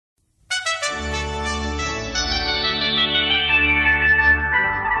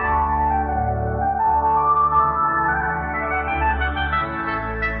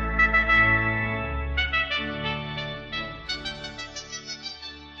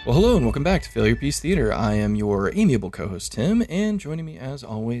Well, hello and welcome back to Failure Piece Theater. I am your amiable co-host Tim, and joining me as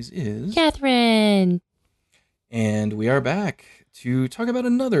always is Catherine. And we are back to talk about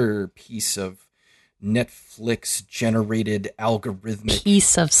another piece of Netflix-generated algorithmic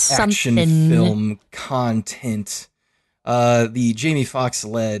Piece of action something. film content. The Jamie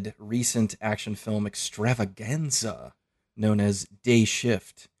Foxx-led recent action film extravaganza known as Day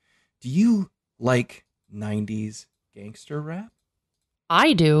Shift. Do you like 90s gangster rap?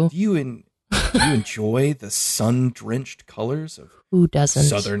 I do. Do you do you enjoy the sun-drenched colors of Who doesn't?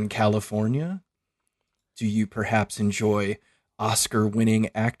 Southern California? Do you perhaps enjoy Oscar-winning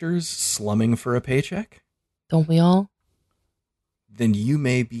actors slumming for a paycheck? Don't we all? Then you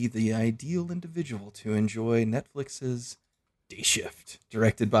may be the ideal individual to enjoy Netflix's Day Shift,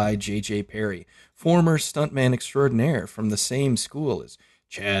 directed by J.J. Perry, former stuntman extraordinaire from the same school as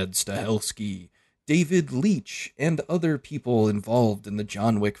Chad Stahelski, David Leitch, and other people involved in the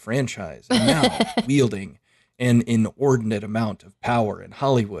John Wick franchise, and now wielding an inordinate amount of power in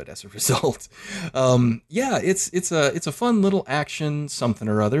Hollywood as a result. Yeah, it's a fun little action something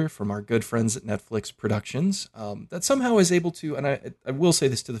or other from our good friends at Netflix Productions that somehow is able to, and I will say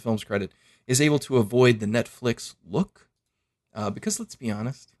this to the film's credit, is able to avoid the Netflix look. Because let's be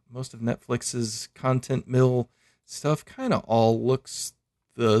honest, most of Netflix's content mill stuff kind of all looks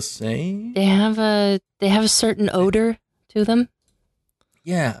the same. They have a certain odor to them.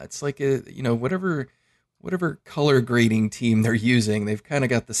 Yeah, it's like whatever color grading team they're using, they've kind of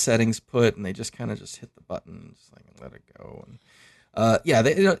got the settings put, and they just kind of just hit the button, and just like let it go. And yeah,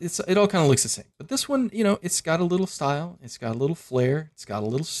 it all kind of looks the same. But this one, it's got a little style, it's got a little flair, it's got a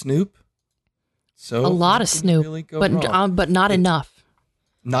little Snoop. A So lot of nothing Snoop, really go but wrong. but not It enough.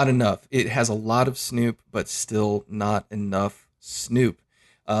 Not enough. It has a lot of Snoop, but still not enough Snoop.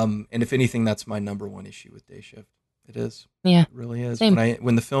 And if anything, that's my number one issue with Day Shift. It is. Yeah, It really is. same.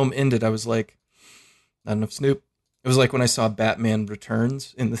 When the film ended, I was like, not enough Snoop. It was like when I saw Batman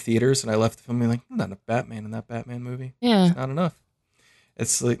Returns in the theaters, and I left the film being like, not enough Batman in that Batman movie. Yeah. Just not enough.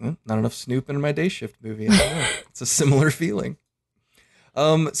 It's like not enough Snoop in my Day Shift movie. I don't know. It's a similar feeling.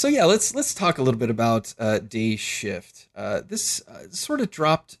 So yeah, let's talk a little bit about Day Shift. This sort of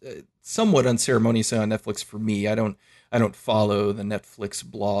dropped somewhat unceremoniously on Netflix for me. I don't follow the Netflix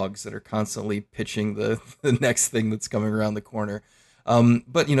blogs that are constantly pitching the next thing that's coming around the corner.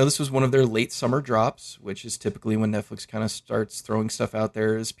 But this was one of their late summer drops, which is typically when Netflix kind of starts throwing stuff out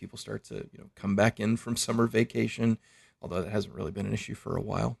there as people start to come back in from summer vacation. Although that hasn't really been an issue for a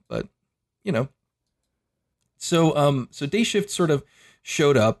while, but you know so Day Shift sort of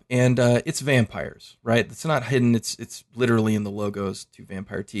showed up, and it's vampires, right? It's not hidden. It's literally in the logos, two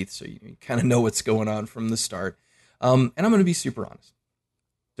vampire teeth, so you kind of know what's going on from the start. And I'm going to be super honest.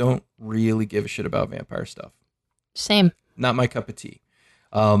 Don't really give a shit about vampire stuff. Same. Not my cup of tea.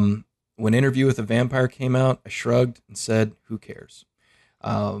 When Interview with a Vampire came out, I shrugged and said, "Who cares?"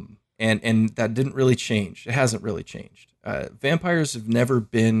 And that didn't really change. It hasn't really changed. Vampires have never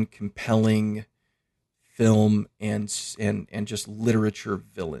been compelling film and just literature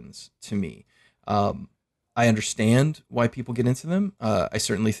villains to me. I understand why people get into them. I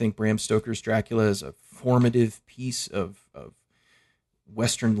certainly think Bram Stoker's Dracula is a formative piece of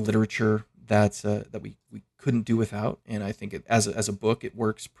Western literature that we couldn't do without, and I think as a book it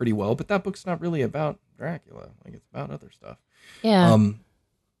works pretty well. But that book's not really about Dracula; like it's about other stuff. Yeah. Um,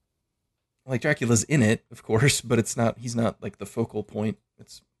 like Dracula's in it, of course, but it's not. He's not like the focal point.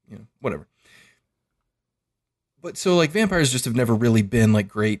 It's whatever. But so like vampires just have never really been like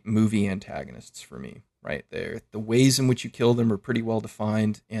great movie antagonists for me, right? The ways in which you kill them are pretty well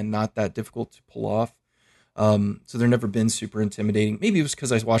defined and not that difficult to pull off. So they're never been super intimidating. Maybe it was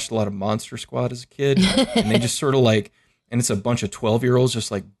because I watched a lot of Monster Squad as a kid, and they just sort of like, and it's a bunch of 12-year-olds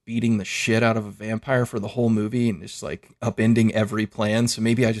just like beating the shit out of a vampire for the whole movie and just like upending every plan. So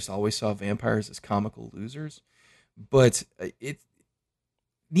maybe I just always saw vampires as comical losers. But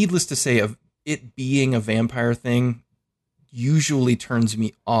needless to say, of it being a vampire thing usually turns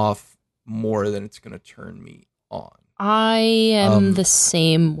me off more than it's going to turn me on. I am Um, the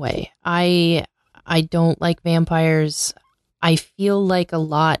same way. I don't like vampires. I feel like a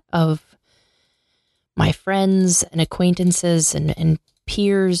lot of my friends and acquaintances and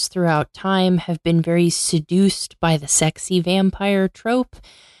peers throughout time have been very seduced by the sexy vampire trope.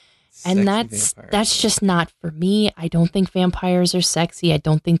 And Sexy that's vampire. that's just not for me. I don't think vampires are sexy. I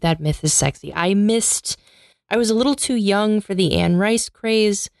don't think that myth is sexy. I was a little too young for the Anne Rice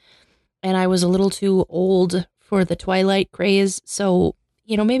craze, and I was a little too old for the Twilight craze. So,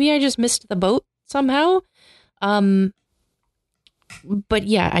 maybe I just missed the boat somehow. Um, but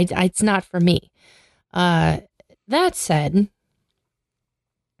yeah, it's not for me. Uh, that said,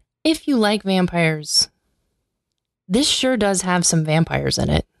 If you like vampires, this sure does have some vampires in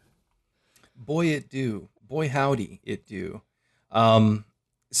it. Boy, it do. Boy, howdy, it do. Um,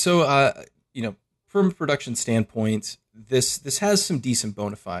 so, from a production standpoint, this has some decent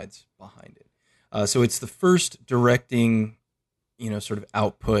bona fides behind it. So it's the first directing, sort of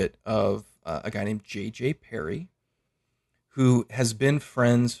output of a guy named J.J. Perry, who has been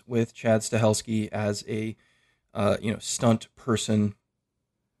friends with Chad Stahelski as a, stunt person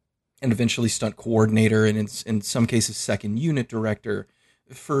and eventually stunt coordinator, and in some cases second unit director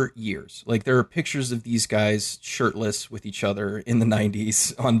for years. Like, there are pictures of these guys shirtless with each other in the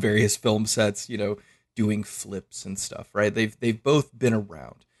 90s on various film sets, doing flips and stuff, right? They've both been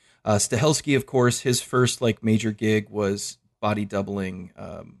around. Stahelski, of course, his first like major gig was body doubling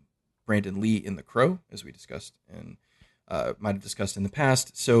Brandon Lee in The Crow, as we discussed and might have discussed in the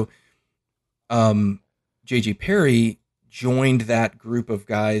past. So J.J. Perry joined that group of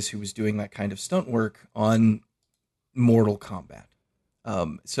guys who was doing that kind of stunt work on Mortal Kombat.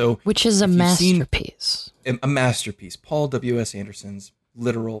 Which is a masterpiece. A masterpiece. Paul W.S. Anderson's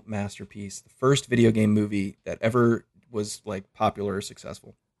literal masterpiece. The first video game movie that ever was like popular or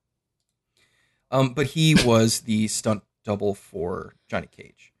successful. But he was the stunt double for Johnny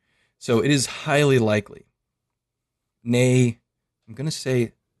Cage. So it is highly likely, nay, I'm going to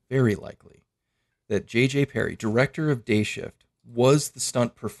say very likely, that J.J. Perry, director of Day Shift, was the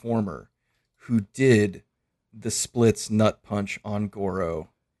stunt performer who did the splits nut punch on Goro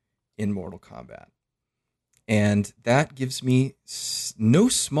in Mortal Kombat. And that gives me no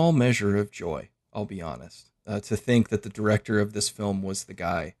small measure of joy, I'll be honest, to think that the director of this film was the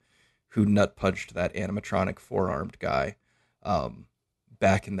guy who nut punched that animatronic four-armed guy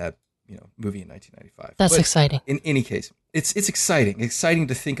back in that movie in 1995. That's exciting. In any case, it's exciting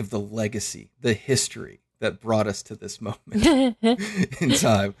to think of the legacy, the history that brought us to this moment in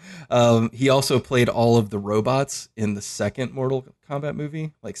time. He also played all of the robots in the second Mortal Kombat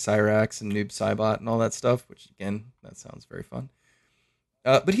movie, like Cyrax and Noob Saibot and all that stuff, which again, that sounds very fun.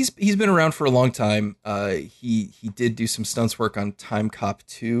 But he's been around for a long time. He did do some stunts work on Time Cop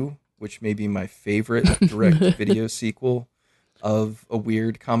 2, which may be my favorite direct-to-video sequel of a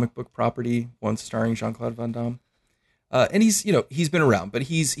weird comic book property, one starring Jean-Claude Van Damme. And he's been around, but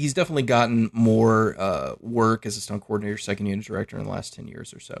he's definitely gotten more work as a stunt coordinator, second unit director in the last 10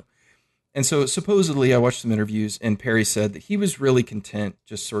 years or so. And so supposedly I watched some interviews and Perry said that he was really content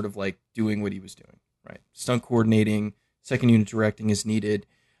just sort of like doing what he was doing, right? Stunt coordinating, second unit directing as needed,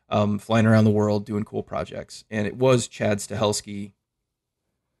 flying around the world, doing cool projects. And it was Chad Stahelski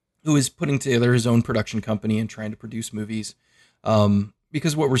who is putting together his own production company and trying to produce movies.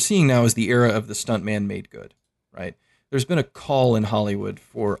 Because what we're seeing now is the era of the stuntman made good, right? There's been a call in Hollywood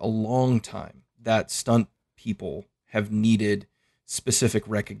for a long time that stunt people have needed specific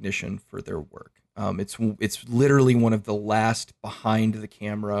recognition for their work. It's literally one of the last behind the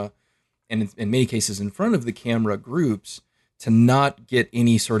camera, and in many cases in front of the camera groups, to not get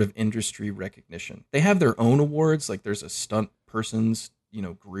any sort of industry recognition. They have their own awards, like there's a stunt person's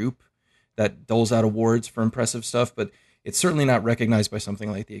group that doles out awards for impressive stuff, but it's certainly not recognized by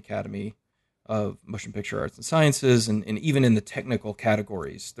something like the Academy of Motion Picture Arts and Sciences, and even in the technical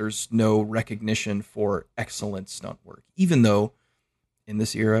categories, there's no recognition for excellent stunt work, even though in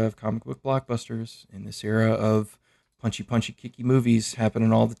this era of comic book blockbusters, in this era of punchy, kicky movies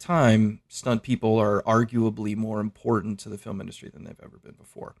happening all the time, stunt people are arguably more important to the film industry than they've ever been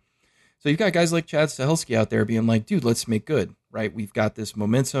before. So you've got guys like Chad Stahelski out there being like, dude, let's make good, right? We've got this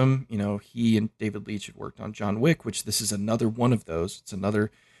momentum. He and David Leitch had worked on John Wick, which this is another one of those. It's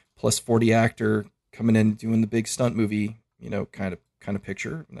another plus 40 actor coming in doing the big stunt movie, kind of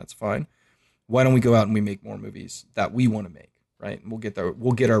picture, and that's fine. Why don't we go out and we make more movies that we want to make, right? And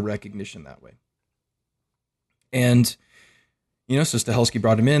we'll get our recognition that way. And so Stahelski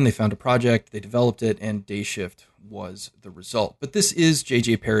brought him in, they found a project, they developed it, and Day Shift was the result. But this is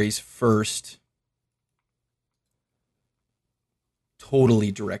J.J. Perry's first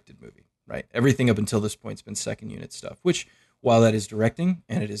totally directed movie, right? Everything up until this point has been second unit stuff, which, while that is directing,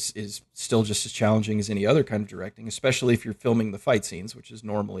 and it is still just as challenging as any other kind of directing, especially if you're filming the fight scenes, which is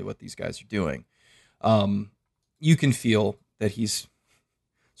normally what these guys are doing, you can feel that he's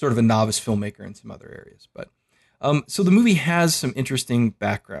sort of a novice filmmaker in some other areas. But so the movie has some interesting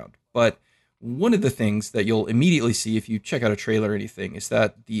background, but one of the things that you'll immediately see if you check out a trailer or anything is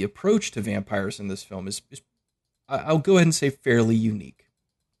that the approach to vampires in this film is I'll go ahead and say fairly unique.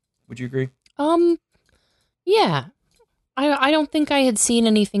 Would you agree? Yeah. I don't think I had seen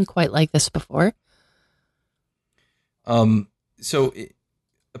anything quite like this before. Apparently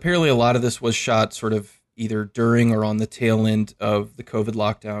a lot of this was shot sort of either during or on the tail end of the COVID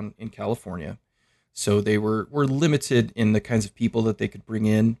lockdown in California. So they were limited in the kinds of people that they could bring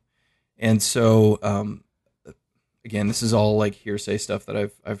in. And so, again, this is all like hearsay stuff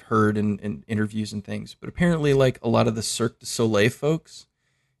that I've heard in interviews and things. But apparently, like a lot of the Cirque du Soleil folks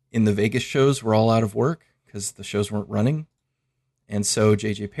in the Vegas shows were all out of work because the shows weren't running. And so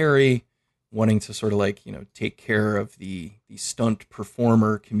J.J. Perry, wanting to sort of like, take care of the stunt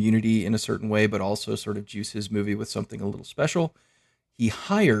performer community in a certain way, but also sort of juice his movie with something a little special, he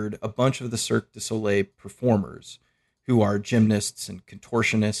hired a bunch of the Cirque du Soleil performers who are gymnasts and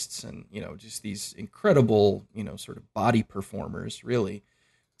contortionists and, just these incredible, sort of body performers, really,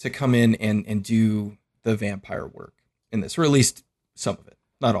 to come in and do the vampire work in this, or at least some of it,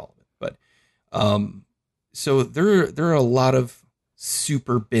 not all of it. But so there are a lot of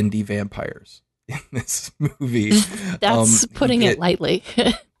super bendy vampires in this movie. That's putting it lightly.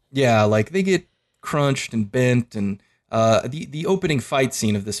 Yeah, like they get crunched and bent, and the opening fight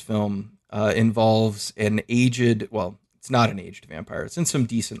scene of this film involves an aged, well, it's not an aged vampire. It's in some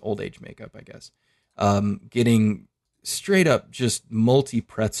decent old age makeup, I guess. Getting straight up just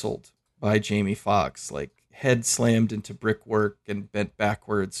multi-pretzeled by Jamie Foxx, like head slammed into brickwork and bent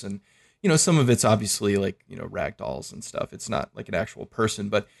backwards. And, some of it's obviously like, rag dolls and stuff. It's not like an actual person,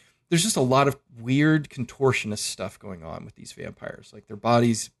 but there's just a lot of weird contortionist stuff going on with these vampires. Like their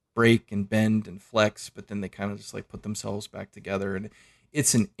bodies break and bend and flex, but then they kind of just like put themselves back together. And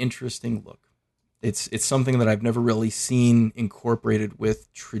it's an interesting look. It's something that I've never really seen incorporated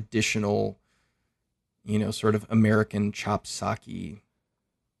with traditional, sort of American chopsaki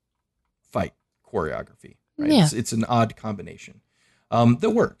fight choreography. Right? Yeah. It's an odd combination that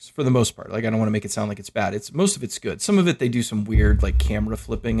works for the most part. Like I don't want to make it sound like it's bad. Most of it's good. Some of it they do some weird like camera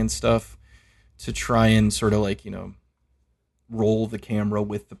flipping and stuff to try and sort of like roll the camera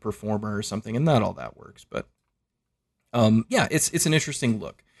with the performer or something, and not all that works. But yeah, it's an interesting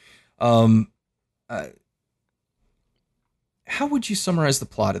look. How would you summarize the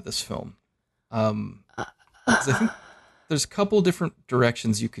plot of this film? 'Cause I think there's a couple different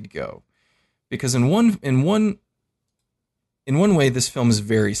directions you could go, because in one way, this film is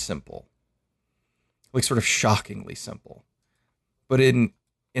very simple, like sort of shockingly simple. But in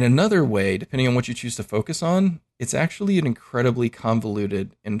another way, depending on what you choose to focus on, it's actually an incredibly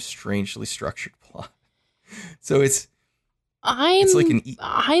convoluted and strangely structured plot. So it's like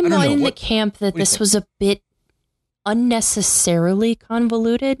I'm in the camp that this was a bit unnecessarily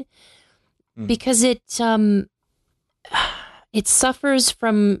convoluted because it suffers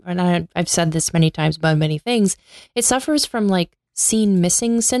from, and I've said this many times about many things, it suffers from like scene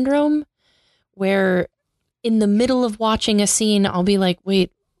missing syndrome, where in the middle of watching a scene, I'll be like,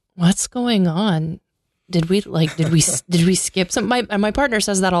 wait, what's going on? Did we skip something? My partner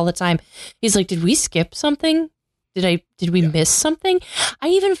says that all the time. He's like, did we skip something? Did we miss something? I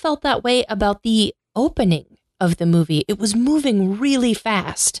even felt that way about the opening of the movie. It was moving really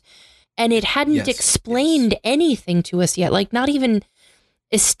fast, and it hadn't explained anything to us yet. Like not even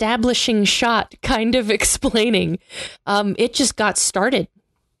establishing shot kind of explaining. It just got started.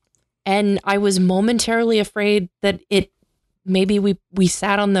 And I was momentarily afraid that maybe we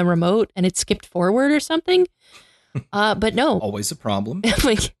sat on the remote and it skipped forward or something. But no. Always a problem.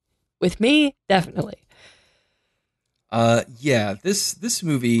 Like with me, definitely. Yeah, this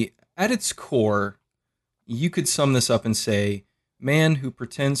movie at its core, you could sum this up and say, man who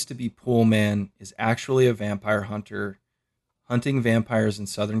pretends to be Pool Man is actually a vampire hunter, hunting vampires in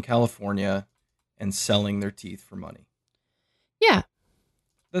Southern California and selling their teeth for money. Yeah.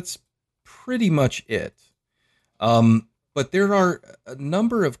 That's pretty much it. But there are a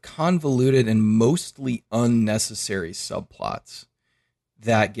number of convoluted and mostly unnecessary subplots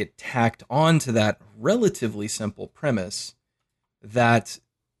that get tacked onto that relatively simple premise that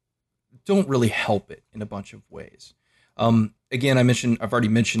don't really help it in a bunch of ways. Again, I've already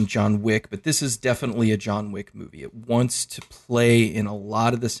mentioned John Wick, but this is definitely a John Wick movie. It wants to play in a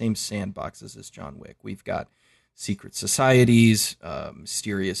lot of the same sandboxes as John Wick. We've got secret societies,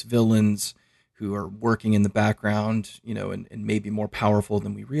 mysterious villains who are working in the background, and maybe more powerful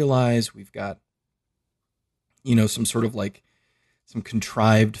than we realize. We've got, some sort of like some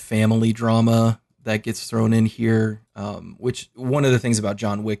contrived family drama that gets thrown in here, which one of the things about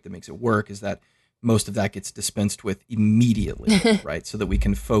John Wick that makes it work is that most of that gets dispensed with immediately, right? So that we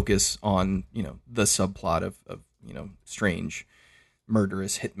can focus on, the subplot of strange,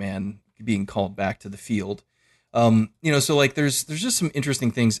 murderous hitman being called back to the field. So like there's just some interesting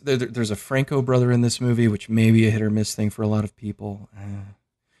things. There's a Franco brother in this movie, which may be a hit or miss thing for a lot of people.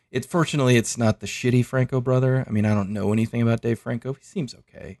 Fortunately, it's not the shitty Franco brother. I mean, I don't know anything about Dave Franco. He seems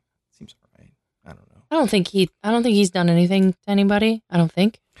okay. Seems all right. I don't know. I don't think he's done anything to anybody. I don't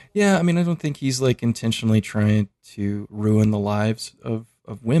think. Yeah, I mean, I don't think he's like intentionally trying to ruin the lives of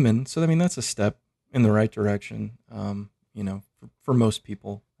women. So I mean, that's a step in the right direction. For most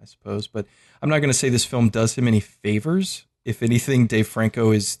people, I suppose. But I'm not going to say this film does him any favors. If anything, Dave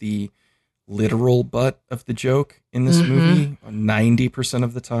Franco is the literal butt of the joke in this movie 90%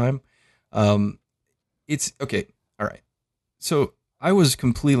 of the time. It's okay. All right. So I was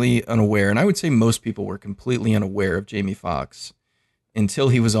completely unaware, and I would say most people were completely unaware of Jamie Foxx until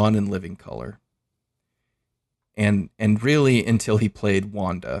he was on In Living Color, and really until he played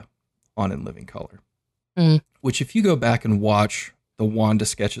Wanda on In Living Color. Which, if you go back and watch the Wanda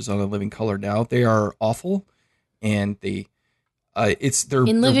sketches on In Living Color now, they are awful, and they're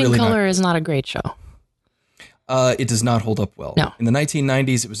In Living really Color is not a great show. It does not hold up well. No. In the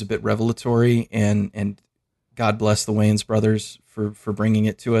 1990s, it was a bit revelatory, and God bless the Wayans brothers for bringing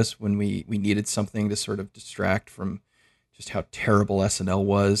it to us when we needed something to sort of distract from just how terrible SNL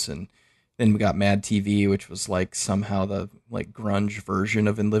was. And then we got Mad TV, which was like somehow the like grunge version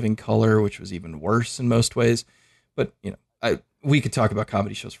of In Living Color, which was even worse in most ways. But we could talk about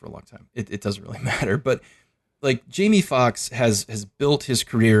comedy shows for a long time. It doesn't really matter. But like Jamie Foxx has built his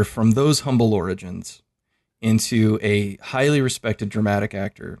career from those humble origins into a highly respected dramatic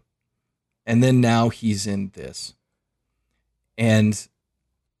actor. And then now he's in this. And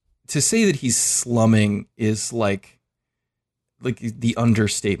to say that he's slumming is like the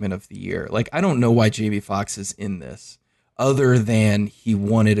understatement of the year. Like, I don't know why Jamie Foxx is in this other than he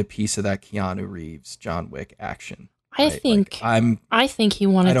wanted a piece of that Keanu Reeves, John Wick action. I right? think he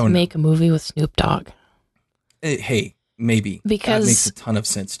wanted to make a movie with Snoop Dogg. Hey, maybe. Because that makes a ton of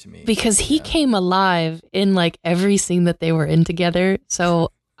sense to me. Because he came alive in like every scene that they were in together.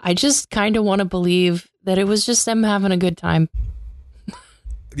 So I just kind of want to believe that it was just them having a good time.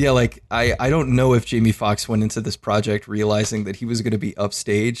 Yeah, like I don't know if Jamie Foxx went into this project realizing that he was going to be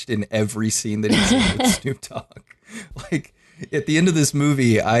upstaged in every scene that he's in with Snoop Dogg. Like at the end of this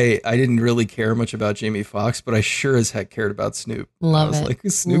movie, I didn't really care much about Jamie Foxx, but I sure as heck cared about Snoop. Love I was it. like,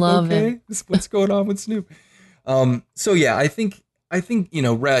 is Snoop okay? What's going on with Snoop? So yeah, I think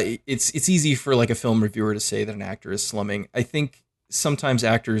it's easy for like a film reviewer to say that an actor is slumming. I think sometimes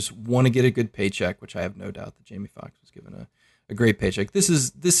actors want to get a good paycheck, which I have no doubt that Jamie Foxx was given a great paycheck. This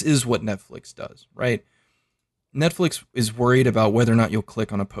is what Netflix does, right? Netflix is worried about whether or not you'll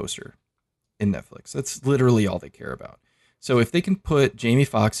click on a poster in Netflix. That's literally all they care about. So if they can put Jamie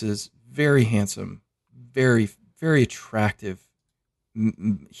Foxx's very handsome, very, very attractive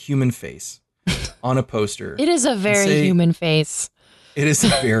human face on a poster. It is a very human face. It is a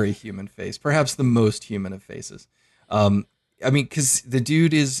very human face, perhaps the most human of faces. I mean, because the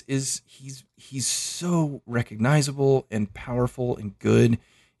dude he's so recognizable and powerful and good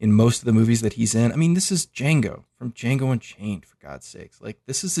in most of the movies that he's in. I mean, this is Django from Django Unchained, for God's sakes. Like,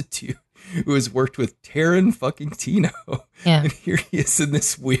 this is a dude who has worked with Taryn fucking Tino. Yeah. And here he is in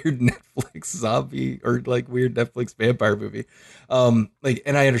this weird Netflix zombie or like weird Netflix vampire movie. And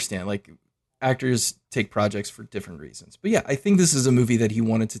I understand, like, actors take projects for different reasons. But yeah, I think this is a movie that he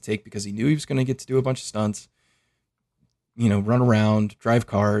wanted to take because he knew he was going to get to do a bunch of stunts. Run around, drive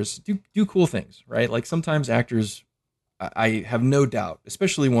cars, do cool things, right? Like sometimes actors, I have no doubt,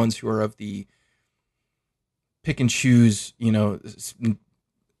 especially ones who are of the pick and choose, in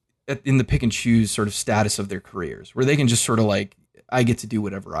the pick and choose sort of status of their careers, where they can just sort of like, I get to do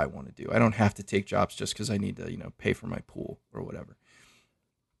whatever I want to do. I don't have to take jobs just because I need to, pay for my pool or whatever.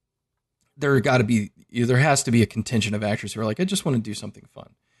 There has to be a contingent of actors who are like, I just want to do something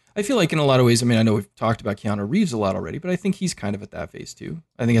fun. I feel like in a lot of ways, I mean, I know we've talked about Keanu Reeves a lot already, but I think he's kind of at that phase too.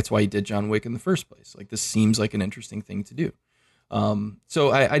 I think that's why he did John Wick in the first place. Like, this seems like an interesting thing to do.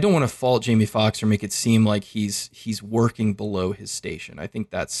 So I don't want to fault Jamie Foxx or make it seem like he's working below his station. I think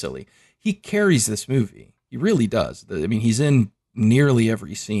that's silly. He carries this movie. He really does. I mean, he's in nearly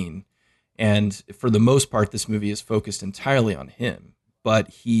every scene. And for the most part, this movie is focused entirely on him. But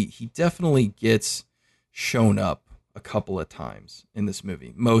he definitely gets shown up a couple of times in this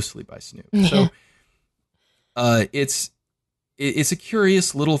movie, mostly by Snoop. Yeah. So it's a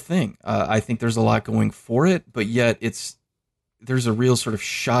curious little thing. I think there's a lot going for it, but yet there's a real sort of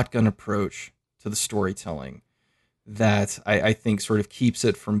shotgun approach to the storytelling that I think sort of keeps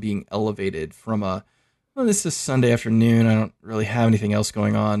it from being elevated from this is Sunday afternoon, I don't really have anything else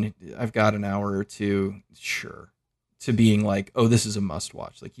going on, I've got an hour or two, sure, to being like, oh, this is a must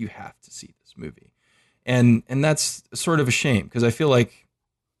watch. Like, you have to see this movie. And that's sort of a shame because I feel like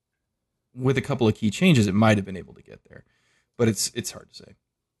with a couple of key changes, it might have been able to get there, but it's hard to say.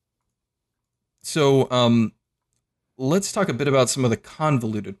 So let's talk a bit about some of the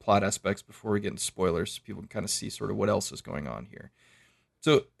convoluted plot aspects before we get into spoilers, so people can kind of see sort of what else is going on here.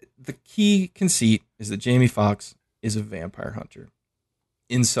 So the key conceit is that Jamie Foxx is a vampire hunter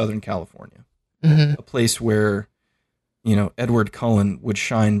in Southern California, Hmm. a place where, Edward Cullen would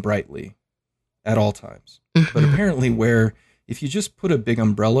shine brightly at all times. But Hmm. apparently where if you just put a big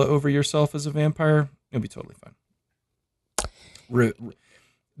umbrella over yourself as a vampire, you'll be totally fine. Re-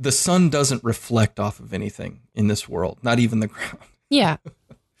 the sun doesn't reflect off of anything in this world, not even the ground. Yeah.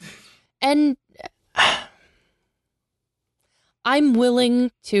 And I'm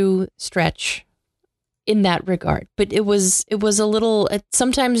willing to stretch in that regard, but it was a little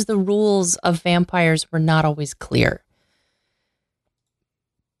sometimes the rules of vampires were not always clear.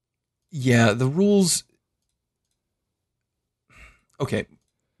 Yeah, the rules. Okay,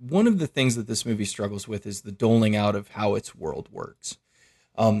 one of the things that this movie struggles with is the doling out of how its world works.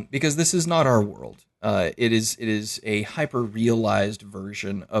 Because this is not our world. It is a hyper realized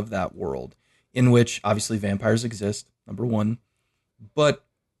version of that world in which obviously vampires exist. Number one, but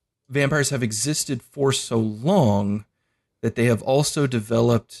vampires have existed for so long that they have also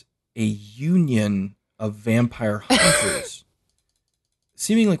developed a union of vampire hunters,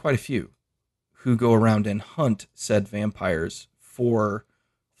 seemingly quite a few, who go around and hunt said vampires for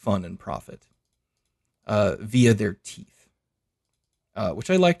fun and profit via their teeth, which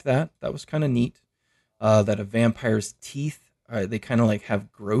I liked that. That was kind of neat. That a vampire's teeth, they kind of like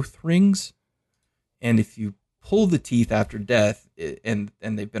have growth rings, and if you pull the teeth after death, and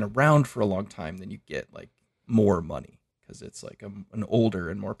they've been around for a long time, then you get like more money because it's like an older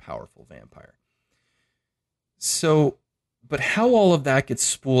and more powerful vampire. So, but how all of that gets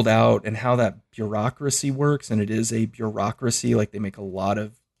spooled out and how that bureaucracy works, and it is a bureaucracy, like they make a lot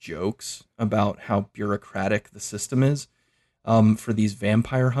of jokes about how bureaucratic the system is for these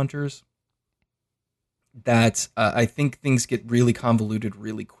vampire hunters, that I think things get really convoluted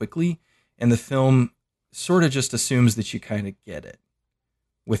really quickly, and the film sort of just assumes that you kind of get it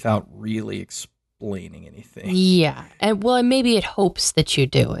without really explaining anything. Yeah. And well, and maybe it hopes that you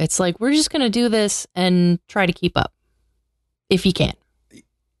do. It's like we're just going to do this and try to keep up if you can.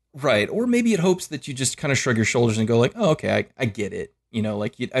 Right. Or maybe it hopes that you just kind of shrug your shoulders and go like, oh, okay, I get it.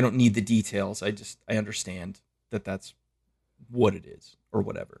 Like I don't need the details. I understand that that's what it is or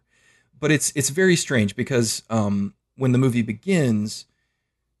whatever. But it's very strange because when the movie begins,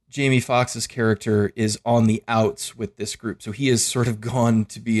 Jamie Foxx's character is on the outs with this group. So he has sort of gone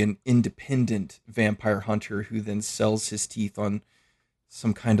to be an independent vampire hunter who then sells his teeth on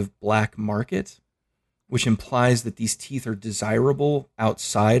some kind of black market, which implies that these teeth are desirable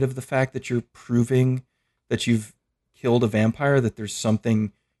outside of the fact that you're proving that you've killed a vampire, that there's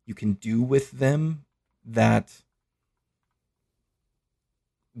something you can do with them that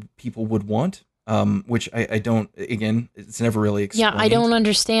people would want, which I don't, again, it's never really Yeah, I explained. don't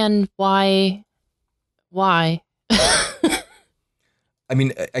understand why. Why? I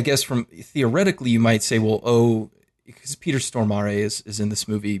mean, I guess from theoretically, you might say, well, oh, because Peter Stormare is in this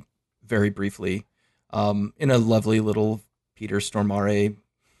movie very briefly, in a lovely little Peter Stormare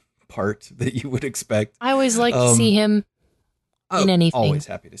part that you would expect. I always like to see Um, him in oh, anything. always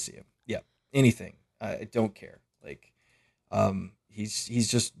happy to see him. Yeah, anything. I don't care. Like, he's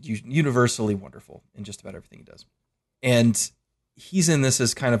just universally wonderful in just about everything he does, and he's in this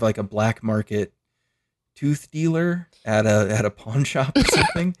as kind of like a black market tooth dealer at a pawn shop or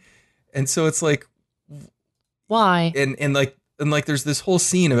something. And so it's like, Why? and like there's this whole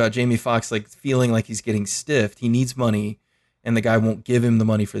scene about Jamie Foxx like feeling like he's getting stiffed. He needs money, and the guy won't give him the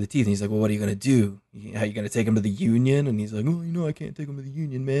money for the teeth. And he's like, "Well, what are you gonna do? How you gonna take him to the union?" And he's like, "Oh, I can't take him to the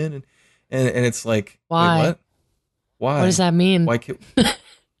union, man." And it's like, wait, Why? what? What does Why? that mean? Why?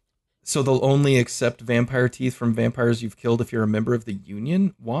 So they'll only accept vampire teeth from vampires you've killed if you're a member of the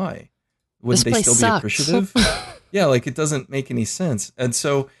union? Why? This Wouldn't they place still be sucks. appreciative? Yeah, like it doesn't make any sense. And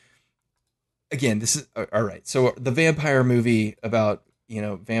so again, this is all right. So the vampire movie about,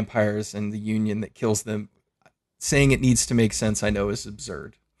 vampires and the union that kills them, saying it needs to make sense, I know is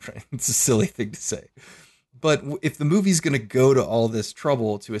absurd, right? It's a silly thing to say. But if the movie's going to go to all this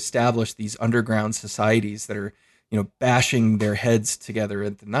trouble to establish these underground societies that are, bashing their heads together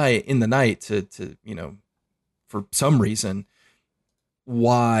at the night in the night to, for some reason,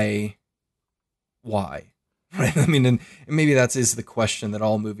 why, right? I mean, and maybe that is the question that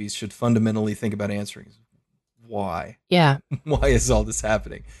all movies should fundamentally think about answering: is why? Yeah. Why is all this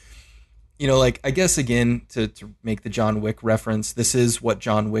happening? Like I guess again to make the John Wick reference, this is what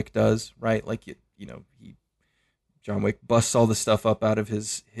John Wick does, right? Like John Wick busts all the stuff up out of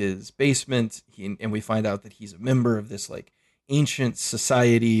his basement, and we find out that he's a member of this like ancient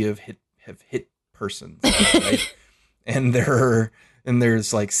society of hit persons, right? and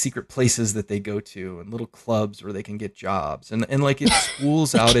there's like secret places that they go to and little clubs where they can get jobs, and like it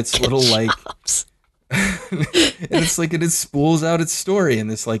spools They out can its get little like jobs. and it's like it spools out its story in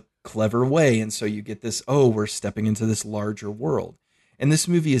this like clever way, and so you get this, oh, we're stepping into this larger world. And this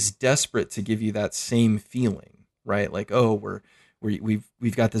movie is desperate to give you that same feeling, right? Like, oh,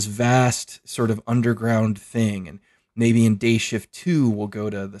 we've got this vast sort of underground thing, and maybe in Day Shift 2 we'll go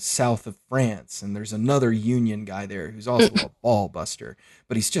to the south of France, and there's another Union guy there who's also a ball buster,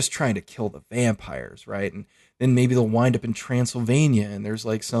 but he's just trying to kill the vampires, right? And then maybe they'll wind up in Transylvania, and there's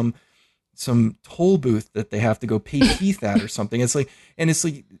like some toll booth that they have to go pay teeth at or something. It's like, and it's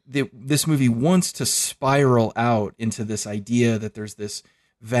like this movie wants to spiral out into this idea that there's this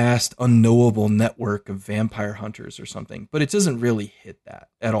vast, unknowable network of vampire hunters or something, but it doesn't really hit that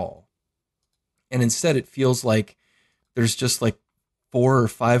at all. And instead, it feels like there's just like 400 or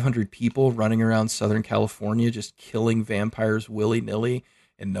 500 people running around Southern California just killing vampires willy nilly,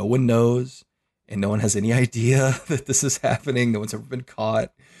 and no one knows, and no one has any idea that this is happening. No one's ever been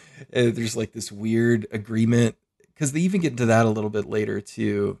caught. There's like this weird agreement, because they even get into that a little bit later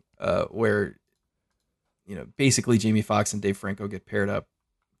too, where basically Jamie Foxx and Dave Franco get paired up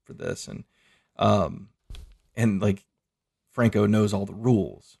for this, um, and like Franco knows all the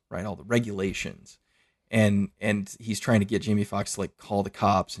rules, right, all the regulations, and he's trying to get Jamie Foxx to like call the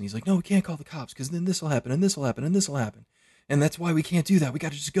cops, and he's like, no, we can't call the cops because then this will happen and this will happen and this will happen, and that's why we can't do that. We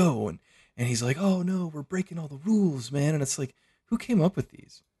got to just go, and he's like, oh no, we're breaking all the rules, man. And it's like, who came up with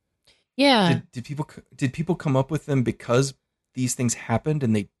these? Yeah. Did people come up with them because these things happened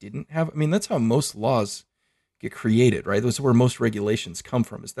and they didn't have? I mean, that's how most laws get created, right? Those are where most regulations come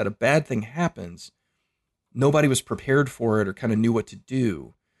from. Is that a bad thing happens, nobody was prepared for it or kind of knew what to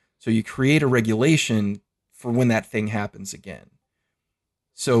do, so you create a regulation for when that thing happens again.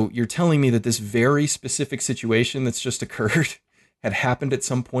 So you're telling me that this very specific situation that's just occurred had happened at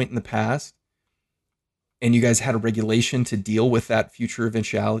some point in the past, and you guys had a regulation to deal with that future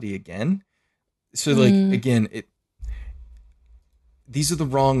eventuality again. So like Mm. again, these are the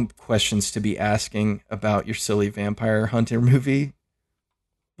wrong questions to be asking about your silly vampire hunter movie,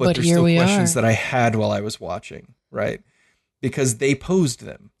 but But they're here still we questions are. that I had while I was watching, right? Because they posed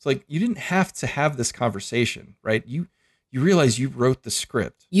them. It's like you didn't have to have this conversation, right? You realize you wrote the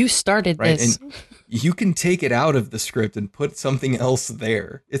script, You started right? this. And you can take it out of the script and put something else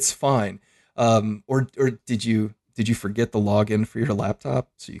there. It's fine. Or did you forget the login for your laptop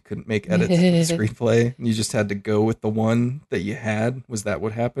so you couldn't make edits to the screenplay and you just had to go with the one that you had? Was that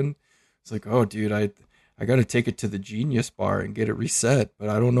what happened? It's like, oh, dude, I got to take it to the Genius Bar and get it reset, but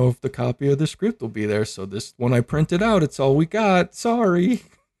I don't know if the copy of the script will be there. So this one I printed out, it's all we got. Sorry.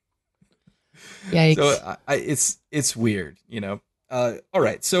 So Yikes. it's weird, you know. All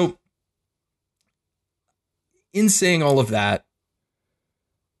right. So in saying all of that,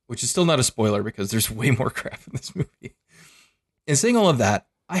 which is still not a spoiler because there's way more crap in this movie. In saying all of that,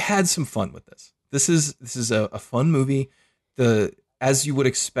 I had some fun with this. This is a fun movie. The As you would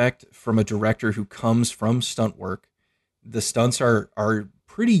expect from a director who comes from stunt work, the stunts are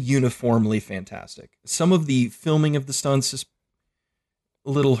pretty uniformly fantastic. Some of the filming of the stunts is a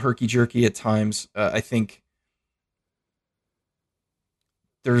little herky jerky at times. I think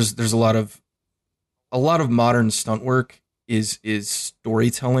there's a lot of modern stunt work is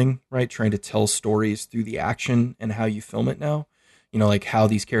storytelling, right? Trying to tell stories through the action and how you film it now. Like how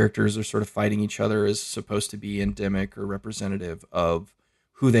these characters are sort of fighting each other is supposed to be endemic or representative of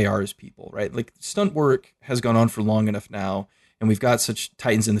who they are as people, right? Like stunt work has gone on for long enough now, and we've got such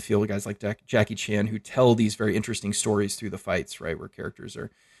titans in the field, guys like Jackie Chan, who tell these very interesting stories through the fights, right? Where characters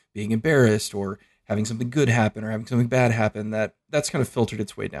are being embarrassed or having something good happen or having something bad happen, that's kind of filtered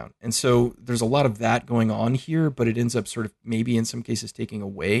its way down. And so there's a lot of that going on here, but it ends up sort of maybe in some cases taking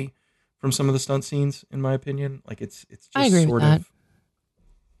away from some of the stunt scenes, in my opinion. Like it's I just agree with sort that. of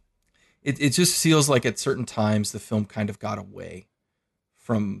it just feels like at certain times the film kind of got away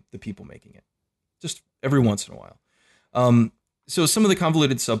from the people making it. Just every once in a while. Um, so some of the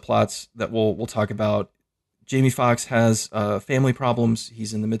convoluted subplots that we'll talk about. Jamie Foxx has family problems.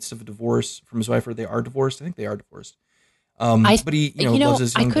 He's in the midst of a divorce from his wife, or they are divorced. I think they are divorced. I, But he, you loves know,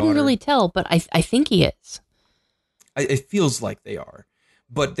 his I young couldn't daughter. really tell, but I think he is. It feels like they are,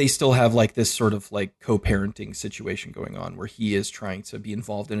 but they still have like this sort of like co-parenting situation going on where he is trying to be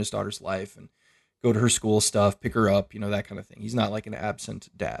involved in his daughter's life and go to her school stuff, pick her up, that kind of thing. He's not like an absent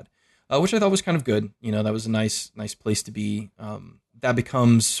dad, which I thought was kind of good. That was a nice place to be. That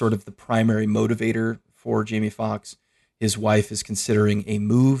becomes sort of the primary motivator for Jamie Foxx. His wife is considering a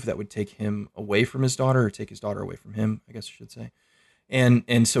move that would take him away from his daughter, or take his daughter away from him, I guess I should say.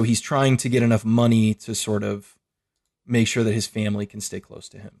 And so he's trying to get enough money to sort of make sure that his family can stay close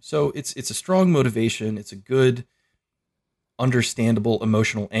to him. So it's a strong motivation. It's a good, understandable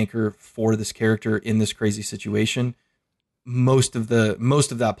emotional anchor for this character in this crazy situation. Most of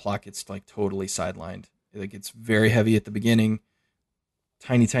that plot gets like totally sidelined. It gets very heavy at the beginning,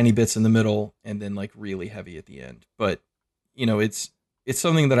 tiny bits in the middle, and then like really heavy at the end. But it's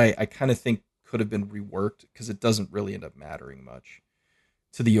something that I kind of think could have been reworked because it doesn't really end up mattering much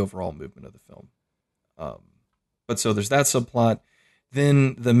to the overall movement of the film. Um, but so there's that subplot.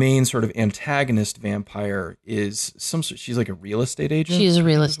 Then the main sort of antagonist vampire is she's like a real estate agent. She is a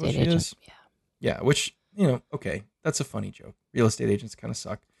real is what estate she agent. is. Yeah, which, okay, that's a funny joke. Real estate agents kind of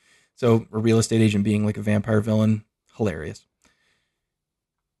suck. So a real estate agent being like a vampire villain, hilarious.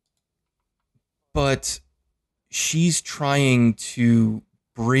 But she's trying to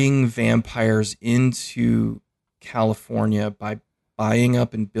bring vampires into California by buying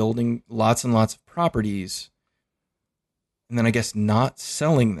up and building lots and lots of properties, and then I guess not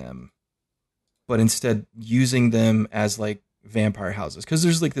selling them, but instead using them as like vampire houses. Because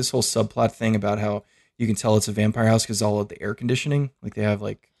there's like this whole subplot thing about how you can tell it's a vampire house because all of the air conditioning, like they have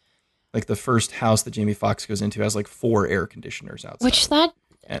like the first house that Jamie Foxx goes into has like 4 air conditioners outside. Which that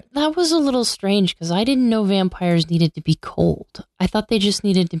was a little strange because I didn't know vampires needed to be cold. I thought they just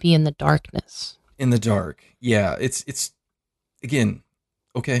needed to be in the darkness. In the dark, yeah. It's again,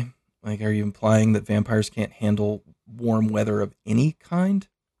 okay. Like, are you implying that vampires can't handle warm weather of any kind?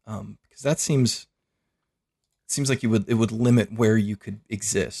 Because that seems like it would limit where you could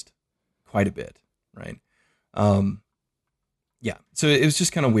exist quite a bit, right? Yeah. So it was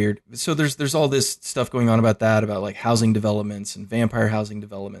just kind of weird. So there's all this stuff going on about that, about like housing developments and vampire housing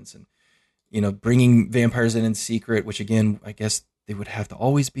developments, and bringing vampires in secret. Which again, I guess they would have to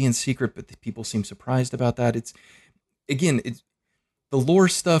always be in secret, but the people seem surprised about that. It's the lore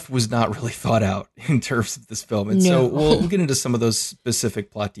stuff was not really thought out in terms of this film, and so we'll get into some of those specific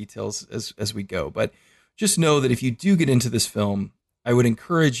plot details as we go. But just know that if you do get into this film, I would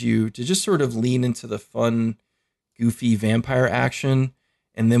encourage you to just sort of lean into the fun, goofy vampire action,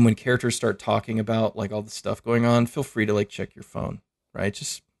 and then when characters start talking about like all the stuff going on, feel free to like check your phone, right?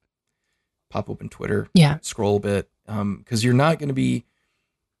 Just pop open Twitter, scroll a bit, because you're going to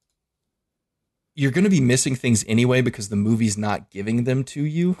be missing things anyway because the movie's not giving them to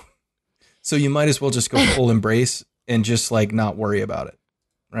you. So you might as well just go full embrace and just like not worry about it,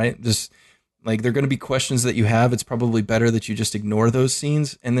 right? Just like they're going to be questions that you have. It's probably better that you just ignore those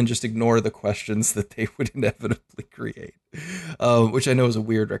scenes and then just ignore the questions that they would inevitably create, which I know is a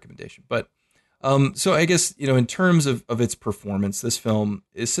weird recommendation. But so I guess, in terms of its performance, this film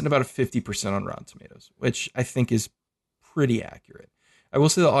is sitting about a 50% on Rotten Tomatoes, which I think is pretty accurate. I will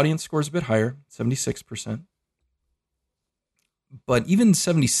say the audience score is a bit higher, 76%. But even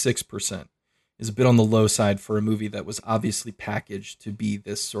 76% is a bit on the low side for a movie that was obviously packaged to be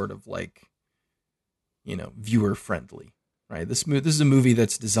this sort of like, viewer friendly, right? This is a movie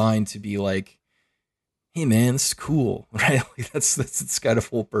that's designed to be like, hey man, this is cool, right? Like that's its kind of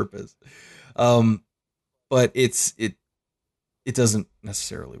whole purpose. But it doesn't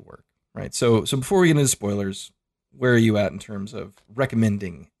necessarily work, right? So before we get into spoilers, where are you at in terms of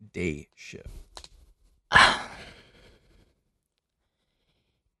recommending Day Shift?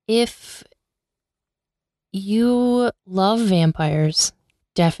 If you love vampires,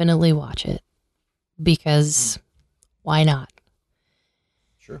 definitely watch it. Because why not?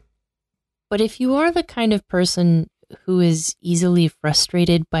 Sure. But if you are the kind of person who is easily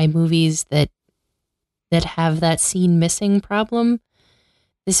frustrated by movies that have that scene missing problem,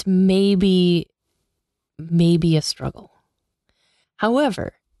 this may be a struggle.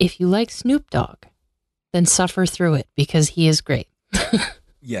 However, if you like Snoop Dogg, then suffer through it because he is great.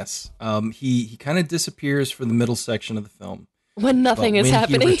 Yes. He kind of disappears for the middle section of the film. When nothing is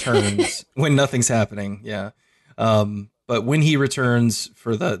happening. He returns, when nothing's happening, yeah. But when he returns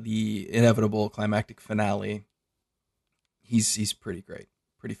for the inevitable climactic finale, he's pretty great,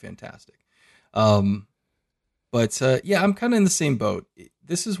 pretty fantastic. But I'm kind of in the same boat.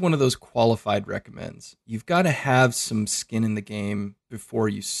 This is one of those qualified recommends. You've got to have some skin in the game before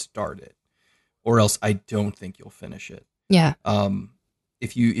you start it, or else I don't think you'll finish it. Yeah.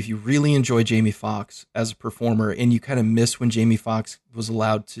 If you really enjoy Jamie Foxx as a performer and you kind of miss when Jamie Foxx was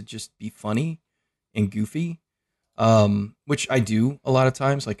allowed to just be funny and goofy, which I do a lot of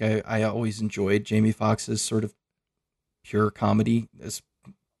times. Like I always enjoyed Jamie Foxx's sort of pure comedy, as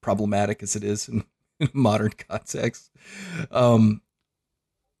problematic as it is in modern context. And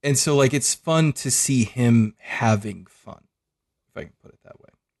so like it's fun to see him having fun, if I can put it that way.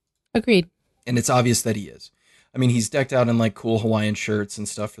 Agreed. And it's obvious that he is. I mean, he's decked out in like cool Hawaiian shirts and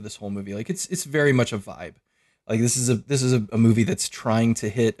stuff for this whole movie. Like it's very much a vibe. Like this is a movie that's trying to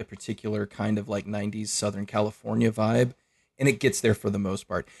hit a particular kind of like 90s Southern California vibe, and it gets there for the most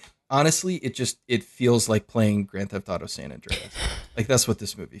part. Honestly, it feels like playing Grand Theft Auto San Andreas. Like that's what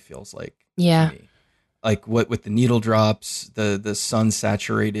this movie feels like to Yeah. me. Like what with the needle drops, the sun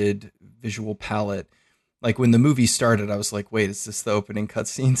saturated visual palette. Like when the movie started, I was like, wait, is this the opening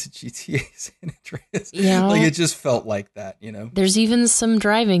cutscenes of GTA San Andreas? You Like know, it just felt like that, you know? there's even some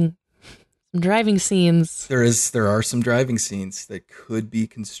driving scenes. There are some driving scenes that could be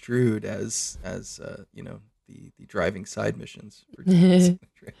construed as the driving side missions for GTA San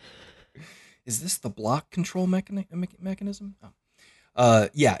Andreas. Is this the block control mechanism? Oh.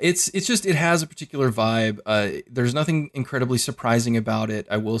 Yeah, it's just it has a particular vibe. There's nothing incredibly surprising about it.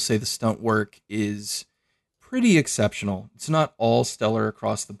 I will say the stunt work is pretty exceptional. It's not all stellar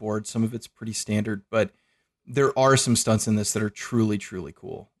across the board. Some of it's pretty standard, but there are some stunts in this that are truly, truly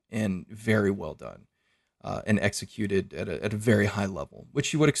cool and very well done, and executed at a very high level,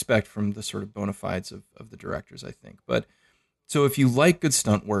 which you would expect from the sort of bona fides of the directors, I think. But so if you like good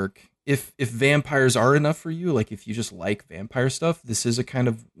stunt work, if vampires are enough for you, like if you just like vampire stuff, this is a kind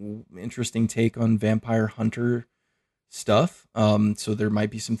of interesting take on vampire hunter stuff. So there might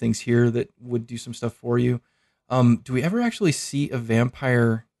be some things here that would do some stuff for you. Do we ever actually see a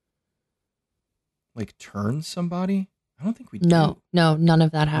vampire like turn somebody? I don't think we do. No, none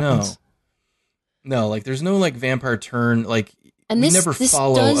of that happens. No, like there's no like vampire turn. Like And we this never this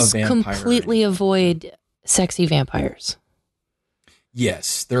follow does a vampire. completely avoid sexy vampires.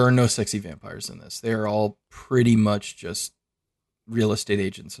 Yes, there are no sexy vampires in this. They are all pretty much just real estate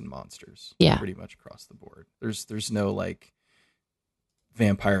agents and monsters. Yeah. Pretty much across the board. There's no like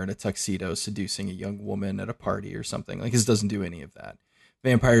vampire in a tuxedo seducing a young woman at a party or something. Like this doesn't do any of that.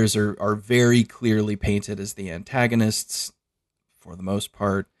 Vampires are very clearly painted as the antagonists for the most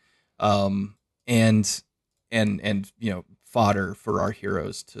part. And fodder for our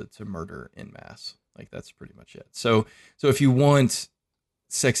heroes to murder in mass. Like that's pretty much it. So if you want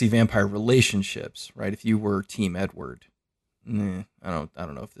sexy vampire relationships, right? If you were Team Edward, I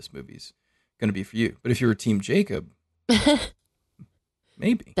don't know if this movie's going to be for you. But if you were Team Jacob,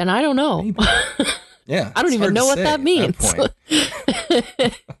 maybe. Then I don't know. Maybe. Yeah, I don't even know what that means.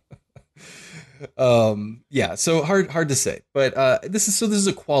 Yeah, so hard to say. But this is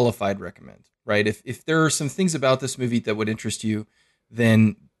a qualified recommend, right? If there are some things about this movie that would interest you,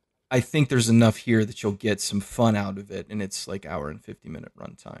 then I think there's enough here that you'll get some fun out of it, and it's like hour and 50-minute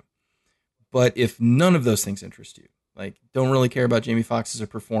runtime. But if none of those things interest you, like don't really care about Jamie Foxx as a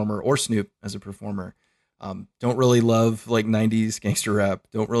performer or Snoop as a performer, don't really love like 90s gangster rap,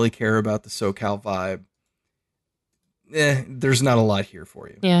 don't really care about the SoCal vibe, there's not a lot here for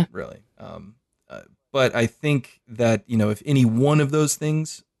you. Yeah. Really. But I think that, if any one of those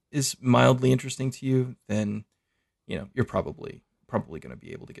things is mildly interesting to you, then, you're probably going to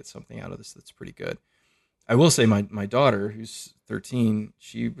be able to get something out of this that's pretty good. I will say my daughter, who's 13,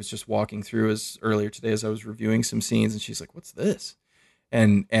 she was just walking through earlier today as I was reviewing some scenes, and she's like, "What's this?"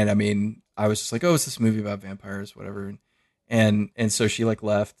 And I mean, I was just like, "Oh, it's this movie about vampires, whatever." And so she like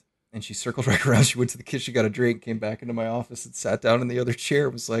left, and she circled right around. She went to the kitchen, got a drink, came back into my office, and sat down in the other chair.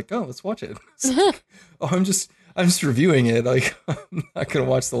 And was like, "Oh, let's watch it." Like, "Oh, I'm just reviewing it. Like, I'm not gonna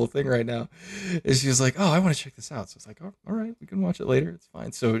watch the whole thing right now." And she was like, "Oh, I want to check this out." So it's like, "Oh, all right, we can watch it later. It's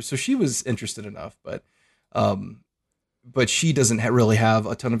fine." So she was interested enough, but she doesn't really have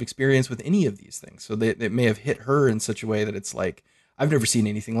a ton of experience with any of these things. So they may have hit her in such a way that it's like, I've never seen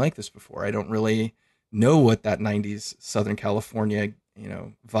anything like this before. I don't really know what that 90s Southern California,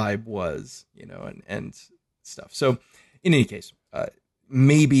 vibe was, and stuff. So in any case,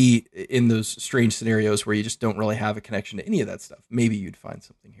 maybe in those strange scenarios where you just don't really have a connection to any of that stuff, maybe you'd find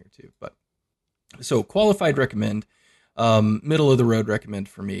something here too. But so qualified recommend, middle of the road recommend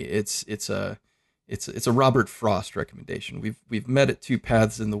for me. It's a Robert Frost recommendation. We've met at two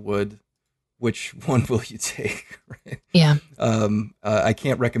paths in the wood. Which one will you take? Right? Yeah. I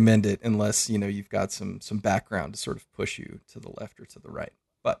can't recommend it unless you've got some background to sort of push you to the left or to the right.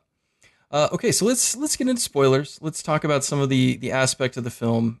 But okay, so let's get into spoilers. Let's talk about some of the aspect of the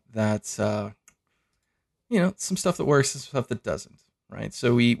film that some stuff that works and stuff that doesn't. Right.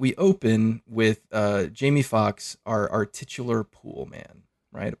 So we open with Jamie Foxx, our titular pool man.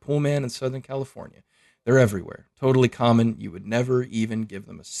 Right, a pool man in Southern California. They're everywhere. Totally common. You would never even give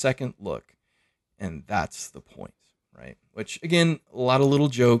them a second look. And that's the point, right? Which, again, a lot of little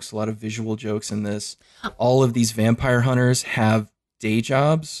jokes, a lot of visual jokes in this. All of these vampire hunters have day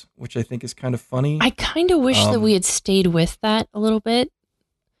jobs, which I think is kind of funny. I kind of wish that we had stayed with that a little bit.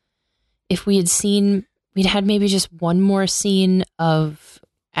 If we'd had maybe just one more scene of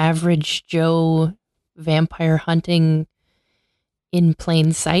average Joe vampire hunting in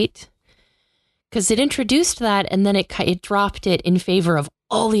plain sight. Because it introduced that and then it dropped it in favor of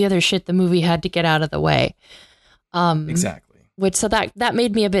all the other shit the movie had to get out of the way. Exactly. So that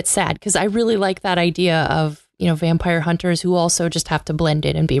made me a bit sad because I really like that idea of, vampire hunters who also just have to blend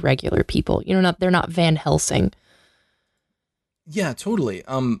in and be regular people. They're not Van Helsing. Yeah, totally.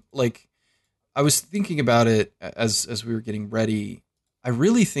 Like I was thinking about it as we were getting ready. I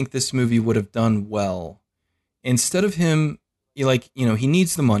really think this movie would have done well instead of him. He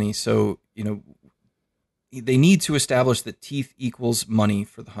needs the money, so they need to establish that teeth equals money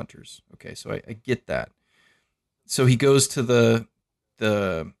for the hunters. Okay, so I get that. So he goes to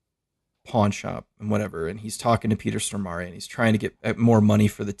the pawn shop and whatever, and he's talking to Peter Stormare, and he's trying to get more money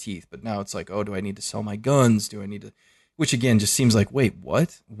for the teeth. But now it's like, oh, do I need to sell my guns? Do I need to? Which again just seems like, wait,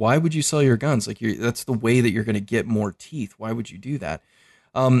 what? Why would you sell your guns? Like that's the way that you're going to get more teeth. Why would you do that?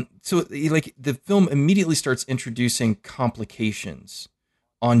 So the film immediately starts introducing complications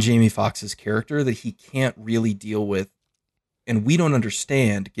on Jamie Foxx's character that he can't really deal with, and we don't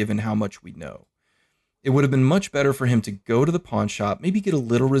understand given how much we know. It would have been much better for him to go to the pawn shop, maybe get a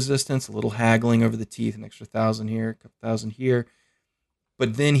little resistance, a little haggling over the teeth, an extra 1,000 here, a couple thousand here.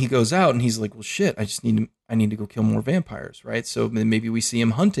 But then he goes out and he's like, well, shit, I need to go kill more vampires, right? So then maybe we see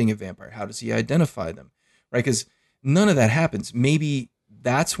him hunting a vampire. How does he identify them, right? Because none of that happens. Maybe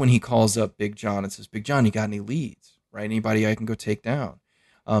that's when he calls up Big John and says, Big John, you got any leads, right? Anybody I can go take down?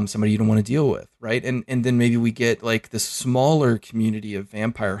 Somebody you don't want to deal with, right? And then maybe we get like this smaller community of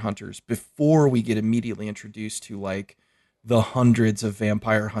vampire hunters before we get immediately introduced to like the hundreds of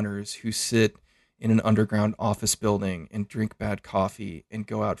vampire hunters who sit in an underground office building and drink bad coffee and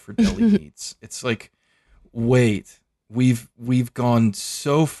go out for deli meats. It's like, wait, we've gone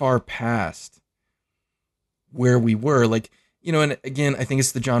so far past where we were. Like, and again, I think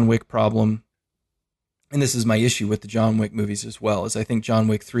it's the John Wick problem. And this is my issue with the John Wick movies as well, is I think John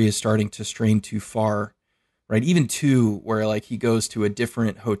Wick 3 is starting to strain too far, right? Even 2, where like he goes to a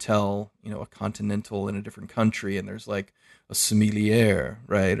different hotel, a continental in a different country, and there's like a sommelier,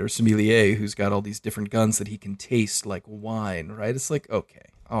 right? Or sommelier who's got all these different guns that he can taste like wine, right? It's like, okay,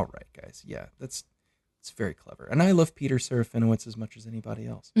 all right, guys. Yeah, it's very clever. And I love Peter Serafinowicz as much as anybody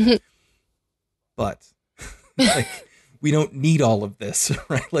else. But like, we don't need all of this,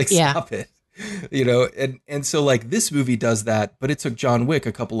 right? Like, stop it. And so like this movie does that, but it took John Wick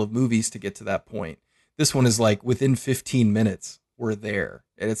a couple of movies to get to that point. This one is like within 15 minutes, we're there.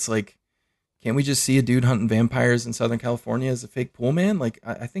 And it's like, can't we just see a dude hunting vampires in Southern California as a fake pool man? Like,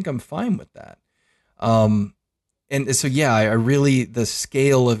 I think I'm fine with that. And so, yeah, I really, the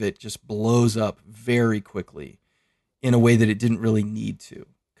scale of it just blows up very quickly in a way that it didn't really need to.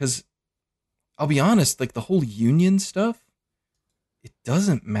 Because I'll be honest, like the whole union stuff, it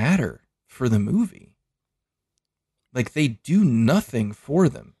doesn't matter for the movie. Like they do nothing for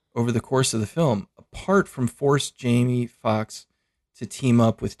them over the course of the film, apart from force Jamie Foxx to team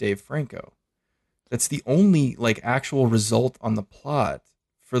up with Dave Franco. That's the only like actual result on the plot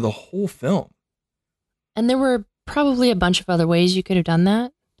for the whole film. And there were probably a bunch of other ways you could have done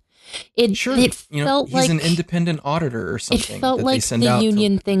that. It felt he's like an independent auditor or something. It felt like the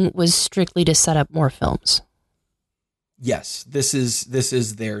union thing was strictly to set up more films. Yes, this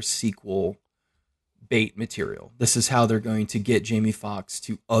is their sequel bait material. This is how they're going to get Jamie Foxx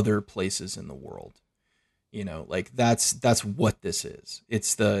to other places in the world. Like that's what this is.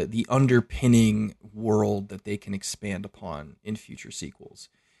 It's the underpinning world that they can expand upon in future sequels.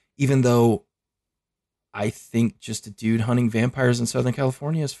 Even though I think just a dude hunting vampires in Southern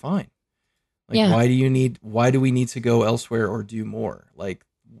California is fine. Like, yeah. Why do we need to go elsewhere or do more? Like,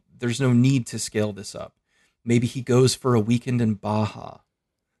 there's no need to scale this up. Maybe he goes for a weekend in Baja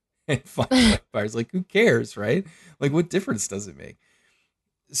and finds vampires. Like, who cares, right? Like, what difference does it make?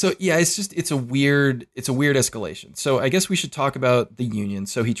 So yeah, it's a weird escalation. So I guess we should talk about the union.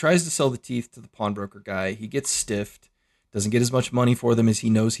 So he tries to sell the teeth to the pawnbroker guy. He gets stiffed, doesn't get as much money for them as he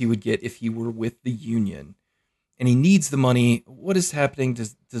knows he would get if he were with the union. And he needs the money. What is happening?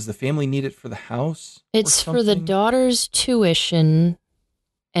 Does the family need it for the house? It's for the daughter's tuition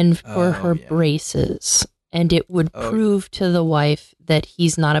and for her braces. And it would prove to the wife that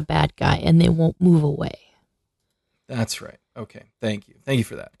he's not a bad guy and they won't move away. That's right. Okay. Thank you. Thank you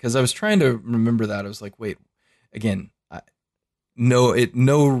for that. Because I was trying to remember that. I was like, wait, again,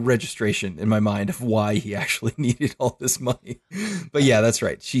 no registration in my mind of why he actually needed all this money. But yeah, that's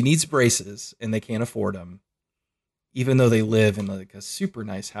right. She needs braces and they can't afford them, even though they live in like a super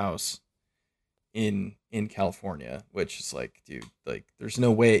nice house in California, which is like, dude, like there's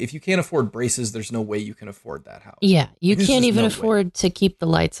no way, if you can't afford braces, there's no way you can afford that house. Yeah. You can't even afford to keep the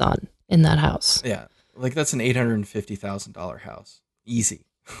lights on in that house. Yeah. Like that's an $850,000 house. Easy.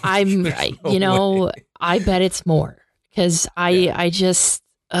 I'm, There's no you know, way. I bet it's more because Yeah. I just,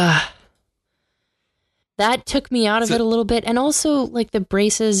 that took me out of So, it a little bit. And also, like the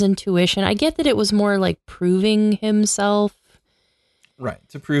braces and tuition, I get that it was more like proving himself, right.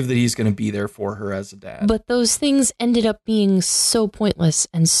 To prove that he's going to be there for her as a dad. but those things ended up being so pointless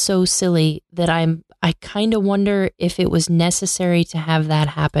and so silly that I kind of wonder if it was necessary to have that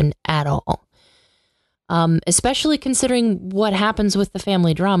happen at all. Especially considering what happens with the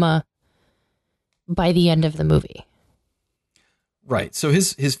family drama by the end of the movie. Right. So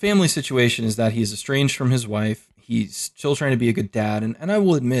his family situation is that he's estranged from his wife. He's still trying to be a good dad. And I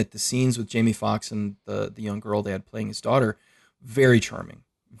will admit, the scenes with Jamie Foxx and the young girl they had playing his daughter, very charming.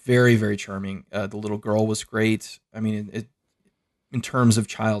 Very, very charming. The little girl was great. I mean, in terms of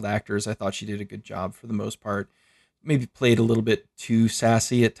child actors, I thought she did a good job for the most part. Maybe played a little bit too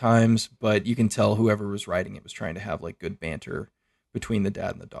sassy at times, but you can tell whoever was writing it was trying to have like good banter between the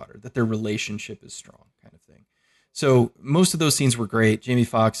dad and the daughter, that their relationship is strong, kind of thing. So most of those scenes were great. Jamie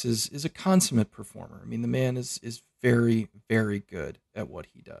Foxx is a consummate performer. I mean, the man is very, very good at what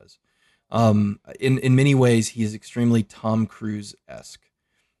he does. In many ways, he is extremely Tom Cruise esque.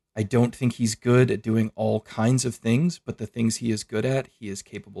 I don't think he's good at doing all kinds of things, but the things he is good at, he is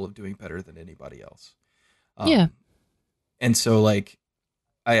capable of doing better than anybody else. Yeah. And so, like,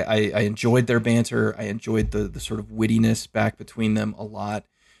 I enjoyed their banter. I enjoyed the sort of wittiness back between them a lot.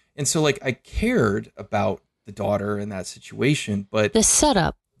 And so, like, I cared about the daughter in that situation, but The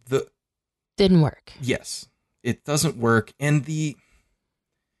setup the didn't work. yes, it doesn't work. And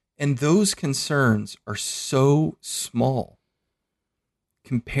those concerns are so small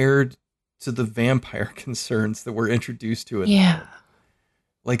compared to the vampire concerns that we're introduced to in the Yeah. film.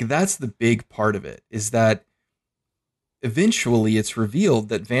 Like that's the big part of it, is that eventually it's revealed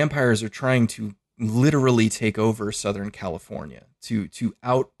that vampires are trying to literally take over Southern California, to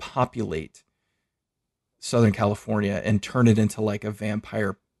outpopulate Southern California and turn it into like a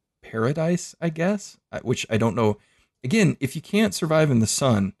vampire paradise, I guess, which I don't know. Again, if you can't survive in the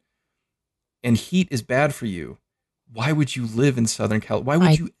sun and heat is bad for you, why would you live in Southern California? Why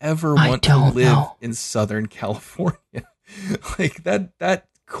would you ever I want to don't live know. in Southern California? Like that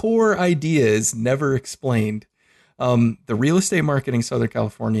core idea is never explained. The real estate market in Southern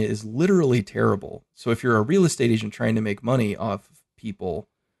California is literally terrible. So if you're a real estate agent trying to make money off of people,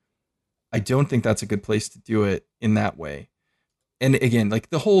 I don't think that's a good place to do it in that way. And again, like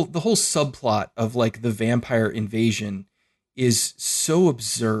the whole subplot of like the vampire invasion is so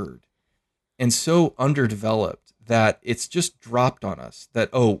absurd and so underdeveloped that it's just dropped on us that,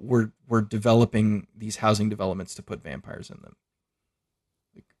 oh, we're developing these housing developments to put vampires in them.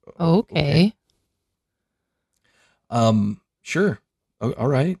 Like, Okay. Sure. All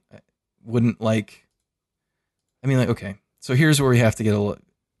right. I wouldn't like, I mean, like, okay. So here's where we have to get a little,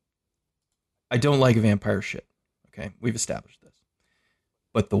 I don't like vampire shit. Okay. We've established this.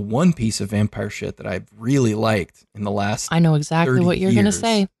 But the one piece of vampire shit that I've really liked in the last I know exactly 30 what you're going to years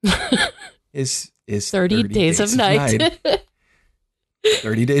say. is 30 Days of Night.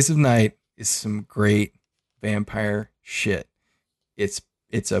 30 Days of Night is some great vampire shit. It's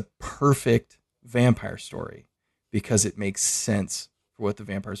a perfect vampire story because it makes sense for what the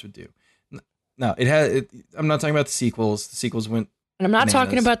vampires would do. Now, I'm not talking about the sequels. The sequels went And I'm not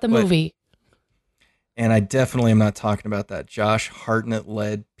talking bananas, about the but- movie. And I definitely am not talking about that Josh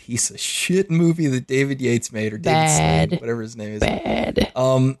Hartnett-led piece of shit movie that David Yates made, or David Slade, whatever his name is. Bad.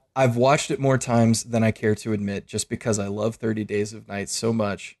 I've watched it more times than I care to admit, just because I love 30 Days of Night so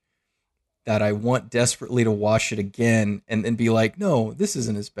much that I want desperately to watch it again and be like, no, this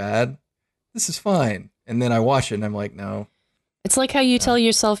isn't as bad. This is fine. And then I watch it and I'm like, no. It's like how you tell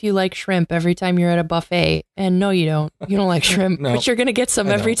yourself you like shrimp every time you're at a buffet. And no, you don't. You don't like shrimp, No, but you're going to get some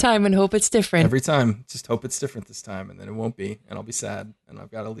I every don't. time and hope it's different. Every time. Just hope it's different this time, and then it won't be, and I'll be sad. And I've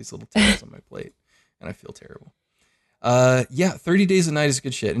got all these little tails on my plate, and I feel terrible. Yeah, 30 Days of Night is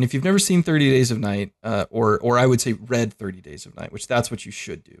good shit. And if you've never seen 30 Days of Night, or I would say read 30 Days of Night, which that's what you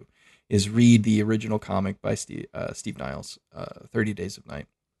should do, is read the original comic by Steve Niles, 30 Days of Night.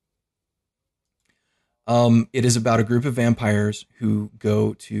 It is about a group of vampires who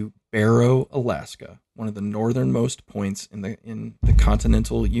go to Barrow, Alaska, one of the northernmost points in the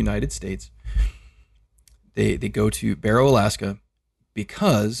continental United States. They go to Barrow, Alaska,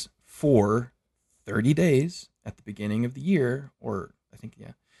 because for 30 days at the beginning of the year, or I think,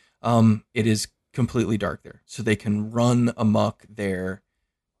 it is completely dark there. So they can run amok there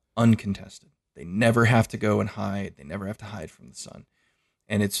uncontested. They never have to go and hide. They never have to hide from the sun.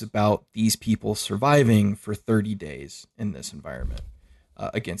 And it's about these people surviving for 30 days in this environment.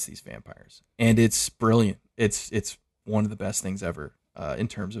 against these vampires, and it's brilliant. It's one of the best things ever in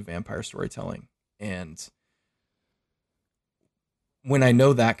terms of vampire storytelling. And when I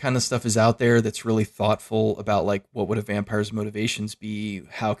know that kind of stuff is out there, that's really thoughtful about like what would a vampire's motivations be,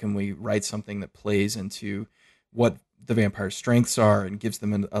 how can we write something that plays into what the vampire's strengths are and gives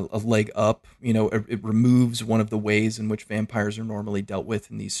them a leg up. It removes one of the ways in which vampires are normally dealt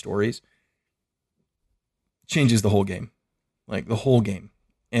with in these stories. Changes the whole game, like the whole game,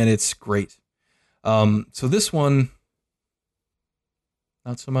 and it's great. So this one,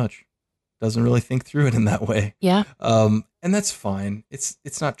 not so much. Doesn't really think through it in that way. Yeah. And that's fine.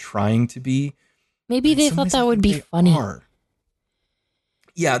 It's not trying to be. Maybe they thought that would be funny.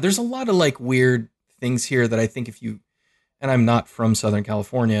 Yeah, there's a lot of like weird things here that I think and I'm not from Southern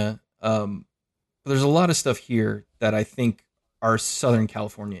California, but there's a lot of stuff here that I think are Southern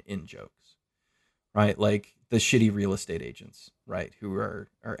California in jokes, right? Like the shitty real estate agents, right? Who are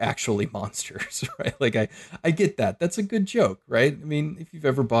actually monsters, right? Like I get that. That's a good joke, right? I mean, if you've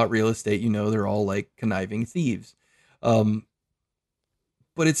ever bought real estate, they're all like conniving thieves. But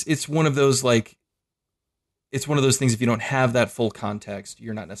it's one of those like, it's one of those things, if you don't have that full context,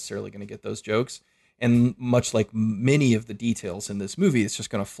 you're not necessarily going to get those jokes. And much like many of the details in this movie, it's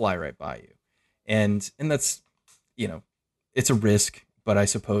just going to fly right by you. And that's, it's a risk, but I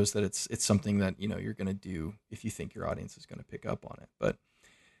suppose that it's something that, you're going to do if you think your audience is going to pick up on it. But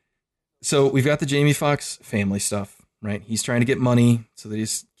so we've got the Jamie Foxx family stuff, right? He's trying to get money so that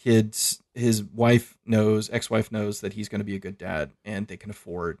his kids, his ex-wife knows that he's going to be a good dad and they can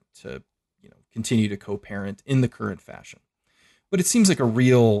afford to, continue to co-parent in the current fashion. But it seems like a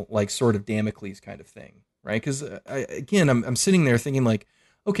real, like, sort of Damocles kind of thing, right? Because I'm sitting there thinking like,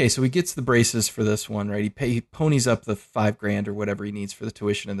 okay, so he gets the braces for this one, right? He ponies up the $5,000 or whatever he needs for the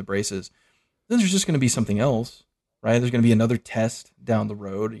tuition and the braces. Then there's just going to be something else, right? There's going to be another test down the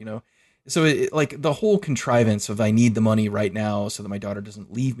road, So like the whole contrivance of I need the money right now so that my daughter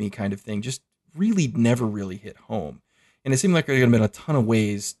doesn't leave me kind of thing just really never really hit home. And it seemed like there had been a ton of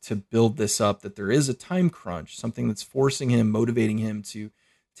ways to build this up, that there is a time crunch, something that's forcing him, motivating him to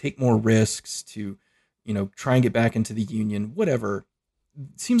take more risks, to, try and get back into the union, whatever.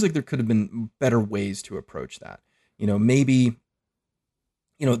 It seems like there could have been better ways to approach that. Maybe,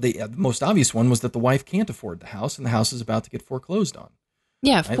 the most obvious one was that the wife can't afford the house and the house is about to get foreclosed on.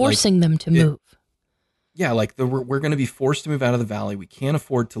 Yeah, right? forcing them to move. Yeah, like we're going to be forced to move out of the valley. We can't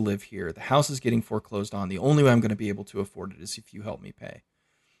afford to live here. The house is getting foreclosed on. The only way I'm going to be able to afford it is if you help me pay.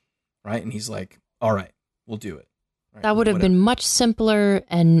 Right? And he's like, all right, we'll do it. Right, that would have been much simpler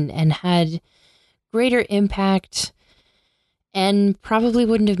and had greater impact and probably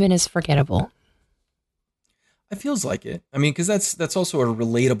wouldn't have been as forgettable. It feels like it. I mean, because that's also a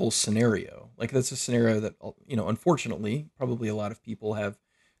relatable scenario. Like that's a scenario that, unfortunately, probably a lot of people have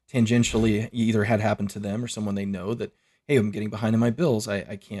tangentially either had happen to them or someone they know that, hey, I'm getting behind in my bills.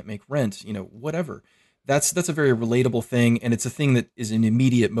 I can't make rent, whatever. That's a very relatable thing. And it's a thing that is an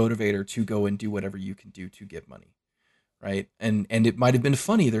immediate motivator to go and do whatever you can do to get money. Right. And it might have been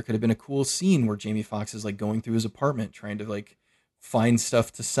funny. There could have been a cool scene where Jamie Foxx is like going through his apartment trying to like find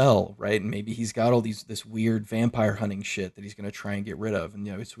stuff to sell. Right. And maybe he's got all this weird vampire hunting shit that he's going to try and get rid of. And,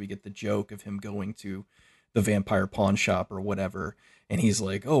 so we get the joke of him going to the vampire pawn shop or whatever. And he's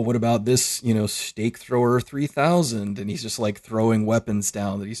like, oh, what about this, stake thrower 3000? And he's just like throwing weapons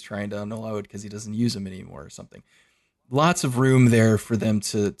down that he's trying to unload because he doesn't use them anymore or something. Lots of room there for them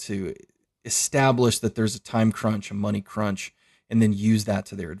to establish that there's a time crunch, a money crunch, and then use that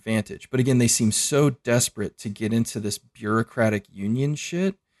to their advantage. But again, they seem so desperate to get into this bureaucratic union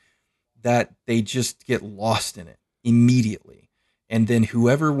shit that they just get lost in it immediately. And then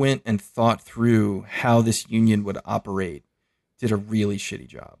whoever went and thought through how this union would operate did a really shitty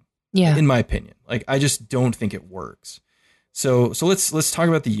job. Yeah. In my opinion. Like, I just don't think it works. So let's talk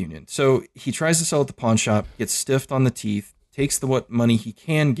about the union. So he tries to sell at the pawn shop, gets stiffed on the teeth, takes the what money he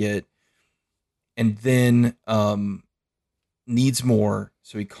can get, and then needs more.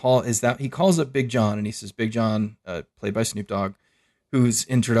 So he calls up Big John and he says, Big John, played by Snoop Dogg, whose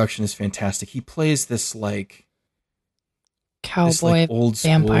introduction is fantastic. He plays this like cowboy, old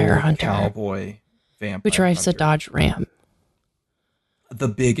vampire hunter, cowboy vampire who drives hunter. a Dodge Ram. The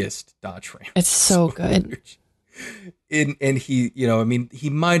biggest Dodge Ram. It's so good. And he, he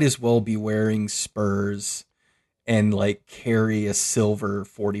might as well be wearing spurs and like carry a silver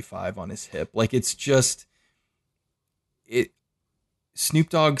 45 on his hip. Like it's just Snoop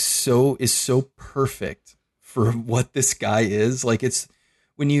Dogg is so perfect for what this guy is. Like it's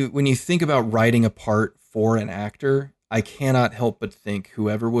when you think about writing a part for an actor, I cannot help but think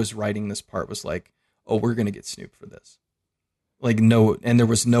whoever was writing this part was like, oh, we're going to get Snoop for this. Like no, and there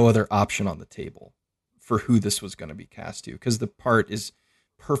was no other option on the table for who this was going to be cast to, because the part is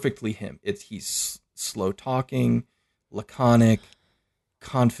perfectly him. He's slow talking, laconic,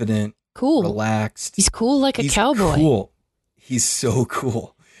 confident, Cool. relaxed. He's cool like a He's cowboy. cool. He's so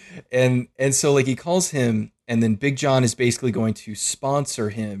cool. And so like he calls him, and then Big John is basically going to sponsor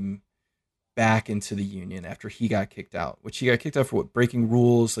him back into the Union after he got kicked out, which he got kicked out for what? Breaking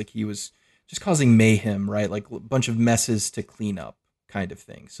rules. Like he was just causing mayhem, right? Like a bunch of messes to clean up kind of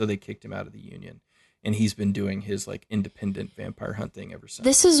thing. So they kicked him out of the Union. And he's been doing his like independent vampire hunting ever since.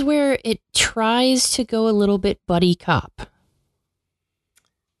 This is where it tries to go a little bit buddy cop.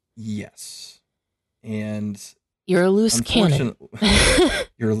 Yes. And you're a loose cannon.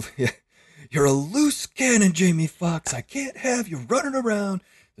 You're a loose cannon, Jamie Foxx. I can't have you running around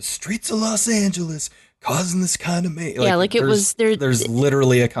the streets of Los Angeles causing this kind of yeah, like it was there. There's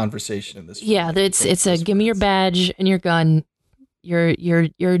literally a conversation in this. Yeah, it's a give me your badge and your gun.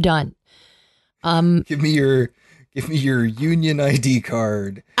 You're done. Give me your union ID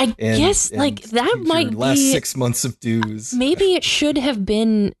card. I guess like that might be last 6 months of dues. Maybe it should have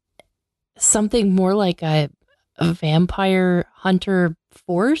been something more like a vampire hunter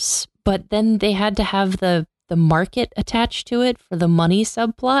force, but then they had to have the market attached to it for the money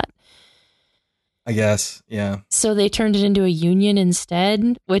subplot. I guess, yeah. So they turned it into a union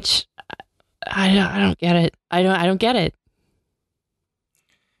instead, which I don't get it. I don't get it.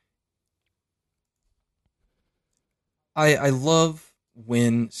 I love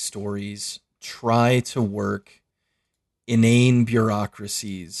when stories try to work inane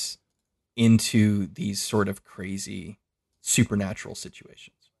bureaucracies into these sort of crazy supernatural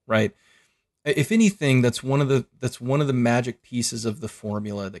situations, right? If anything, that's one of the magic pieces of the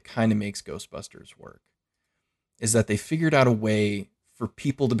formula that kind of makes Ghostbusters work, is that they figured out a way for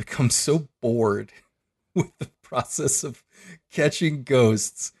people to become so bored with the process of catching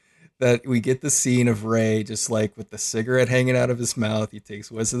ghosts that we get the scene of Ray just like with the cigarette hanging out of his mouth. He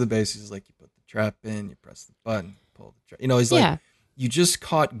takes Wes of the base. He's like, you put the trap in, you press the button, pull the trap. He's like, you just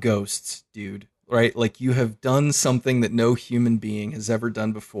caught ghosts, dude, right? Like you have done something that no human being has ever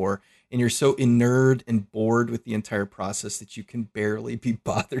done before. And you're so inured and bored with the entire process that you can barely be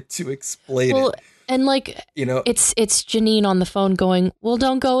bothered to explain it. And like, it's Janine on the phone going, well,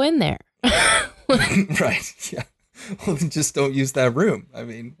 don't go in there. Right. Yeah. Well, then just don't use that room. I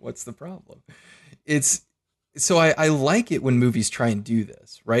mean, what's the problem? So I like it when movies try and do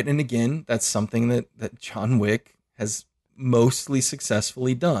this, right? And again, that's something that John Wick has mostly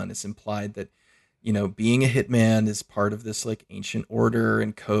successfully done. It's implied that, being a hitman is part of this like ancient order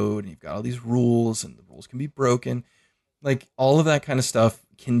and code, and you've got all these rules and the rules can be broken. Like all of that kind of stuff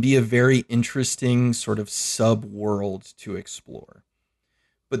can be a very interesting sort of sub world to explore.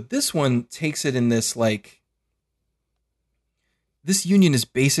 But this one takes it in this like, this union is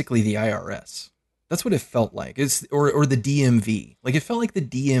basically the IRS. That's what it felt like. It's or the DMV. Like it felt like the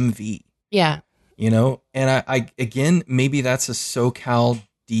DMV. Yeah. And I again, maybe that's a SoCal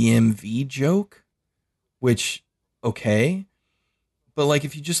DMV joke, which okay. But like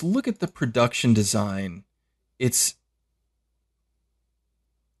if you just look at the production design, it's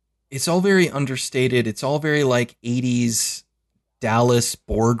all very understated. It's all very like 80s Dallas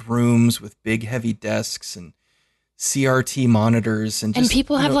boardrooms with big heavy desks and CRT monitors and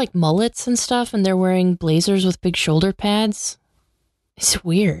people have like mullets and stuff, and they're wearing blazers with big shoulder pads. It's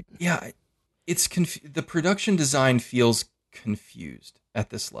weird. Yeah, it's the production design feels confused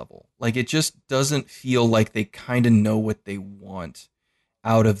at this level. Like it just doesn't feel like they kind of know what they want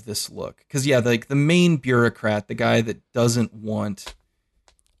out of this look. Because like the main bureaucrat, the guy that doesn't want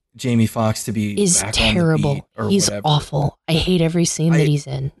Jamie Foxx to be is back terrible. On the beat or he's whatever. Awful. I hate every scene that he's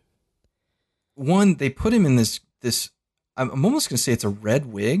in. One, they put him in this. I'm almost going to say it's a red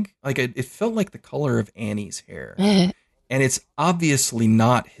wig. Like it felt like the color of Annie's hair. And it's obviously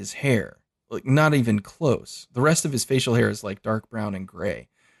not his hair. Like not even close. The rest of his facial hair is like dark brown and gray.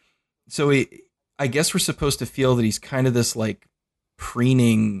 So I guess we're supposed to feel that he's kind of this like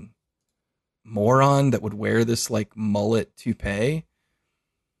preening moron that would wear this like mullet toupee.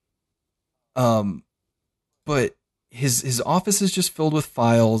 But his office is just filled with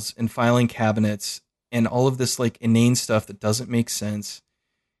files and filing cabinets and all of this like inane stuff that doesn't make sense.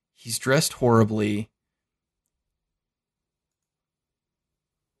 He's dressed horribly.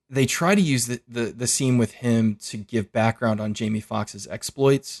 They try to use the scene with him to give background on Jamie Foxx's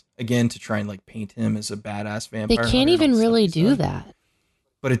exploits, again, to try and like paint him as a badass vampire. They can't even really do that.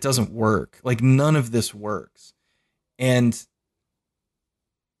 But it doesn't work. Like none of this works. And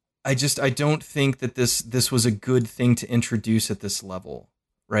I don't think that this was a good thing to introduce at this level,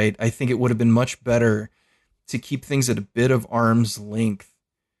 right? I think it would have been much better to keep things at a bit of arm's length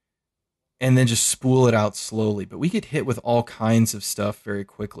and then just spool it out slowly. But we get hit with all kinds of stuff very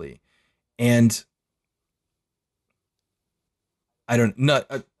quickly. And I don't, not,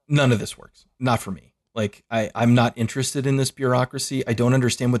 none of this works. Not for me. Like, I'm not interested in this bureaucracy. I don't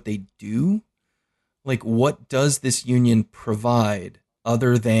understand what they do. Like, what does this union provide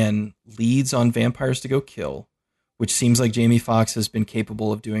other than leads on vampires to go kill, which seems like Jamie Foxx has been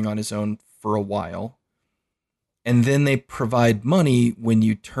capable of doing on his own for a while. And then they provide money when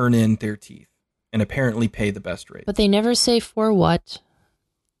you turn in their teeth and apparently pay the best rate. But they never say for what.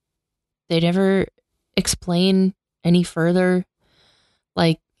 They never explain any further.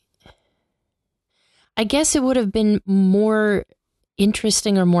 Like, I guess it would have been more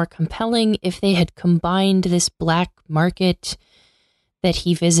interesting or more compelling if they had combined this black market that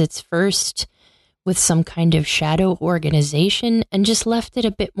he visits first with some kind of shadow organization and just left it a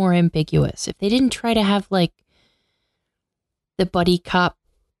bit more ambiguous. If they didn't try to have like the buddy cop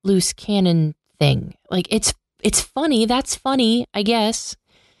loose cannon thing. Like, it's funny, that's funny, I guess.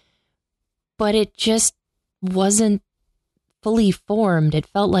 But it just wasn't fully formed. It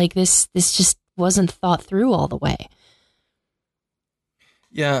felt like this just wasn't thought through all the way.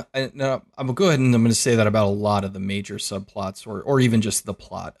 Yeah, I'm gonna go ahead and I'm going to say that about a lot of the major subplots, or even just the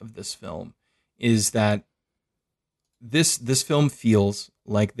plot of this film, is that this film feels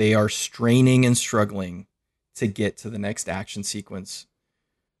like they are straining and struggling to get to the next action sequence,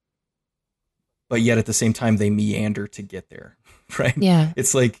 but yet at the same time they meander to get there, right? Yeah,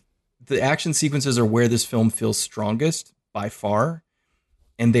 it's like the action sequences are where this film feels strongest by far.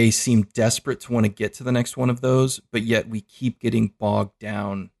 And they seem desperate to want to get to the next one of those, but yet we keep getting bogged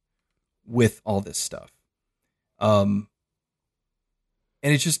down with all this stuff. And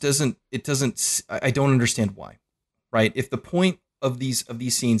it just doesn't, I don't understand why, right? If the point of these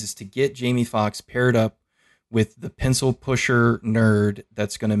scenes is to get Jamie Foxx paired up with the pencil pusher nerd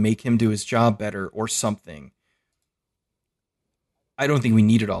that's going to make him do his job better or something, I don't think we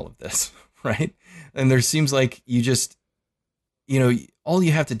needed all of this, right? And there seems like all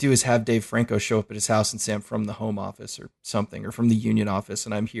you have to do is have Dave Franco show up at his house and say, I'm from the home office or something, or from the union office,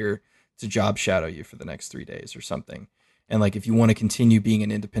 and I'm here to job shadow you for the next 3 days or something. And like, if you want to continue being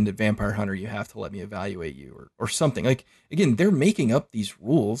an independent vampire hunter, you have to let me evaluate you or something. Like, again, they're making up these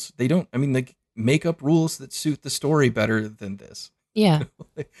rules. They don't, make up rules that suit the story better than this. Yeah.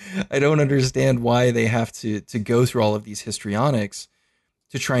 I don't understand why they have to go through all of these histrionics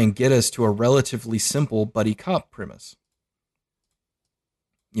to try and get us to a relatively simple buddy cop premise.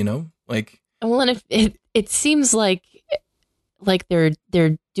 Well, and if it seems like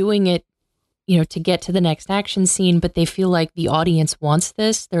they're doing it, to get to the next action scene, but they feel like the audience wants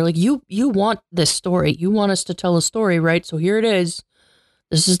this. They're like, you want this story, you want us to tell a story, right? So here it is.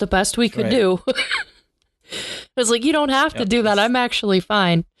 This is the best we could do. It's like, you don't have to do that. I'm actually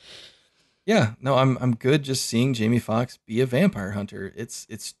fine. Yeah, no, I'm good just seeing Jamie Foxx be a vampire hunter.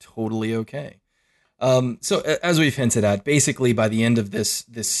 It's totally okay. So as we've hinted at, basically by the end of this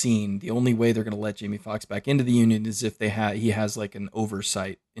scene, the only way they're going to let Jamie Foxx back into the union is if he has like an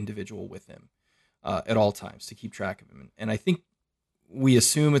oversight individual with him at all times to keep track of him. And I think we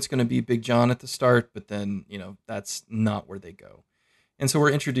assume it's going to be Big John at the start, but then, that's not where they go. And so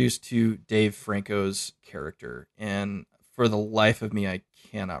we're introduced to Dave Franco's character, and for the life of me, I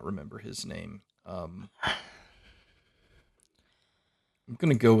cannot remember his name. I'm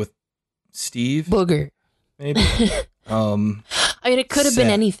going to go with Steve Booger, maybe. It could have been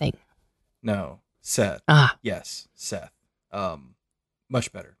anything. No, Seth. Yes, Seth.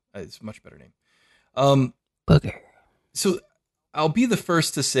 Much better. It's a much better name. Booger. So I'll be the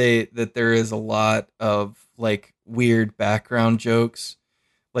first to say that there is a lot of like weird background jokes.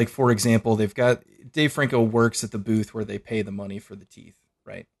 Like, for example, they've got Dave Franco works at the booth where they pay the money for the teeth,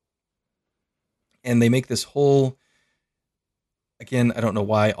 right? And they make this whole, again, I don't know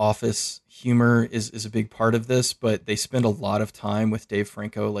why office humor is a big part of this, but they spend a lot of time with Dave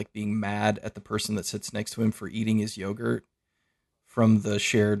Franco, like being mad at the person that sits next to him for eating his yogurt from the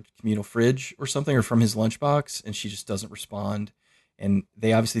shared communal fridge or something, or from his lunchbox, and she just doesn't respond. And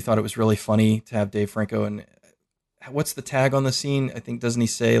they obviously thought it was really funny to have Dave Franco. And what's the tag on the scene? I think, doesn't he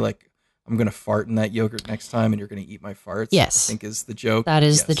say like, I'm going to fart in that yogurt next time and you're going to eat my farts? Yes. I think is the joke. That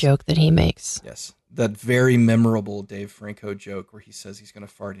is the joke that he makes. Yes. That very memorable Dave Franco joke where he says he's going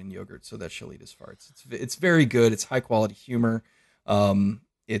to fart in yogurt so that she'll eat his farts. It's very good. It's high quality humor.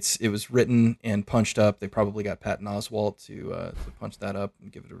 It was written and punched up. They probably got Patton Oswalt to punch that up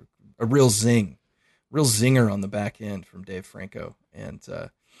and give it a real zinger on the back end from Dave Franco. And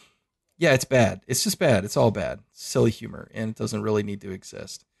yeah, it's bad. It's just bad. It's all bad. Silly humor, and it doesn't really need to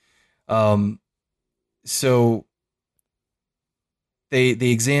exist. So they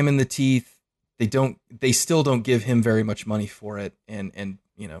examine the teeth. They still don't give him very much money for it, and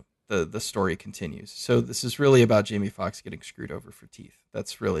the story continues. So this is really about Jamie Foxx getting screwed over for teeth.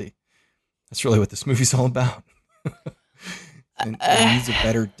 That's really what this movie's all about. and he needs a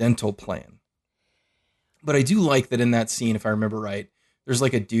better dental plan. But I do like that in that scene, if I remember right, there's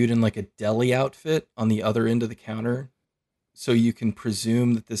like a dude in like a deli outfit on the other end of the counter. So you can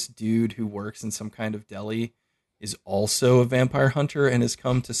presume that this dude who works in some kind of deli is also a vampire hunter and has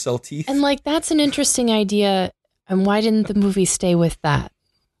come to sell teeth. And like, that's an interesting idea. And why didn't the movie stay with that?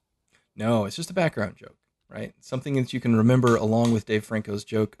 No, it's just a background joke, right? Something that you can remember along with Dave Franco's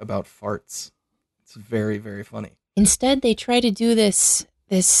joke about farts. It's very, very funny. Instead, they try to do this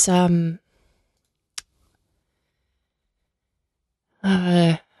The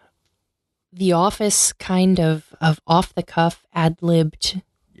Office kind of off the cuff, ad-libbed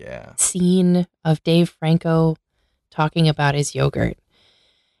scene of Dave Franco talking about his yogurt.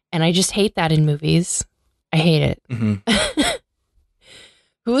 And I just hate that in movies. I hate it. Mm-hmm.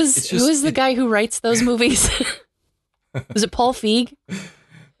 Who is the guy who writes those movies? Was it Paul Feig?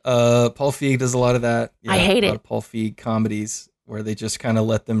 Paul Feig does a lot of that. Yeah, I hate a it. lot of Paul Feig comedies where they just kind of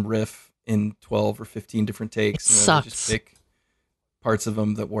let them riff in 12 or 15 different takes. It sucks. They just pick parts of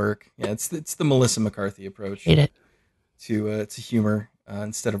them that work. Yeah, it's the Melissa McCarthy approach. Hate it. To humor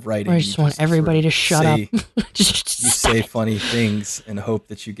instead of writing. I just want everybody to shut up. You say funny things and hope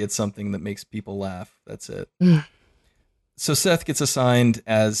that you get something that makes people laugh. That's it. So Seth gets assigned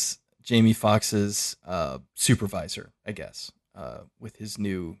as Jamie Foxx's supervisor, I guess, with his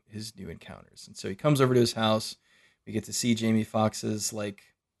new encounters. And so he comes over to his house. We get to see Jamie Foxx's like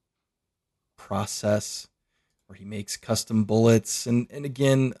process where he makes custom bullets. And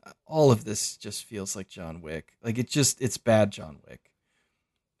again, all of this just feels like John Wick. Like it's bad John Wick,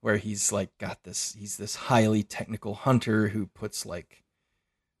 where he's like he's this highly technical hunter who puts like,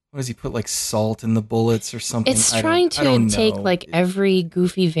 what does he put, like salt in the bullets or something? It's trying to take like every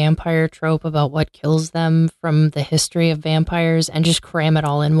goofy vampire trope about what kills them from the history of vampires and just cram it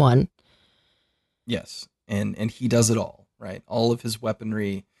all in one. Yes. And he does it all, right? All of his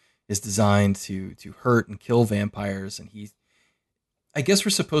weaponry is designed to hurt and kill vampires. And I guess we're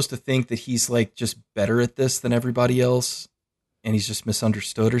supposed to think that he's like just better at this than everybody else. And he's just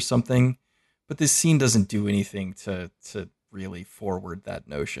misunderstood or something. But this scene doesn't do anything to really forward that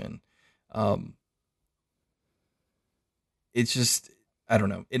notion. It's just, I don't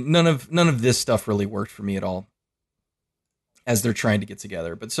know. None of this stuff really worked for me at all as they're trying to get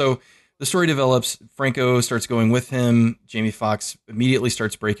together. But so the story develops. Franco starts going with him. Jamie Foxx immediately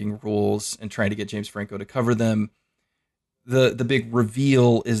starts breaking rules and trying to get James Franco to cover them. The big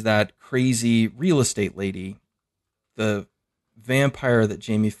reveal is that crazy real estate lady, the vampire that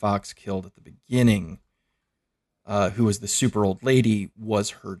Jamie Foxx killed at the beginning, who was the super old lady,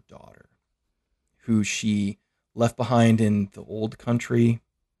 was her daughter, who she left behind in the old country.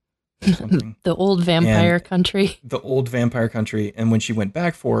 The old vampire country. The old vampire country. And when she went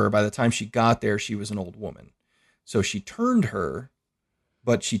back for her, by the time she got there, she was an old woman. So she turned her,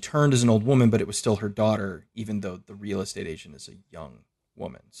 but she turned as an old woman, but it was still her daughter, even though the real estate agent is a young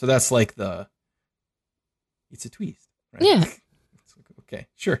woman. So that's like it's a twist, right? Yeah. It's like, okay,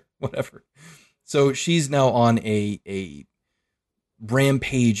 sure, whatever. So she's now on a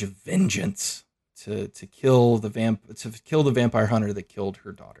rampage of vengeance to kill the vampire hunter that killed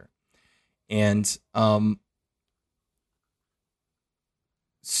her daughter. And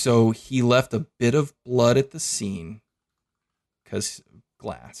so he left a bit of blood at the scene because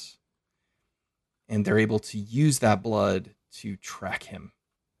glass. And they're able to use that blood to track him,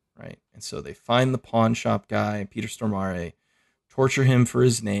 right? And so they find the pawn shop guy, Peter Stormare, torture him for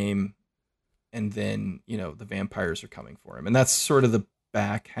his name, and then, the vampires are coming for him. And that's sort of the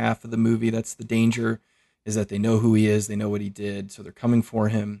back half of the movie. That's the danger, is that they know who he is, they know what he did, so they're coming for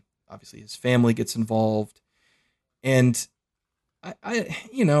him. Obviously, his family gets involved. And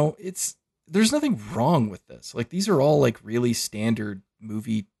there's nothing wrong with this. Like, these are all like really standard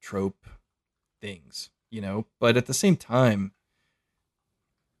movie trope things, but at the same time,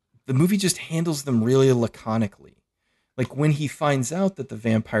 the movie just handles them really laconically. Like, when he finds out that the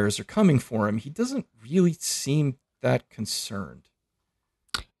vampires are coming for him, he doesn't really seem that concerned.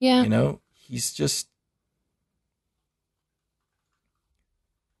 Yeah. He's just,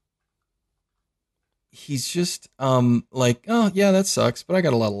 like, oh yeah, that sucks, but I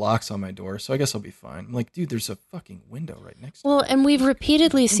got a lot of locks on my door, so I guess I'll be fine. I'm like, dude, there's a fucking window right next to me. Well, and we've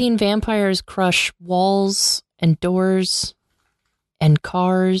repeatedly seen vampires crush walls and doors and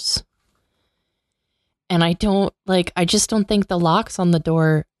cars. And I just don't think the locks on the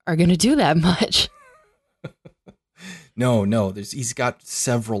door are going to do that much. No, he's got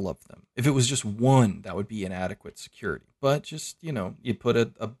several of them. If it was just one, that would be inadequate security. But just, you put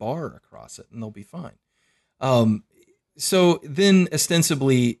a bar across it and they'll be fine. Um, so then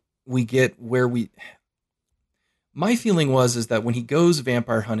ostensibly we get where my feeling is that when he goes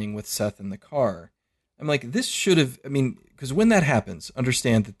vampire hunting with Seth in the car, I'm like, this should have, I mean, because when that happens,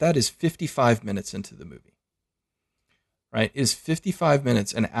 understand that is 55 minutes into the movie, right? Is 55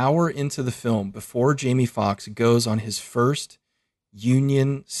 minutes, an hour into the film before Jamie Foxx goes on his first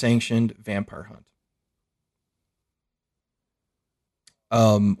union sanctioned vampire hunt.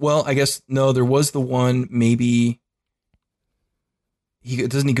 Well, I guess, no, there was the one, maybe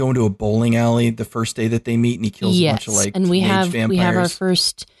doesn't he go into a bowling alley the first day that they meet and he kills a bunch of like and teenage vampires? We have our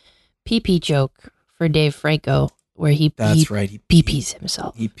first pee-pee joke for Dave Franco where he pee-pees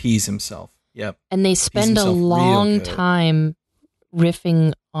himself. He pees himself. Yep. And they spend a long time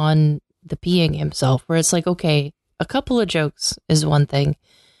riffing on the peeing himself, where it's like, okay, a couple of jokes is one thing,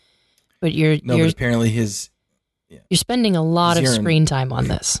 but but apparently you're spending a lot of screen time on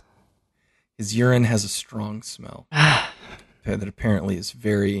this. His urine has a strong smell that apparently is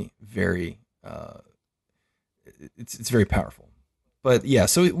very, very, it's very powerful. But yeah,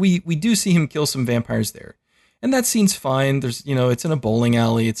 so we do see him kill some vampires there. And that scene's fine. There's, it's in a bowling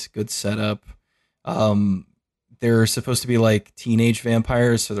alley. It's a good setup. They're supposed to be like teenage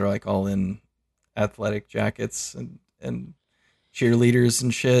vampires. So they're like all in athletic jackets and cheerleaders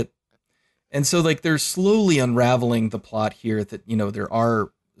and shit. And so like they're slowly unraveling the plot here that, there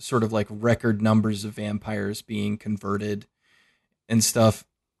are sort of like record numbers of vampires being converted and stuff.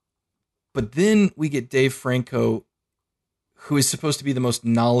 But then we get Dave Franco, who is supposed to be the most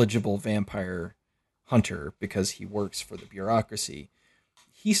knowledgeable vampire hunter because he works for the bureaucracy.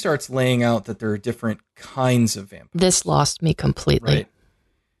 He starts laying out that there are different kinds of vampires. This lost me completely. Right?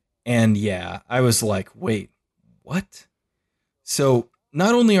 And yeah, I was like, wait, what? So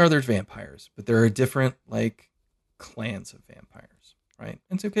not only are there vampires, but there are different like clans of vampires, right?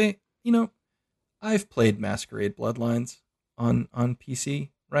 And it's okay. I've played Masquerade Bloodlines on PC,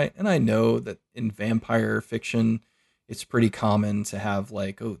 right? And I know that in vampire fiction, it's pretty common to have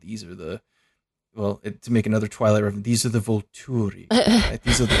like, oh, these are the, to make another Twilight reference, these are the Volturi. Right?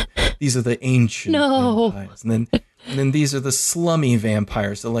 These are the ancient vampires. And then these are the slummy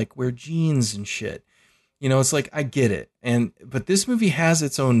vampires that like wear jeans and shit. It's like, I get it. But this movie has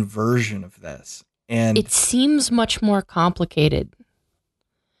its own version of this. And it seems much more complicated.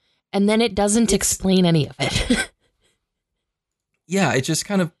 And then it doesn't explain any of it. Yeah, it just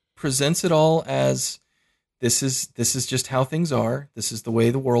kind of presents it all as this is just how things are. This is the way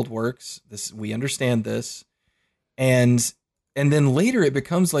the world works. We understand this. And then later it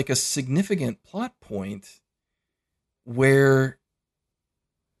becomes like a significant plot point where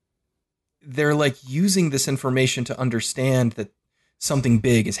they're like using this information to understand that something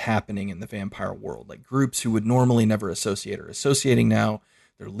big is happening in the vampire world. Like groups who would normally never associate are associating now.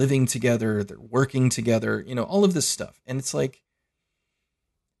 They're living together. They're working together, all of this stuff. And it's like,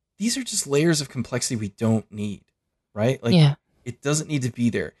 these are just layers of complexity we don't need, right? Like, It doesn't need to be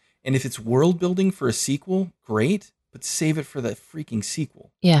there. And if it's world building for a sequel, great, but save it for that freaking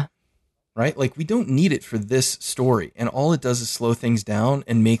sequel. Yeah. Right? Like, we don't need it for this story. And all it does is slow things down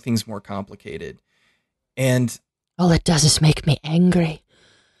and make things more complicated. And all it does is make me angry.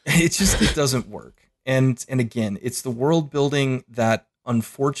 It doesn't work. And again, it's the world building that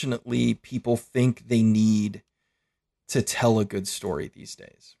unfortunately people think they need to tell a good story these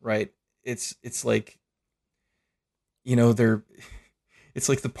days, right? It's like, it's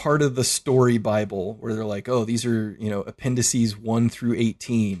like the part of the story Bible where they're like, oh, these are, appendices 1 through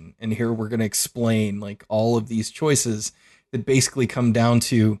 18. And here we're going to explain like all of these choices that basically come down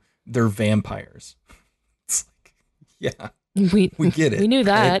to they're vampires. It's like, yeah, we get it. We knew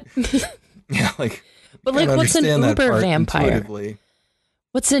that. Right? Yeah. Like, but like, what's an uber vampire?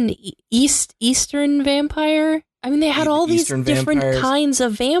 What's an Eastern vampire? I mean, they had all these different kinds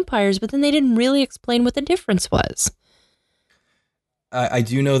of vampires, but then they didn't really explain what the difference was. I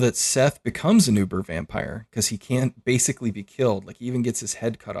do know that Seth becomes an uber vampire because he can't basically be killed. Like, he even gets his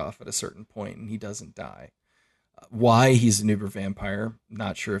head cut off at a certain point and he doesn't die. Why he's an uber vampire,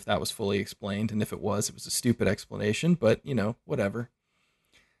 not sure if that was fully explained. And if it was a stupid explanation, but, whatever.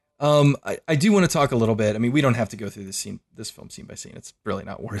 I do want to talk a little bit. I mean, we don't have to go through this film scene by scene. It's really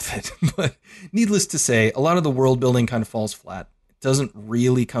not worth it. But needless to say, a lot of the world building kind of falls flat. It doesn't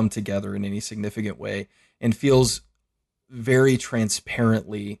really come together in any significant way and feels very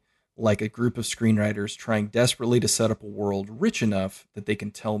transparently like a group of screenwriters trying desperately to set up a world rich enough that they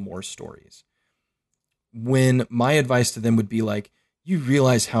can tell more stories. When my advice to them would be like, you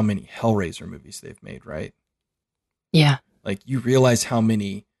realize how many Hellraiser movies they've made, right? Yeah. Like, you realize how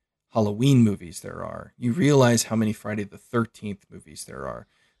many Halloween movies there are. You realize how many Friday the 13th movies there are.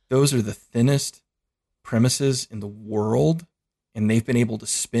 Those are the thinnest premises in the world, and they've been able to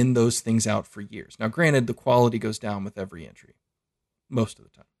spin those things out for years. Now, granted, the quality goes down with every entry, most of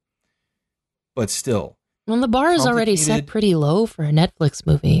the time. But still, Well, the bar is already set complicated. pretty low for a Netflix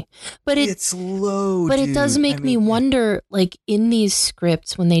movie. It's low, But it does dude. make me wonder, like, in these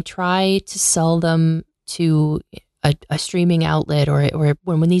scripts, when they try to sell them to a streaming outlet, or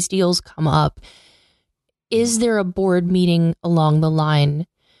when these deals come up, is there a board meeting along the line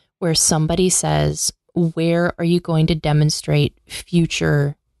where somebody says, where are you going to demonstrate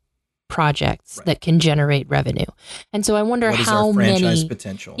future projects Right. that can generate revenue? And so I wonder What is how our franchise many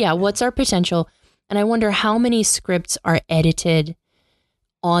potential? Yeah, what's our potential? And I wonder how many scripts are edited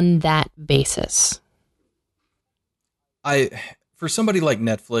on that basis. For somebody like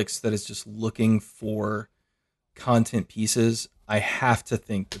Netflix that is just looking for content pieces, I have to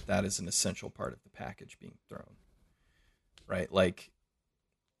think that that is an essential part of the package being thrown. Right? Like,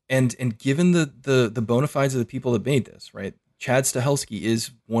 and given the bona fides of the people that made this, right? Chad Stahelski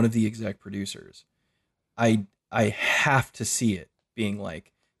is one of the exec producers. I have to see it being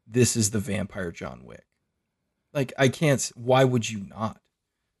like, this is the vampire John Wick. Like, I can't. Why would you not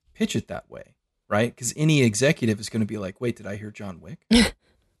pitch it that way, right? Because any executive is going to be like, wait, did I hear John Wick?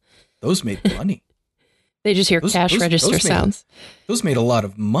 Those made money. They just hear cash register sounds. Those made a lot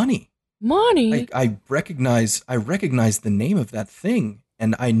of money. Money. I recognize the name of that thing,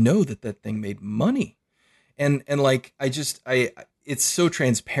 and I know that that thing made money. And like, it's so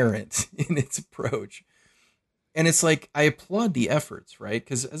transparent in its approach. And it's like, I applaud the efforts, right?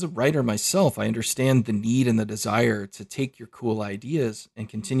 Because as a writer myself, I understand the need and the desire to take your cool ideas and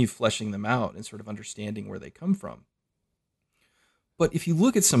continue fleshing them out and sort of understanding where they come from. But if you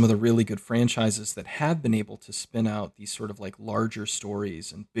look at some of the really good franchises that have been able to spin out these sort of like larger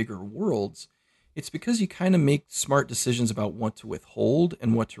stories and bigger worlds, it's because you kind of make smart decisions about what to withhold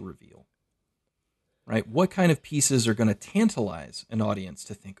and what to reveal. Right? What kind of pieces are going to tantalize an audience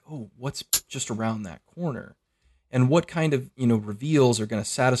to think, oh, what's just around that corner? And what kind of, reveals are going to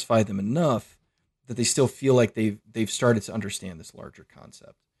satisfy them enough that they still feel like they've started to understand this larger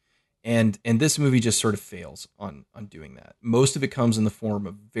concept. And this movie just sort of fails on doing that. Most of it comes in the form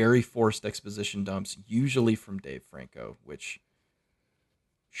of very forced exposition dumps, usually from Dave Franco, which,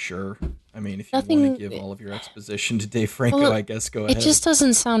 sure. I mean, if you want to give all of your exposition to Dave Franco, I guess go ahead. It just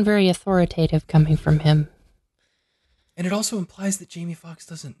doesn't sound very authoritative coming from him. And it also implies that Jamie Foxx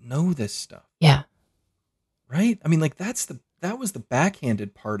doesn't know this stuff. Yeah. Right? I mean, like, that was the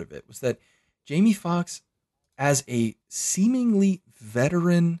backhanded part of it, was that Jamie Foxx, as a seemingly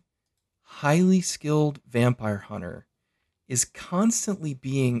veteran, highly skilled vampire hunter, is constantly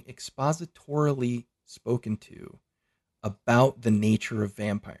being expositorily spoken to about the nature of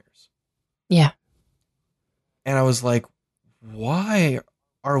vampires. Yeah. And I was like, why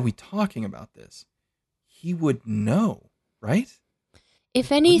are we talking about this? He would know, right?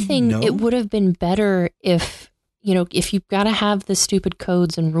 If anything, it would have been better if you've got to have the stupid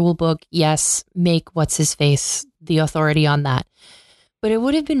codes and rule book, yes, make what's his face the authority on that. But it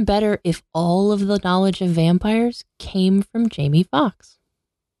would have been better if all of the knowledge of vampires came from Jamie Foxx.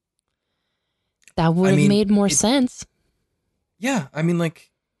 That would have made more sense. Yeah, I mean, like,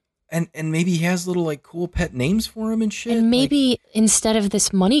 and maybe he has little like cool pet names for him and shit. And maybe instead of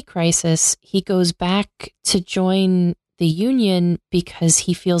this money crisis, he goes back to join the union because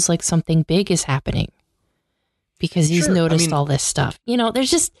he feels like something big is happening. Because he's noticed all this stuff. There's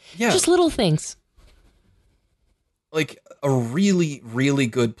just little things. Like, a really, really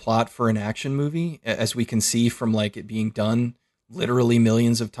good plot for an action movie, as we can see from like it being done literally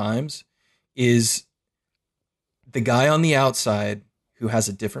millions of times, is the guy on the outside who has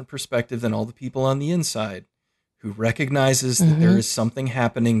a different perspective than all the people on the inside, who recognizes that there is something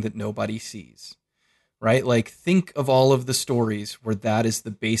happening that nobody sees, right? Like, think of all of the stories where that is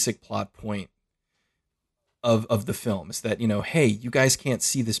the basic plot point of the film, is that, hey, you guys can't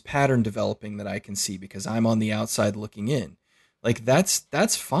see this pattern developing that I can see because I'm on the outside looking in. Like,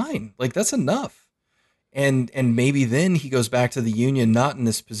 that's fine. Like, that's enough. And maybe then he goes back to the union, not in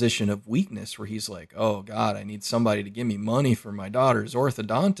this position of weakness where he's like, oh God, I need somebody to give me money for my daughter's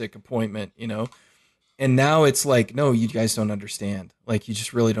orthodontic appointment, And now it's like, no, you guys don't understand. Like, you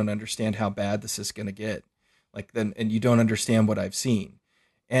just really don't understand how bad this is going to get. Like, then, and you don't understand what I've seen.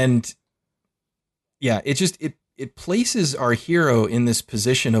 And yeah, it places our hero in this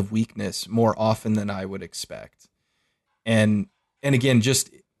position of weakness more often than I would expect. And again, just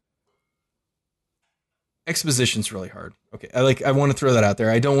exposition's really hard. Okay, I want to throw that out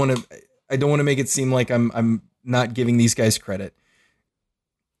there. I don't want to make it seem like I'm not giving these guys credit.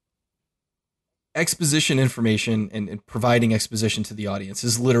 Exposition information and providing exposition to the audience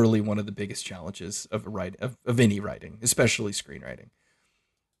is literally one of the biggest challenges of any writing, especially screenwriting.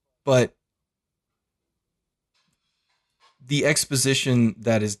 But the exposition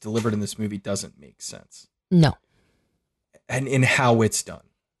that is delivered in this movie doesn't make sense. No. And in how it's done,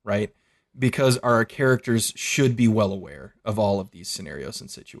 right? Because our characters should be well aware of all of these scenarios and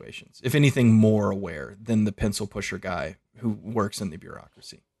situations. If anything, more aware than the pencil pusher guy who works in the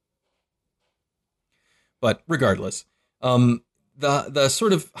bureaucracy. But regardless, the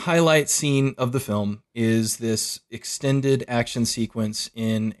sort of highlight scene of the film is this extended action sequence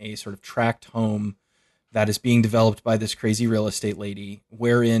in a sort of tract home that is being developed by this crazy real estate lady,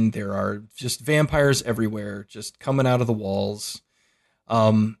 wherein there are just vampires everywhere, just coming out of the walls.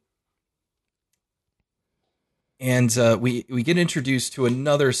 And we get introduced to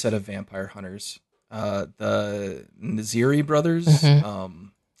another set of vampire hunters, the Naziri brothers,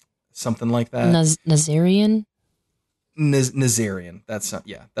 something like that. Nazarian? Nazarian.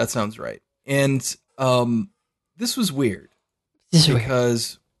 That sounds right. And this was weird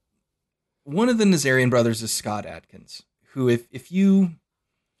because one of the Nazarian brothers is Scott Adkins, who if you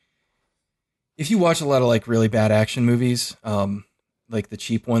watch a lot of like really bad action movies, like the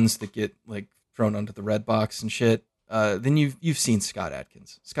cheap ones that get like thrown onto the red box and shit, then you've seen Scott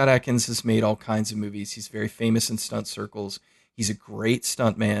Adkins. Scott Adkins has made all kinds of movies. He's very famous in stunt circles. He's a great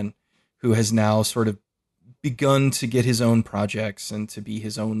stuntman who has now sort of begun to get his own projects and to be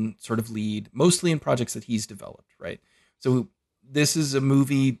his own sort of lead, mostly in projects that he's developed, right? So this is a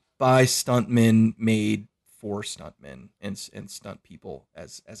movie by stuntmen made for stuntmen and stunt people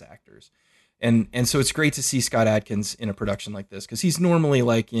as actors. And so it's great to see Scott Adkins in a production like this, because he's normally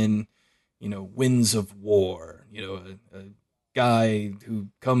like in, Winds of War, a guy who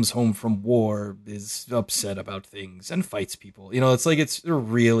comes home from war is upset about things and fights people. It's a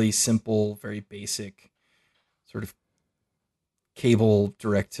really simple, very basic sort of cable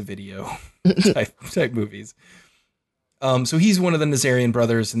direct to video type movies. So he's one of the Nazarian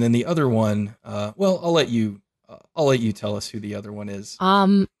brothers, and then the other one, I'll let you tell us who the other one is.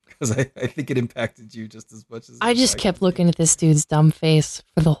 Because I think it impacted you just as much as I just kept looking at this dude's dumb face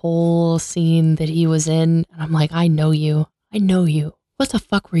for the whole scene that he was in, and I'm like, I know you. What the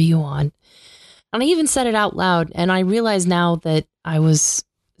fuck were you on? And I even said it out loud, and I realize now that I was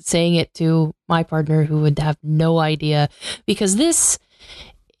saying it to my partner who would have no idea, because this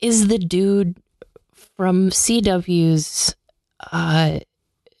is the dude from CW's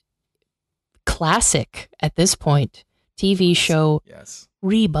classic at this point TV show, yes,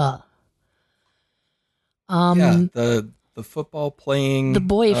 Reba. The football playing, the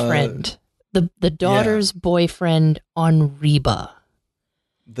boyfriend, the daughter's boyfriend on Reba,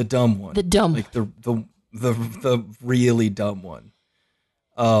 the dumb one, like the really dumb one.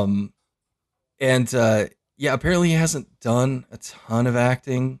 Apparently he hasn't done a ton of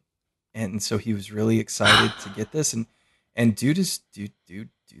acting, and so he was really excited to get this. And dude's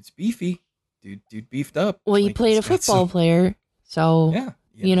beefy. Dude beefed up. Well, you played a football player, so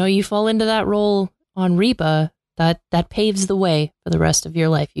you fall into that role on Reba. That paves the way for the rest of your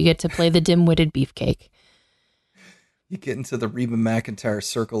life. You get to play the dim-witted beefcake. You get into the Reba McEntire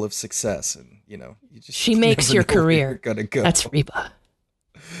circle of success, and she makes your career. Gonna go. That's Reba.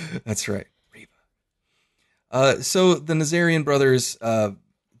 That's right, Reba. So the Nazarian brothers,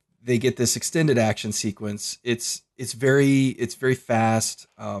 they get this extended action sequence. It's very fast.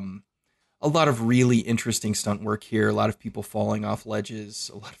 A lot of really interesting stunt work here. A lot of people falling off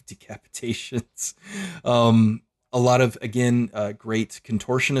ledges. A lot of decapitations. A lot of, again, great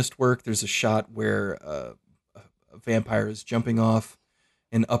contortionist work. There's a shot where a vampire is jumping off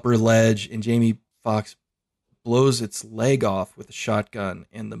an upper ledge, and Jamie Foxx blows its leg off with a shotgun,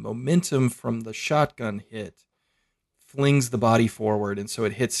 and the momentum from the shotgun hit flings the body forward, and so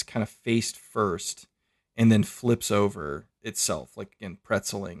it hits kind of face first and then flips over itself, like, again,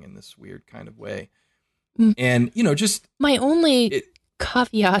 pretzeling in this weird kind of way. And just my only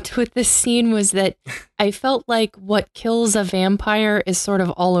caveat with this scene was that I felt like what kills a vampire is sort of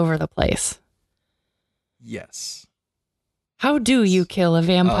all over the place. Yes. How do you kill a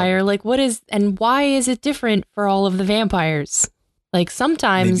vampire? And why is it different for all of the vampires? Like,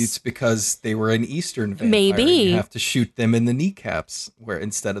 sometimes maybe it's because they were an Eastern vampire. Maybe you have to shoot them in the kneecaps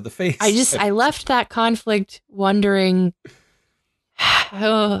instead of the face. I left that conflict wondering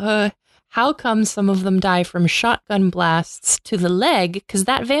how come some of them die from shotgun blasts to the leg? Because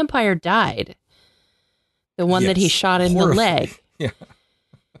that vampire died. The one that he shot in the leg. Yeah.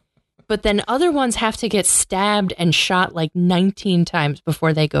 But then other ones have to get stabbed and shot like 19 times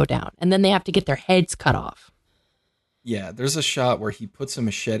before they go down. And then they have to get their heads cut off. Yeah, there's a shot where he puts a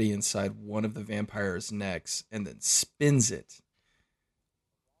machete inside one of the vampire's necks and then spins it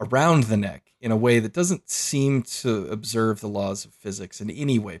around the neck in a way that doesn't seem to observe the laws of physics in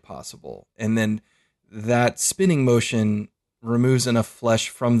any way possible. And then that spinning motion removes enough flesh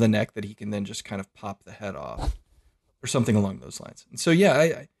from the neck that he can then just kind of pop the head off or something along those lines. And so,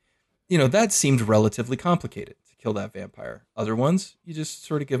 yeah, that seemed relatively complicated to kill that vampire. Other ones, you just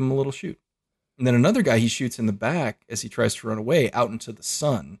sort of give him a little shoot. And then another guy he shoots in the back as he tries to run away out into the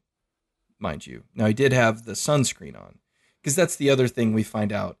sun, mind you. Now, he did have the sunscreen on because that's the other thing we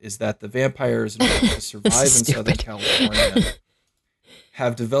find out is that the vampires in order to survive in Southern California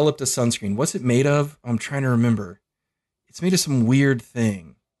have developed a sunscreen. What's it made of? I'm trying to remember. It's made of some weird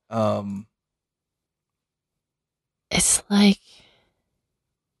thing. It's like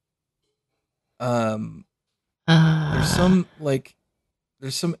Um, uh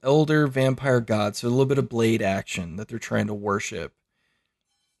there's some elder vampire god, so a little bit of blade action that they're trying to worship.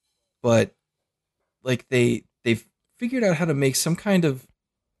 But like they've figured out how to make some kind of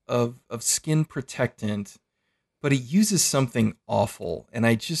skin protectant, but it uses something awful, and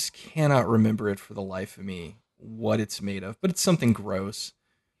I just cannot remember it for the life of me what it's made of. But it's something gross,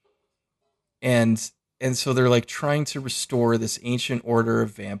 and so they're like trying to restore this ancient order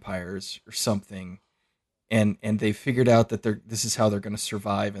of vampires or something, and they figured out that this is how they're going to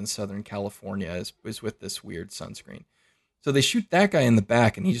survive in Southern California is with this weird sunscreen. So they shoot that guy in the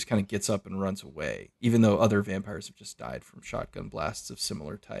back, and he just kind of gets up and runs away, even though other vampires have just died from shotgun blasts of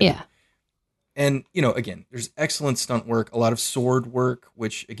similar type. yeah. And, again, there's excellent stunt work, a lot of sword work,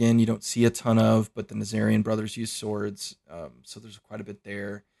 which, again, you don't see a ton of, but the Nazarian brothers use swords, so there's quite a bit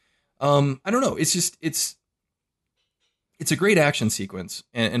there. I don't know. It's just, it's a great action sequence,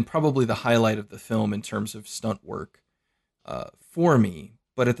 and probably the highlight of the film in terms of stunt work for me.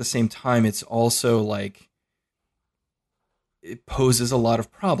 But at the same time, it's also like, it poses a lot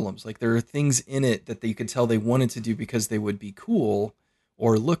of problems. Like there are things in it that you could tell they wanted to do because they would be cool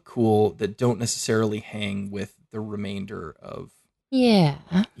or look cool that don't necessarily hang with the remainder of Yeah.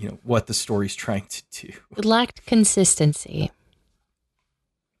 what the story's trying to do. It lacked consistency.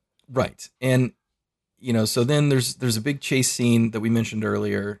 Right. And so then there's a big chase scene that we mentioned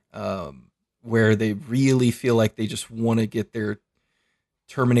earlier, where they really feel like they just want to get their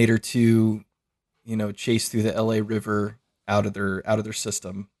Terminator 2, chase through the LA River out of their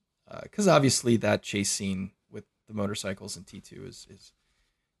system, because obviously that chase scene with the motorcycles in T2 is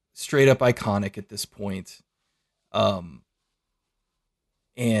straight up iconic at this point.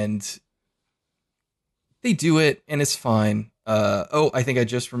 And they do it, and it's fine. I think I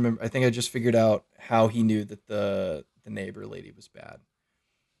just figured out how he knew that the neighbor lady was bad.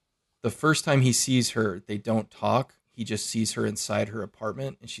 The first time he sees her, they don't talk. He just sees her inside her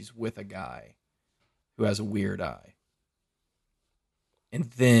apartment, and she's with a guy who has a weird eye. And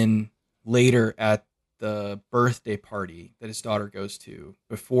then later at the birthday party that his daughter goes to,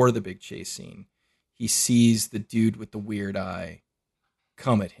 before the big chase scene, he sees the dude with the weird eye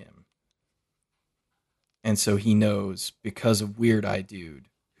come at him. And so he knows, because of Weird Eye Dude,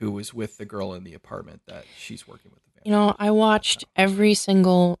 who was with the girl in the apartment, that she's working with the vampire. I watched every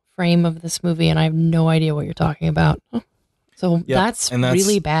single frame of this movie, and I have no idea what you're talking about. So Yep, that's and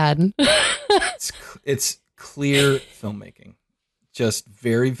really bad. it's clear filmmaking, just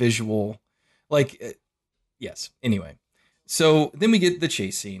very visual. Yes. Anyway, so then we get the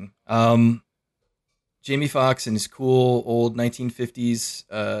chase scene. Jamie Foxx in his cool old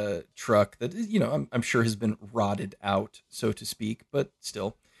 1950s truck that I'm sure has been rotted out, so to speak, but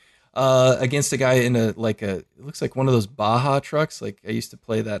still, against a guy in it looks like one of those Baja trucks. Like I used to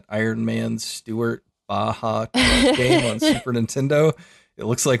play that Iron Man Stewart Baja truck game on Super Nintendo. It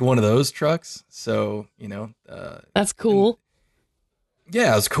looks like one of those trucks. So That's cool.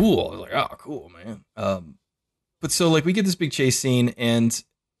 Yeah, it's cool. I was like, oh, cool, man. But so we get this big chase scene, and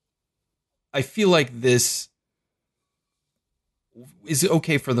I feel like this is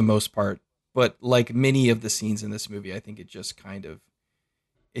okay for the most part, but like many of the scenes in this movie, I think it just kind of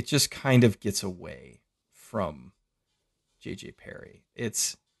gets away from JJ Perry.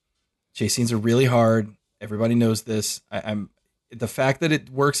 Chase scenes are really hard. Everybody knows this. I'm the fact that it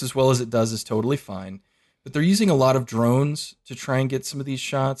works as well as it does is totally fine, but they're using a lot of drones to try and get some of these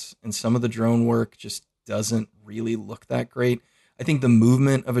shots, and some of the drone work just doesn't really look that great. I think the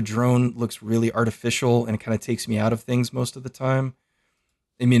movement of a drone looks really artificial, and it kind of takes me out of things most of the time.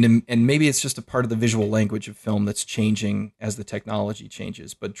 I mean, and maybe it's just a part of the visual language of film that's changing as the technology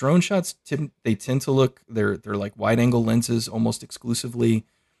changes. But drone shots, they tend to look, they're like wide angle lenses almost exclusively.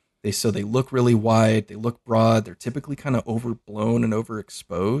 They look really wide, they look broad, they're typically kind of overblown and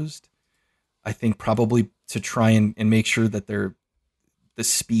overexposed. I think probably to try and make sure that the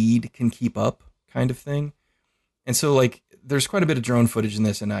speed can keep up kind of thing. And so like there's quite a bit of drone footage in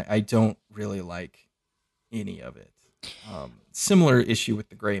this, and I don't really like any of it. Similar issue with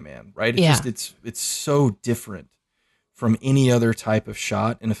the Gray Man, right? It's Yeah, just it's so different from any other type of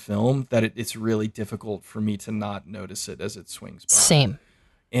shot in a film that it's really difficult for me to not notice it as it swings by. same.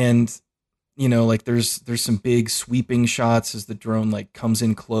 And like there's some big sweeping shots as the drone like comes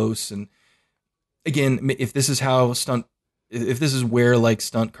in close. And again, if this is how stunt if this is where like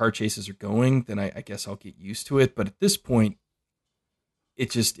stunt car chases are going, then I guess I'll get used to it. But at this point,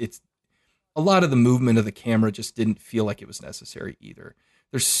 it's a lot of the movement of the camera just didn't feel like it was necessary either.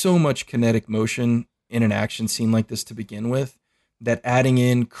 There's so much kinetic motion in an action scene like this to begin with that adding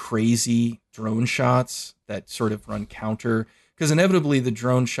in crazy drone shots that sort of run counter, because inevitably the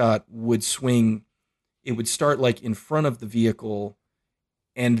drone shot would swing. It would start like in front of the vehicle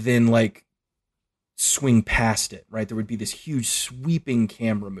and then like swing past it, right? There would be this huge sweeping